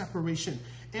spirit of separation,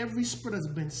 every spirit has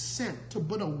been sent to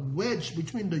put a wedge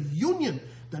between the union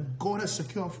that God has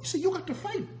secured. See, you got to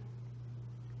fight,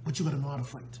 but you got to know how to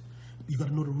fight. You got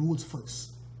to know the rules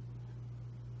first.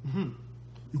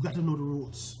 You got to know the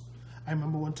rules. I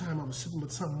remember one time I was sitting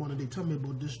with someone and they told me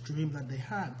about this dream that they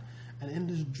had. And in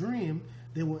this dream,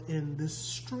 they were in this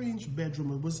strange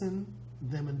bedroom. It wasn't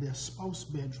them and their spouse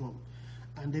bedroom.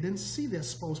 And they didn't see their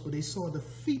spouse, but they saw the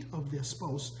feet of their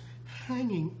spouse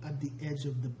hanging at the edge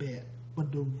of the bed.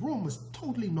 But the room was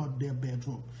totally not their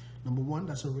bedroom. Number one,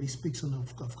 that already speaks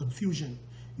of confusion.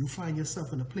 You find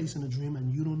yourself in a place in a dream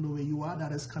and you don't know where you are.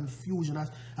 That is confusion.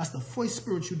 That's the first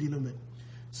spirit you're dealing with.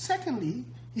 Secondly,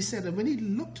 he said that when he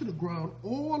looked to the ground,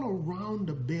 all around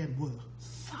the bed were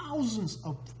thousands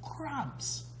of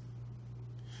crabs.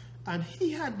 And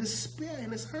he had this spear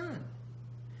in his hand.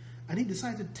 And he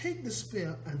decided to take the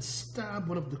spear and stab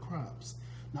one of the crabs.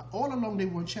 Now, all along they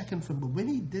weren't checking for him, but when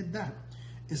he did that,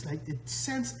 it's like it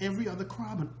sensed every other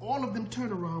crab and all of them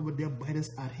turned around with their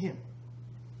biters at him.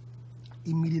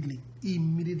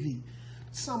 Immediately,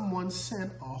 someone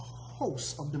sent a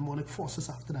host of demonic forces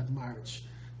after that marriage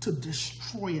to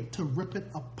destroy it, to rip it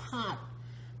apart.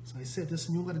 So I said,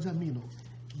 listen, you got to tell me,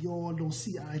 y'all don't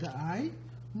see eye to eye.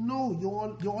 No,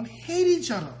 y'all hate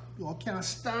each other. Y'all can't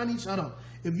stand each other.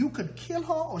 If you could kill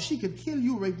her or she could kill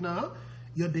you right now,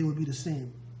 your day would be the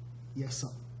same. Yes, sir.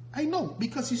 I know,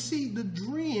 because you see, the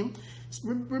dream,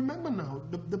 remember now,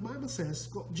 the Bible says,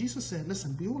 Jesus said,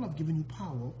 listen, behold, I've given you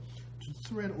power to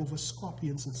tread over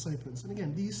scorpions and serpents. And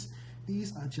again, these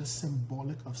are just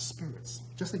symbolic of spirits.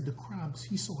 Just like the crabs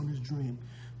he saw in his dream.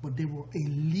 But there were a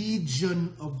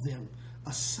legion of them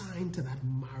assigned to that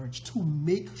marriage to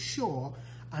make sure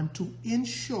and to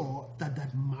ensure that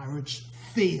that marriage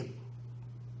failed.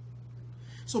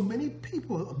 So many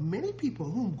people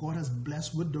whom God has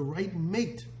blessed with the right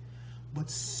mate, but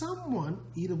someone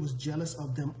either was jealous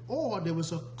of them or there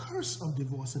was a curse of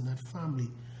divorce in that family.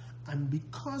 And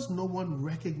because no one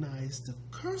recognized the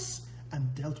curse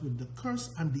and dealt with the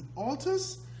curse and the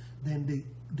altars, then they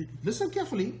listen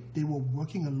carefully, they were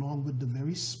working along with the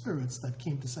very spirits that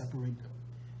came to separate them.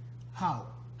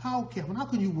 How, Kevin? How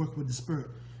can you work with the spirit?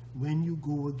 When you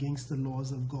go against the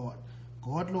laws of God.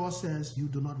 God law says you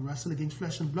do not wrestle against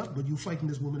flesh and blood, but you fighting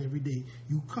this woman every day.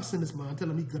 You cussing this man,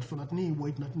 telling me good for nothing, he ain't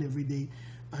white nothing every day,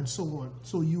 and so on.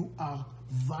 So you are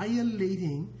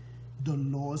violating the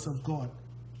laws of God.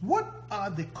 What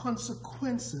are the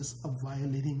consequences of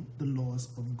violating the laws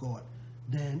of God?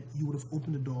 Then you would have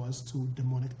opened the doors to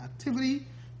demonic activity,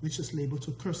 which is labeled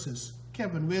to curses.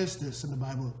 Kevin, where's this in the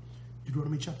Bible?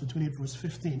 Deuteronomy chapter 28, verse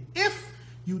 15. If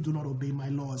you do not obey my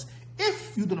laws,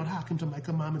 if you do not hearken to my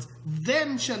commandments,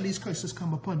 then shall these curses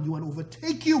come upon you and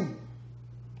overtake you.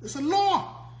 It's a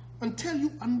law. Until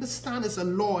you understand it's a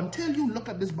law, until you look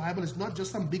at this Bible, it's not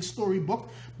just some big story book,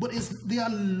 but there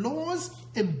are laws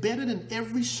embedded in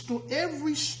every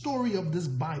story of this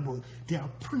Bible. There are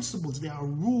principles, there are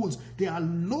rules, there are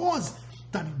laws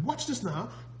that, watch this now,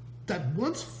 that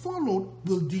once followed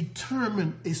will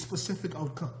determine a specific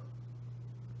outcome.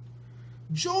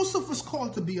 Joseph was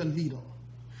called to be a leader.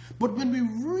 But when we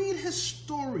read his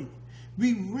story,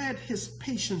 we read his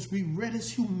patience, we read his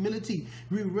humility,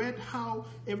 we read how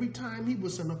every time he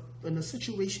was in a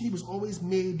situation, he was always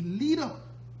made leader.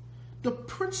 The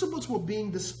principles were being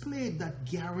displayed that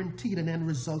guaranteed an end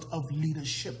result of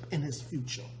leadership in his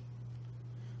future.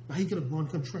 Now, he could have gone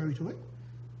contrary to it.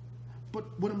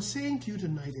 But what I'm saying to you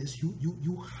tonight is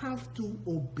you have to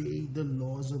obey the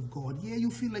laws of God. Yeah,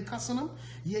 you feel like cussing them.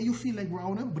 Yeah, you feel like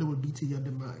rowing them, but it will be to your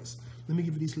demise. Let me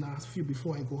give you these last few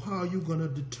before I go. How are you going to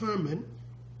determine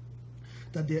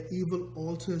that there are evil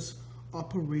altars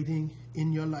operating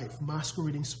in your life,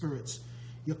 masquerading spirits?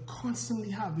 You're constantly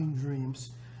having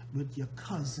dreams with your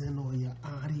cousin or your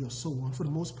auntie or so on. For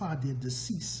the most part, they're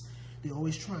deceased. They're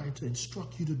always trying to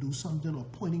instruct you to do something or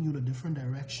pointing you in a different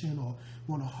direction or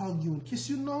want to hug you and kiss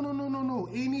you. No.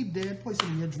 Any dead person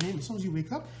in your dream, as soon as you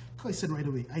wake up, curse it right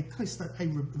away. I curse that.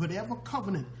 Whatever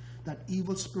covenant, that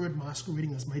evil spirit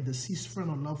masquerading as my deceased friend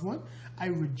or loved one, I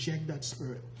reject that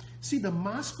spirit. See, the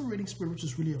masquerading spirit, which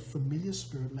is really a familiar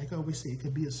spirit, like I always say, it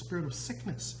could be a spirit of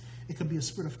sickness. It could be a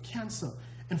spirit of cancer.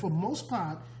 And for most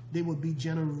part, they will be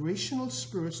generational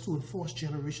spirits to enforce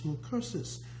generational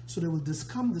curses. So they will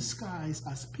come disguised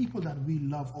as people that we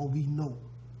love or we know.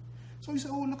 So you say,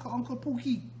 oh, look at Uncle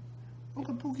Pookie.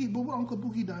 Uncle Pookie, but what Uncle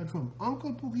Pookie died from?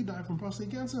 Uncle Pookie died from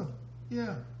prostate cancer.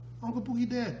 Yeah, Uncle Pookie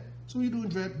dead. So you doing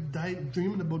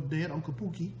dreaming about dead Uncle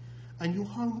Pookie, and you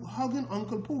hugging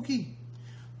Uncle Pookie.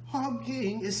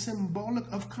 Hugging is symbolic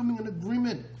of coming in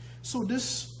agreement. So this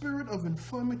spirit of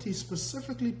infirmity,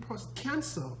 specifically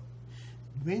cancer,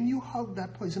 when you hug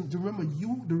that person, remember,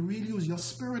 the real you is your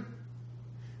spirit.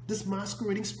 This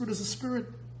masquerading spirit is a spirit.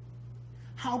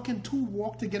 How can two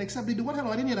walk together except they do what?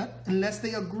 Hello, I didn't hear that. Unless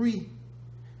they agree.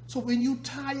 So when you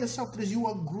tie yourself to this, you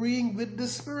are agreeing with the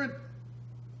spirit.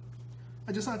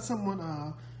 I just had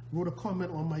someone wrote a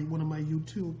comment on one of my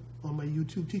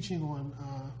YouTube teaching on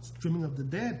streaming of the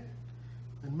dead,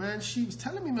 and man, she was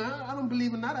telling me, man, I don't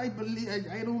believe in that. I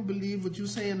don't believe what you're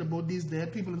saying about these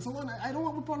dead people and so on. I don't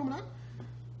have a problem with that.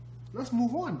 Let's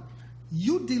move on.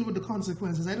 You deal with the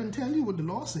consequences. I didn't tell you what the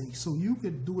law says, so you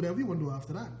could do whatever you want to do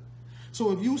after that.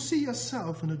 So if you see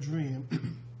yourself in a dream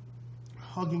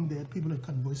hugging dead people and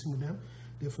conversing with them,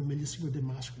 they're familiar with the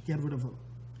mask, get rid of them.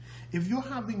 If you're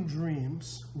having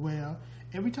dreams where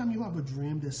every time you have a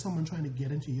dream, there's someone trying to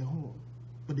get into your home,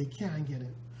 but they can't get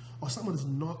in, or someone is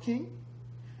knocking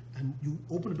and you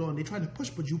open the door and they try to push,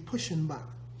 but you pushing back,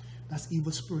 that's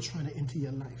evil spirits trying to enter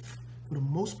your life. For the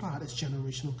most part, it's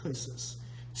generational curses.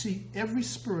 See, every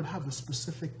spirit has a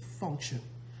specific function,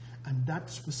 and that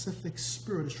specific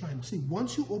spirit is trying to see.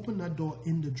 Once you open that door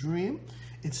in the dream,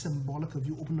 it's symbolic of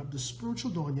you opening up the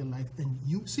spiritual door in your life, and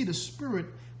you see the spirit.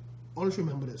 Always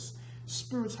remember this: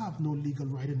 spirits have no legal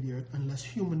right in the earth unless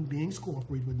human beings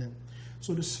cooperate with them.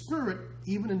 So the spirit,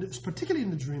 particularly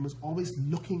in the dream, is always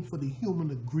looking for the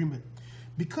human agreement.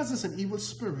 Because it's an evil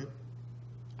spirit,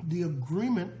 the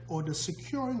agreement or the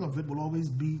securing of it will always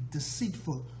be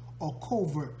deceitful or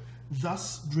covert,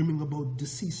 thus dreaming about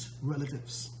deceased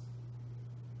relatives.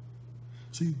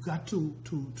 So you've got to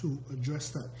address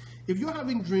that. If you're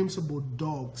having dreams about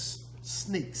dogs,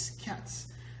 snakes,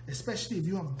 cats, especially if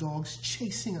you have dogs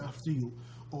chasing after you,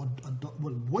 or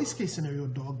worst case scenario, a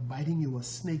dog biting you, a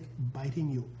snake biting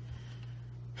you,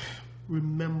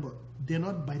 remember, they're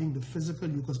not biting the physical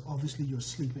you because obviously you're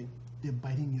sleeping. They're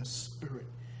biting your spirit.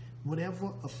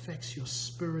 Whatever affects your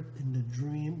spirit in the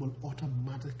dream will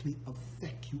automatically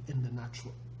affect you in the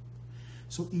natural.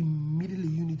 So immediately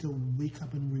you need to wake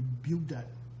up and rebuke that.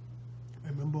 I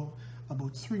remember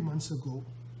about 3 months ago,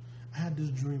 I had this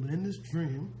dream, and in this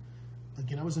dream,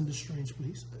 again, I was in this strange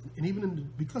place, and even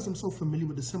because I'm so familiar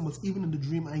with the symbols, even in the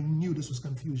dream, I knew this was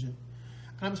confusion.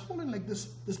 And I was holding like this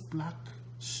black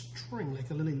string, like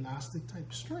a little elastic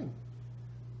type string.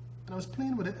 And I was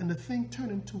playing with it, and the thing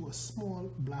turned into a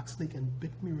small black snake and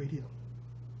bit me right here.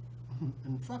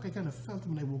 In fact, I kind of felt it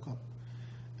when I woke up.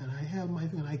 And I held my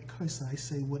thing and I cursed. I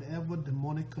say, whatever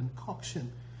demonic concoction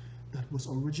that was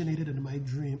originated in my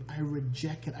dream, I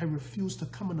reject it. I refuse to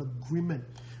come in agreement.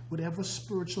 Whatever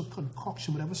spiritual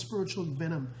concoction, whatever spiritual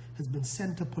venom has been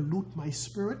sent to pollute my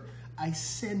spirit, I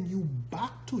send you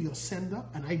back to your sender,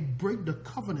 and I break the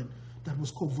covenant that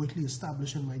was covertly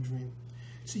established in my dream.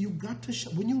 So you got to,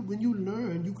 when you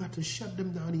learn, you got to shut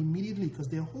them down immediately, because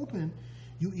they're hoping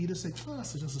you either say, oh,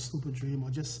 that's just a stupid dream, or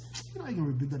just, I can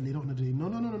rebuke that later on in the day. No.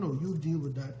 You deal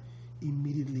with that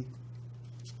immediately.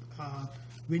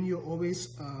 When you're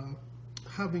always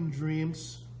having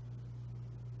dreams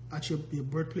at your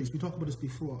birthplace, we talked about this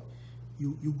before.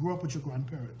 You grew up with your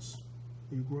grandparents,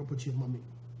 or you grew up with your mommy.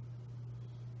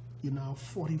 You're now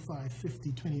 45,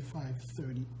 50, 25,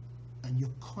 30, and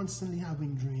you're constantly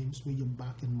having dreams when you're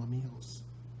back in mommy house.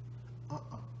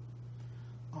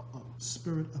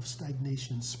 Spirit of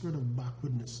stagnation, spirit of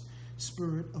backwardness,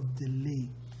 spirit of delay,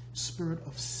 spirit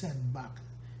of setback.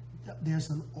 There's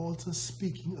an altar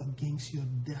speaking against your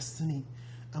destiny,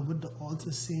 and with the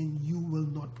altar saying you will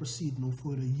not proceed no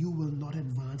further, you will not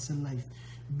advance in life.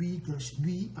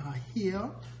 We are here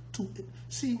to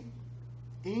see.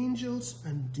 Angels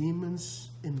and demons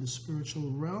in the spiritual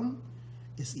realm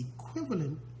is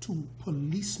equivalent to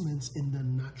policemen in the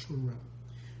natural realm.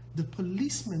 The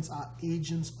policemen are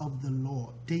agents of the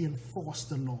law. They enforce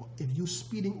the law. If you're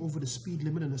speeding over the speed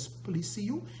limit and the police see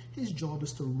you, his job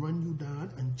is to run you down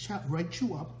and write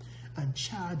you up and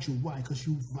charge you. Why? Because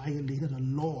you violated a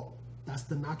law. That's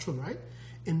the natural, right?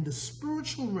 In the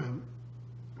spiritual realm,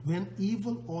 when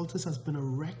evil altars has been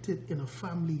erected in a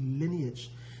family lineage,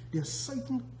 there are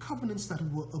certain covenants that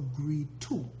were agreed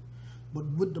to. But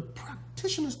what the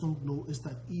practitioners don't know is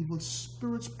that evil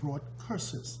spirits brought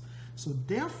curses. So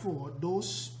therefore,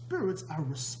 those spirits are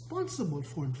responsible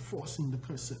for enforcing the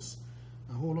curses.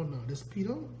 Now hold on now. This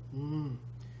Peter?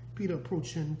 Peter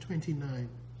approaching 29.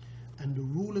 And the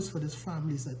rule is for this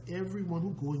family is that everyone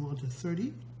who going on to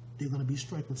 30, they're going to be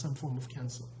struck with some form of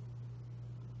cancer.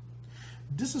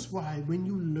 This is why when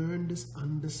you learn this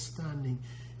understanding,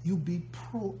 you be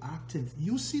proactive.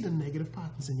 You see the negative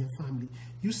patterns in your family.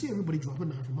 You see everybody dropping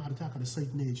down from heart attack at a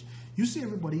certain age. You see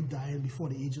everybody dying before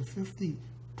the age of 50.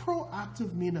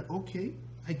 Proactive mean that, okay,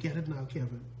 I get it now,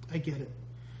 Kevin. I get it.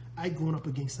 I going up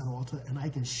against that altar and I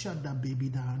can shut that baby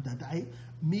down, that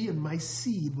me and my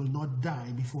seed will not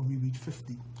die before we reach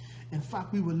 50. In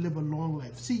fact, we will live a long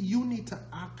life. See, you need to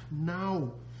act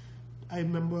now. I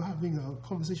remember having a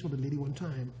conversation with a lady one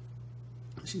time.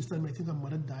 She was telling me, I think her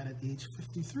mother died at age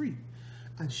 53.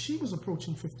 And she was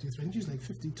approaching 53. I think she's like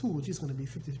 52, and she's going to be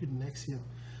 53 the next year.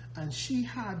 And she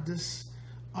had this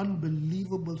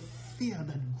unbelievable fear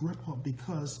that gripped her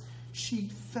because she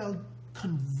felt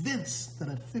convinced that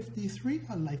at 53,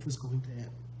 her life was going to end.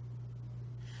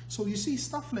 So you see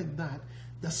stuff like that,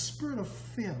 the spirit of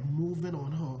fear moving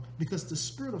on her, because the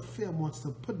spirit of fear wants to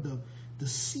put the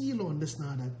seal on this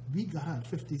now that we got her at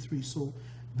 53. So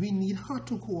we need her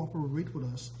to cooperate with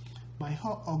us by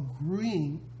her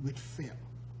agreeing with fear.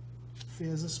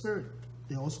 Fear is a spirit.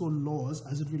 There are also laws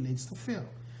as it relates to fear.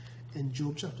 In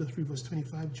Job chapter 3 verse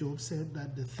 25, Job said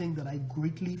that the thing that I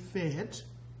greatly feared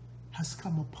has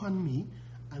come upon me,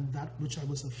 and that which I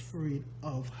was afraid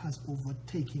of has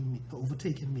overtaken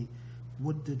me.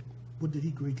 What did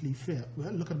he greatly fear?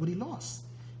 Well, look at what he lost.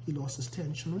 He lost his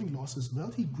 10 children, he lost his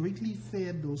wealth. He greatly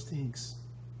feared those things.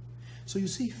 So you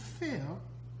see, fear,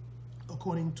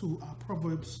 according to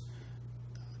Proverbs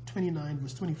 29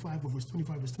 verse 25 or verse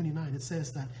 25 verse 29, it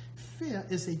says that fear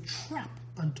is a trap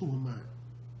unto a man.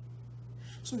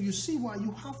 So you see why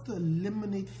you have to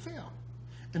eliminate fear.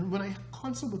 And when I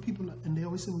consult with people and they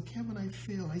always say, well, Kevin, I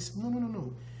fear. I say,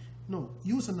 no,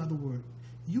 use another word.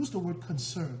 Use the word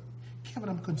concern. Kevin,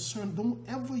 I'm concerned. Don't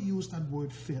ever use that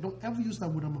word fear. Don't ever use that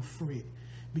word I'm afraid,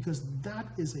 because that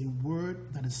is a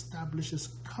word that establishes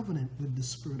covenant with the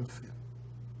spirit of fear.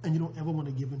 And you don't ever want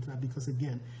to give into that, because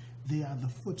again, they are the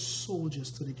foot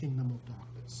soldiers to the kingdom of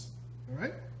darkness. All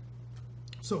right?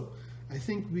 So I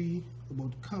think we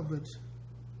about covered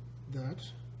that.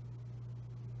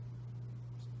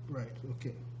 Right,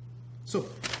 okay. So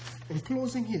in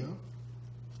closing here,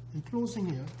 and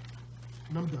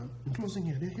I'm done. In closing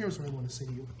here, here's what I want to say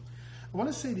to you. I want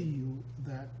to say to you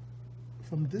that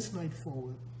from this night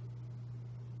forward,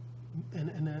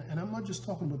 and I'm not just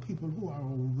talking about people who are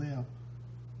aware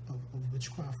of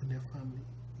witchcraft in their family.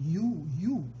 You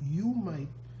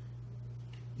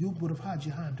would have had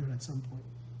your hand dirty at some point.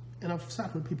 And I've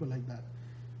sat with people like that.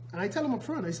 And I tell them up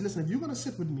front, I say, listen, if you're going to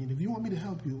sit with me, and if you want me to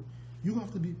help you, you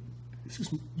have to be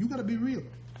excuse me, you got to be real.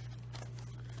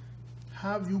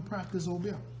 Have you practiced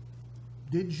Obia?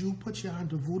 Did you put your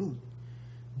hand to voodoo?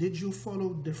 Did you follow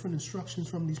different instructions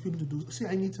from these people to do? See,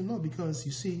 I need to know, because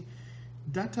you see,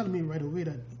 that tells me right away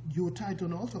that you were tied to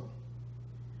an altar.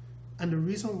 And the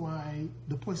reason why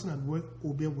the person at work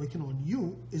Obia working on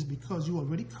you is because you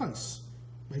already curse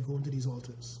by going to these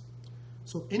altars.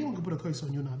 So anyone can put a curse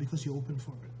on you now because you're open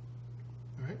for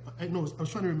it. All right? I know, I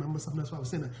was trying to remember something, that's why I was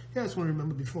saying that. Yeah, I just want to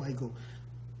remember before I go.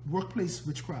 Workplace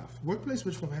witchcraft. Workplace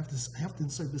witchcraft, I have to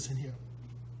insert this in here.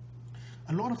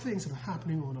 A lot of things that are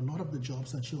happening on a lot of the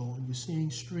jobs that you're on. You're seeing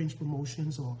strange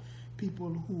promotions, or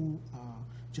people who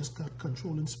just got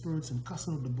controlling spirits and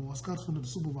cussing out the boss, cussing out the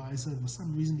supervisor. For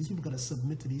some reason, these people got to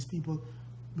submit to these people.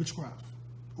 Witchcraft.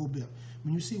 Obia.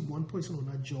 When you see one person on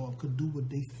that job could do what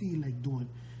they feel like doing,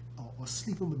 or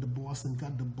sleeping with the boss and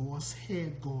got the boss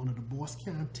head gone, or the boss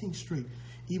can't think straight,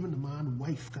 even the man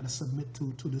wife got to submit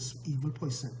to this evil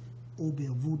person. Obia,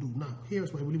 voodoo. Now,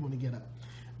 here's what I really want to get at.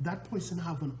 That person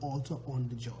have an altar on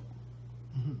the job.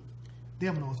 They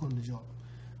have an altar on the job.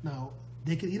 Now,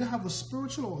 they can either have a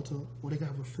spiritual altar or they can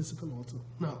have a physical altar.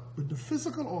 Now, with the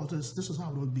physical altars, this is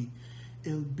how it will be.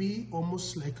 It'll be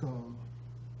almost like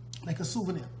a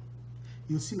souvenir.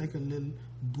 You'll see like a little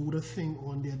Buddha thing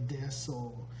on their desk,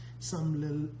 or some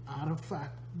little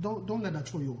artifact. Don't let that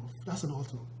throw you off. That's an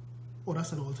altar. Oh,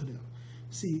 that's an altar there.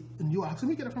 See, and you ask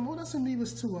me get it from, oh, that's when we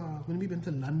was to, when we went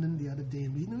to London the other day,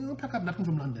 and we don't pick up nothing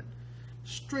from London.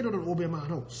 Straight out of the Obia man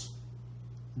house.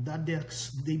 That there,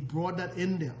 they brought that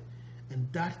in there. And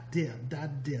that there,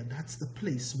 that's the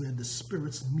place where the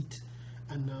spirits meet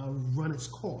and now run its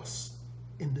course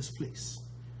in this place.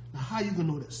 Now, how you gonna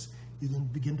know this? You're gonna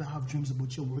begin to have dreams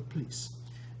about your workplace.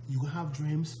 You gonna have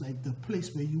dreams like the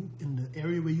place where you, in the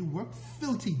area where you work,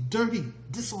 filthy, dirty,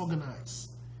 disorganized.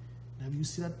 Now, you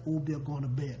see that Obia going to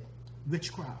bed,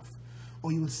 witchcraft,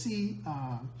 or you will see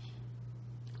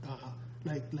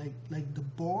like the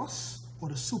boss or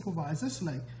the supervisors,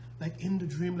 like in the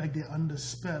dream, like they're under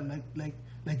spell,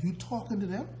 like you talking to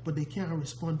them, but they can't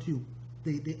respond to you.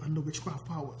 They under witchcraft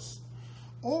powers.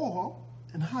 Or,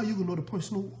 and how you gonna know the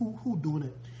person who doing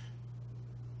it?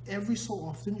 Every so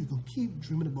often you can keep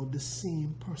dreaming about the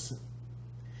same person.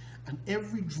 And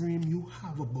every dream you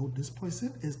have about this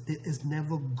person is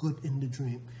never good in the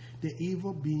dream. They're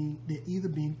either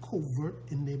being covert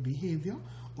in their behavior,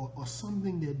 or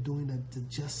something they're doing that's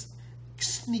just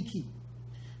sneaky.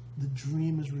 The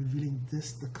dream is revealing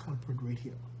this, the culprit right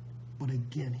here. But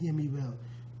again, hear me well.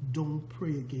 Don't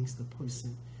pray against the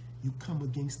person. You come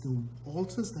against the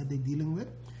altars that they're dealing with,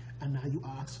 and now you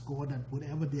ask God that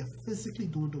whatever they're physically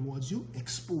doing towards you,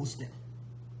 expose them.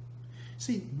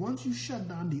 See, once you shut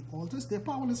down the altars, they're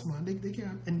powerless, man. They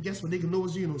can't. And guess what? They can know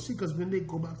as you know. See, because when they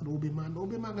go back to the Obia man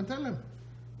can tell them,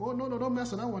 oh, no, don't mess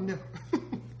with that one there.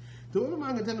 The Obia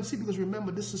man can tell them, see, because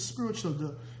remember, this is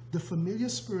spiritual. The familiar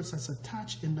spirits that's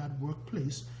attached in that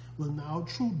workplace will now,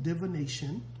 through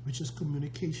divination, which is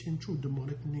communication through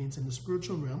demonic names in the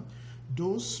spiritual realm,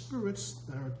 those spirits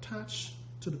that are attached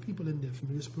to the people in their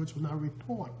familiar spirits will now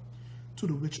report to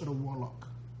the witch or the warlock.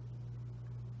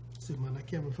 Say, man, I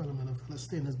can't fella, man. A fella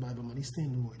stay in his Bible, man. He stay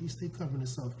in the word. He stay covering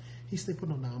himself. He stay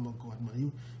putting on the armor of God,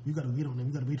 man. You got to wait on him.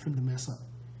 You got to wait for him to mess up.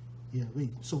 Yeah, wait.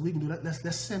 So we can do that.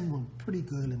 Let's send one pretty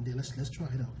girl in there. Let's try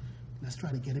it out. Let's try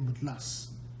to get him with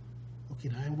lust. Okay,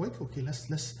 that ain't work. Okay, let's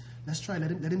try. Let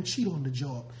him cheat on the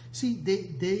job. See,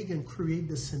 they can create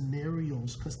the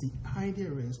scenarios, because the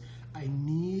idea is, I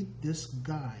need this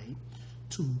guy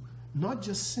to not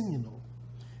just sin, you know.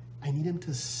 I need him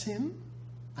to sin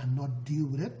and not deal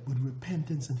with it with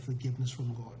repentance and forgiveness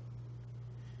from God.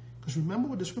 Because remember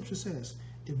what the scripture says,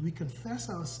 if we confess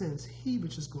our sins, he,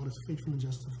 which is God, is faithful and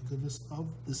just to forgive us of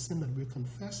the sin that we're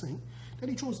confessing. Then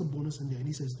he throws the bonus in there, and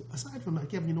he says, aside from that,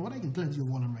 Kevin, you know what, I can cleanse you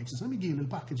of all unrighteousness. Let me give you a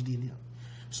little package deal here.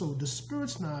 So the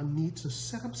spirits now need to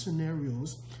set up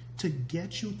scenarios to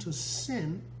get you to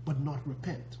sin but not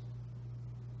repent.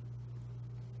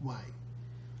 Why?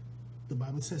 The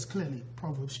Bible says clearly,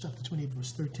 Proverbs chapter 28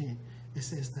 verse 13, it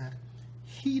says that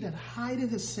he that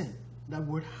hideth his sin, that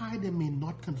word hide may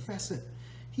not confess it.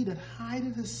 He that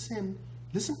hideth his sin,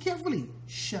 listen carefully,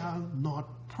 shall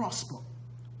not prosper.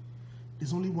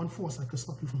 There's only one force that can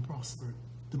stop you from prospering,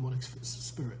 demonic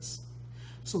spirits.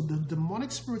 So the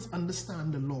demonic spirits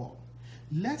understand the law.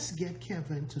 Let's get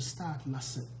Kevin to start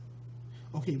lusting.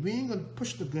 Okay, we ain't going to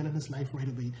push the girl in his life right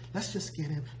away. Let's just get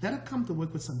him. Let her come to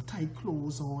work with some tight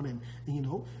clothes on, and you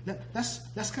know,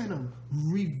 let's kind of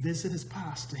revisit his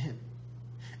past to him.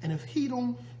 And if he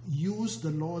don't use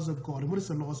the laws of God, and what is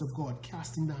the laws of God?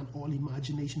 Casting down all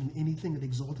imagination and anything that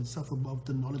exalts itself above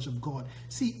the knowledge of God.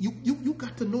 See, you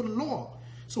got to know the law.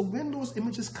 So when those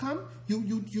images come,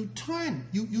 you turn,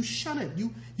 you shun it,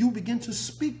 you begin to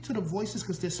speak to the voices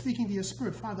because they're speaking to your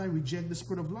spirit. Father, I reject the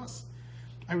spirit of lust.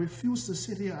 I refuse to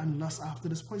sit here and lust after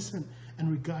this person and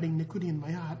regarding iniquity in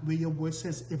my heart, where your word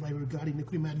says, if I regard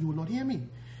iniquity in my heart, you will not hear me.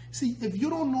 See, if you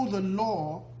don't know the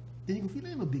law, then you can feel,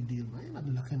 ain't no big deal, man.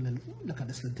 You're not look at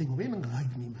this little thing, ain't not gonna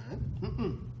hide me,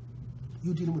 man.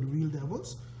 You're dealing with real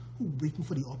devils who are waiting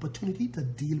for the opportunity to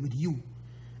deal with you.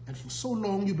 And for so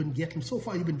long you've been getting, so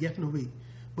far you've been getting away.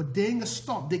 But they ain't gonna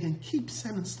stop. They can keep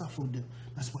sending stuff on them.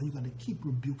 That's why you gotta keep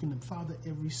rebuking them. Father,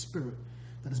 every spirit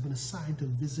that has been assigned to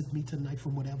visit me tonight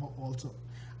from whatever altar,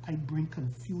 I bring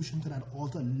confusion to that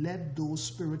altar. Let those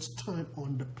spirits turn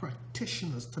on the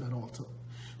practitioners to that altar.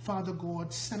 Father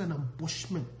God, send an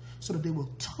ambushment so that they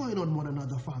will turn on one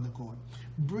another, Father God.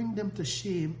 Bring them to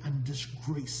shame and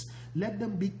disgrace. Let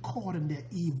them be caught in their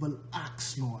evil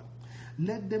acts, Lord.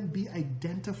 Let them be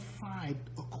identified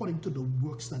according to the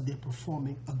works that they're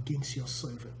performing against your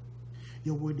servant.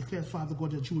 Your word declares, Father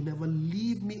God, that you will never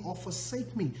leave me or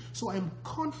forsake me. So I am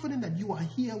confident that you are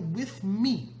here with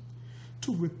me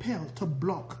to repel, to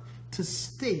block, to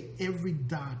stay every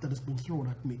dart that has been thrown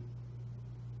at me.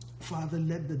 Father,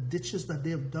 let the ditches that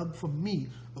they have dug for me,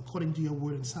 according to your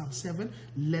word in Psalm 7,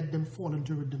 let them fall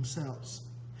into it themselves.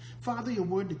 Father, your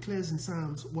word declares in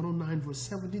Psalms 109 verse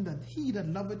 17 that he that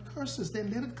loveth curses, then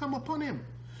let it come upon him.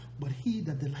 But he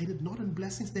that delighteth not in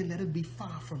blessings, then let it be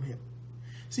far from him.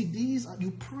 See, these are,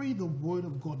 you pray the word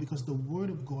of God, because the word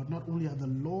of God not only are the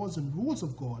laws and rules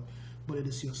of God, but it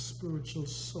is your spiritual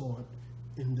sword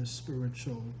in the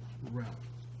spiritual realm.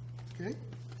 Okay?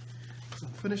 So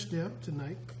I'm finished there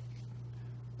tonight.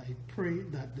 I pray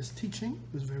that this teaching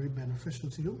was very beneficial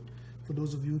to you. For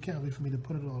those of you who can't wait for me to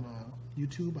put it on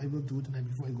YouTube, I will do it tonight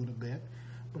before I go to bed.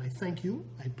 But I thank you.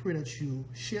 I pray that you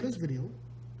share this video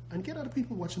and get other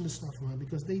people watching this stuff around,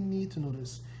 because they need to know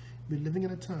this. We're living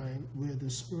in a time where the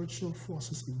spiritual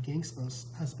forces against us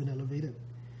has been elevated.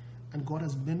 And God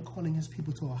has been calling his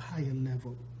people to a higher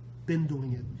level. Been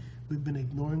doing it. We've been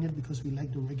ignoring it because we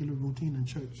like the regular routine in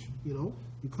church. You know,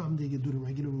 you come there, you do the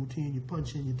regular routine, you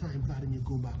punch in your time card and you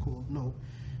go back home. No.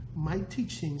 My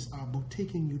teachings are about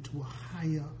taking you to a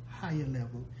higher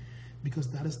level, because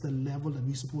that is the level that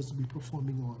we're supposed to be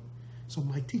performing on. So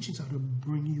my teachings are to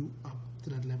bring you up to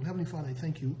that level. Heavenly Father, I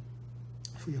thank you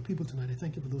for your people tonight. I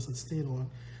thank you for those that stayed on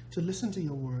to listen to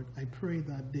your word. I pray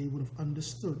that they would have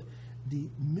understood the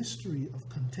mystery of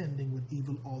contending with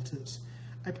evil altars.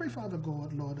 I pray, Father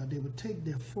God, Lord, that they would take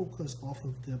their focus off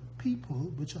of the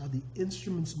people, which are the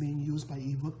instruments being used by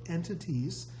evil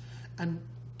entities, and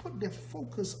put their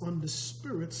focus on the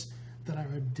spirits that are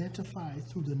identified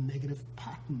through the negative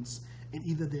patterns in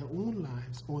either their own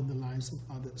lives or in the lives of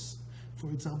others.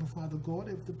 For example, Father God,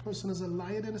 if the person is a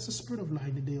liar, then it's a spirit of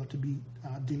lying that they ought to be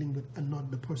dealing with, and not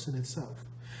the person itself.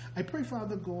 I pray,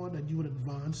 Father God, that you would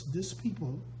advance this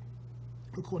people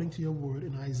according to your word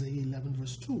in Isaiah 11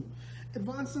 verse 2.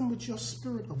 Advance them with your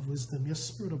spirit of wisdom, your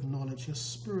spirit of knowledge, your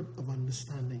spirit of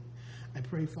understanding. I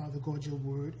pray, Father God, your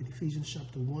word in Ephesians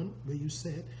chapter 1, where you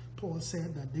said, Paul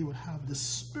said that they would have the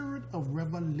spirit of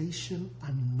revelation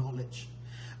and knowledge.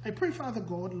 I pray, Father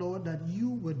God, Lord, that you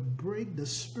would break the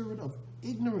spirit of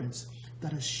ignorance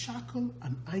that has shackled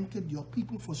and anchored your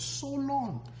people for so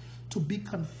long to be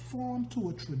conformed to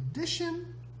a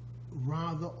tradition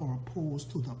rather or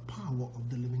opposed to the power of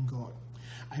the living God.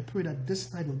 I pray that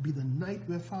this night will be the night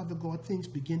where, Father God, things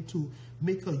begin to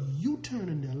make a U-turn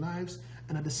in their lives,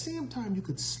 and at the same time you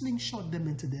could slingshot them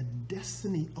into their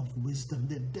destiny of wisdom,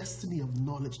 their destiny of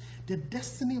knowledge, their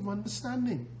destiny of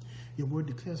understanding. Your word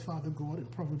declares, Father God, in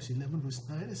Proverbs 11 verse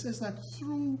 9, it says that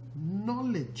through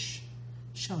knowledge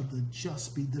shall the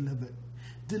just be delivered.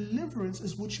 Deliverance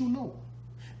is what you know.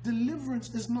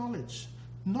 Deliverance is knowledge.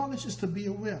 Knowledge is to be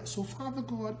aware. So, Father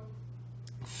God,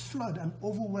 flood and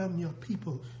overwhelm your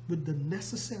people with the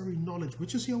necessary knowledge,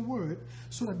 which is your word,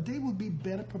 so that they will be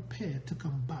better prepared to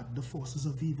combat the forces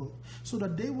of evil, so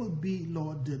that they will be,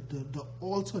 Lord, the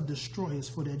altar destroyers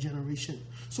for their generation,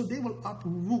 so they will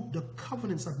uproot the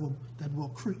covenants that were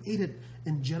created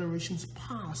in generations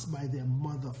past by their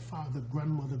mother, father,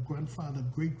 grandmother, grandfather,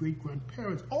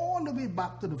 great-great-grandparents, all the way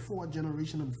back to the fourth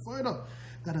generation and further,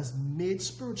 that has made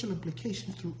spiritual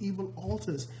implications through evil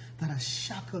altars that has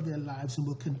shackled their lives and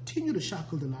will continue to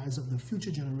shackle the lives of the future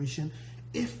generation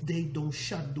if they don't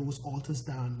shut those altars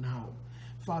down now.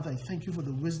 Father, I thank you for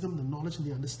the wisdom, the knowledge, and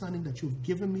the understanding that you've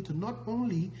given me to not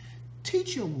only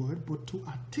teach your word, but to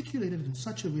articulate it in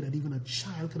such a way that even a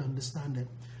child can understand it.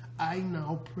 I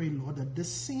now pray, Lord, that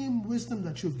this same wisdom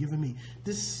that you've given me,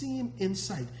 this same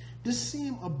insight, this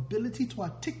same ability to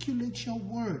articulate your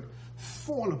word,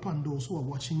 fall upon those who are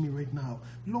watching me right now.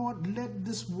 Lord, let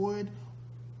this word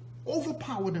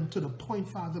overpower them to the point,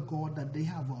 Father God, that they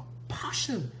have a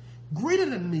passion greater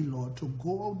than me, Lord, to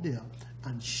go out there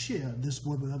and share this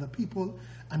word with other people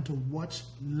and to watch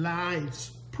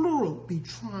lives, plural, be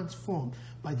transformed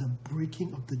by the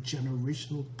breaking of the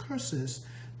generational curses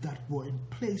that were in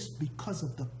place because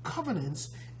of the covenants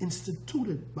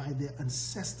instituted by their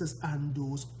ancestors and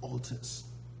those altars.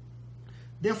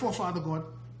 Therefore, Father God,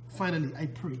 finally, I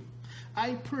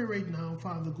pray right now,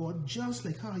 Father God, just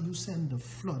like how you send the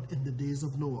flood in the days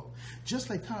of Noah, just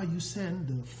like how you send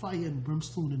the fire and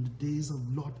brimstone in the days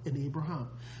of Lot and Abraham,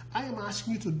 I am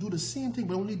asking you to do the same thing,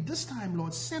 but only this time,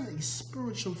 Lord, send a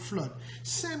spiritual flood,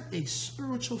 send a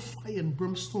spiritual fire and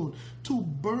brimstone to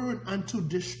burn and to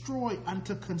destroy and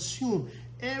to consume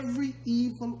every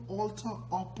evil altar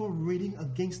operating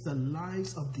against the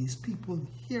lives of these people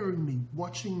hearing me,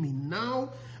 watching me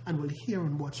now, and will hear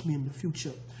and watch me in the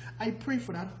future. I pray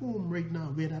for that home right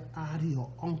now where that auntie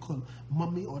or uncle,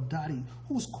 mommy or daddy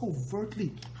who's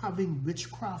covertly having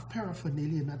witchcraft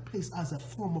paraphernalia in that place as a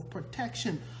form of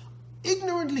protection,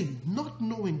 ignorantly, not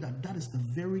knowing that that is the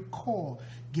very core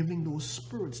giving those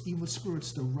spirits, evil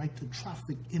spirits, the right to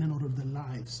traffic in and out of the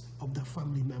lives of their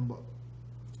family member.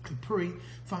 I pray,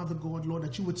 Father God, Lord,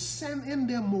 that you would send in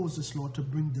there Moses, Lord, to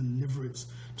bring deliverance,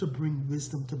 to bring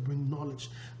wisdom, to bring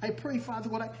knowledge. I pray, Father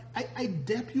God, I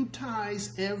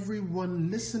deputize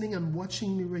everyone listening and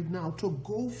watching me right now to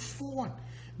go forth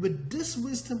with this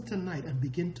wisdom tonight and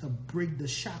begin to break the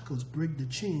shackles, break the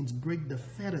chains, break the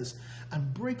fetters,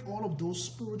 and break all of those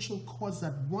spiritual cords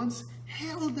that once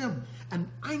held them and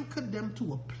anchored them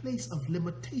to a place of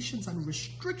limitations and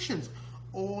restrictions,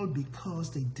 all because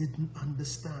they didn't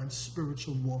understand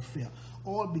spiritual warfare,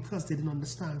 all because they didn't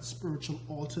understand spiritual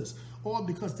altars, all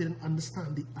because they didn't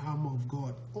understand the armor of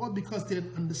God, all because they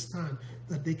didn't understand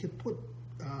that they could put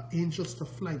angels to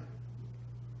flight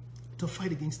to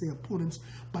fight against their opponents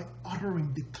by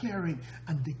uttering, declaring,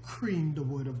 and decreeing the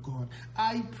word of God.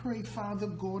 I pray, Father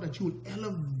God, that you will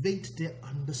elevate their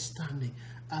understanding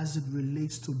as it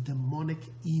relates to demonic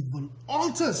evil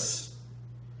altars.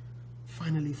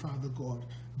 Finally, Father God,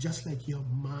 just like your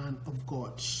man of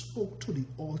God spoke to the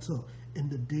altar in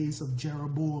the days of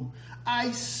Jeroboam,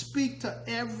 I speak to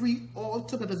every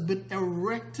altar that has been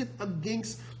erected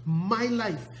against my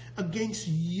life, against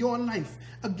your life,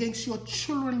 against your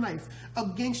children's life,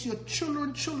 against your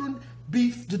children,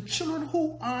 the children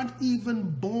who aren't even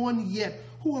born yet,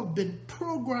 who have been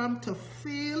programmed to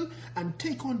fail and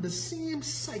take on the same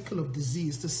cycle of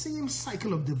disease, the same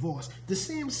cycle of divorce, the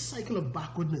same cycle of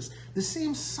backwardness, the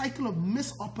same cycle of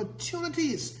missed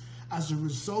opportunities as a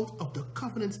result of the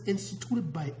covenants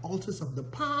instituted by altars of the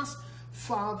past.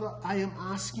 Father, I am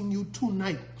asking you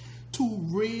tonight to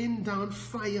rain down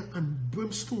fire and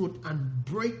brimstone and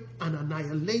break and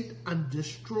annihilate and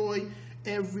destroy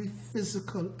every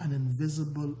physical and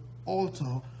invisible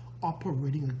altar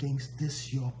operating against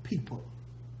this your people.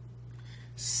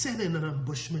 Send in an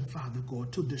ambushment, Father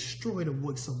God, to destroy the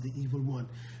works of the evil one.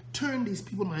 Turn these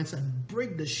people's minds and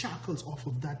break the shackles off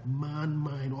of that man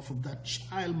mind, off of that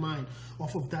child mind,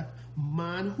 off of that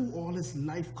man who all his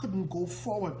life couldn't go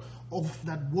forward, off of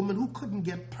that woman who couldn't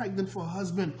get pregnant for a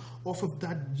husband, off of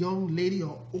that young lady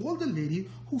or older lady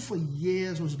who for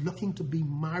years was looking to be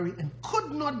married and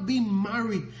could not be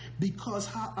married because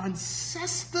her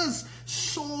ancestors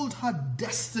sold her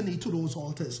destiny to those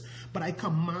altars. But I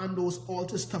command those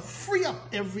altars to free up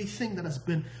everything that has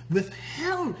been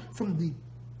withheld from the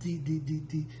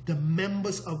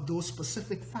members of those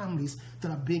specific families that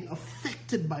are being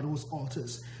affected by those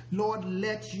altars. Lord,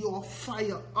 let your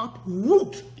fire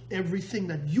uproot everything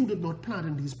that you did not plant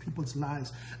in these people's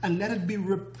lives, and let it be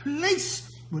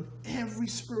replaced with every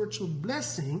spiritual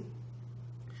blessing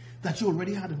that you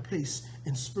already had in place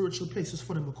in spiritual places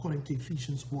for them, according to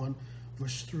Ephesians 1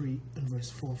 verse 3 and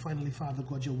verse 4. Finally, Father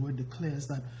God, your word declares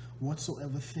that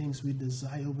whatsoever things we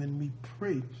desire when we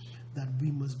pray, that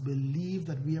we must believe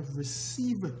that we have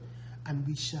received it, and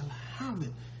we shall have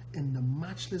it in the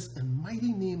matchless and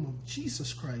mighty name of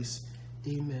Jesus Christ.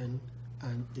 Amen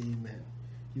and amen.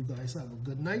 You guys have a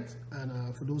good night,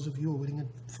 and for those of you who are waiting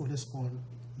for this on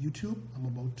YouTube, I'm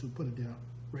about to put it there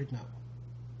right now.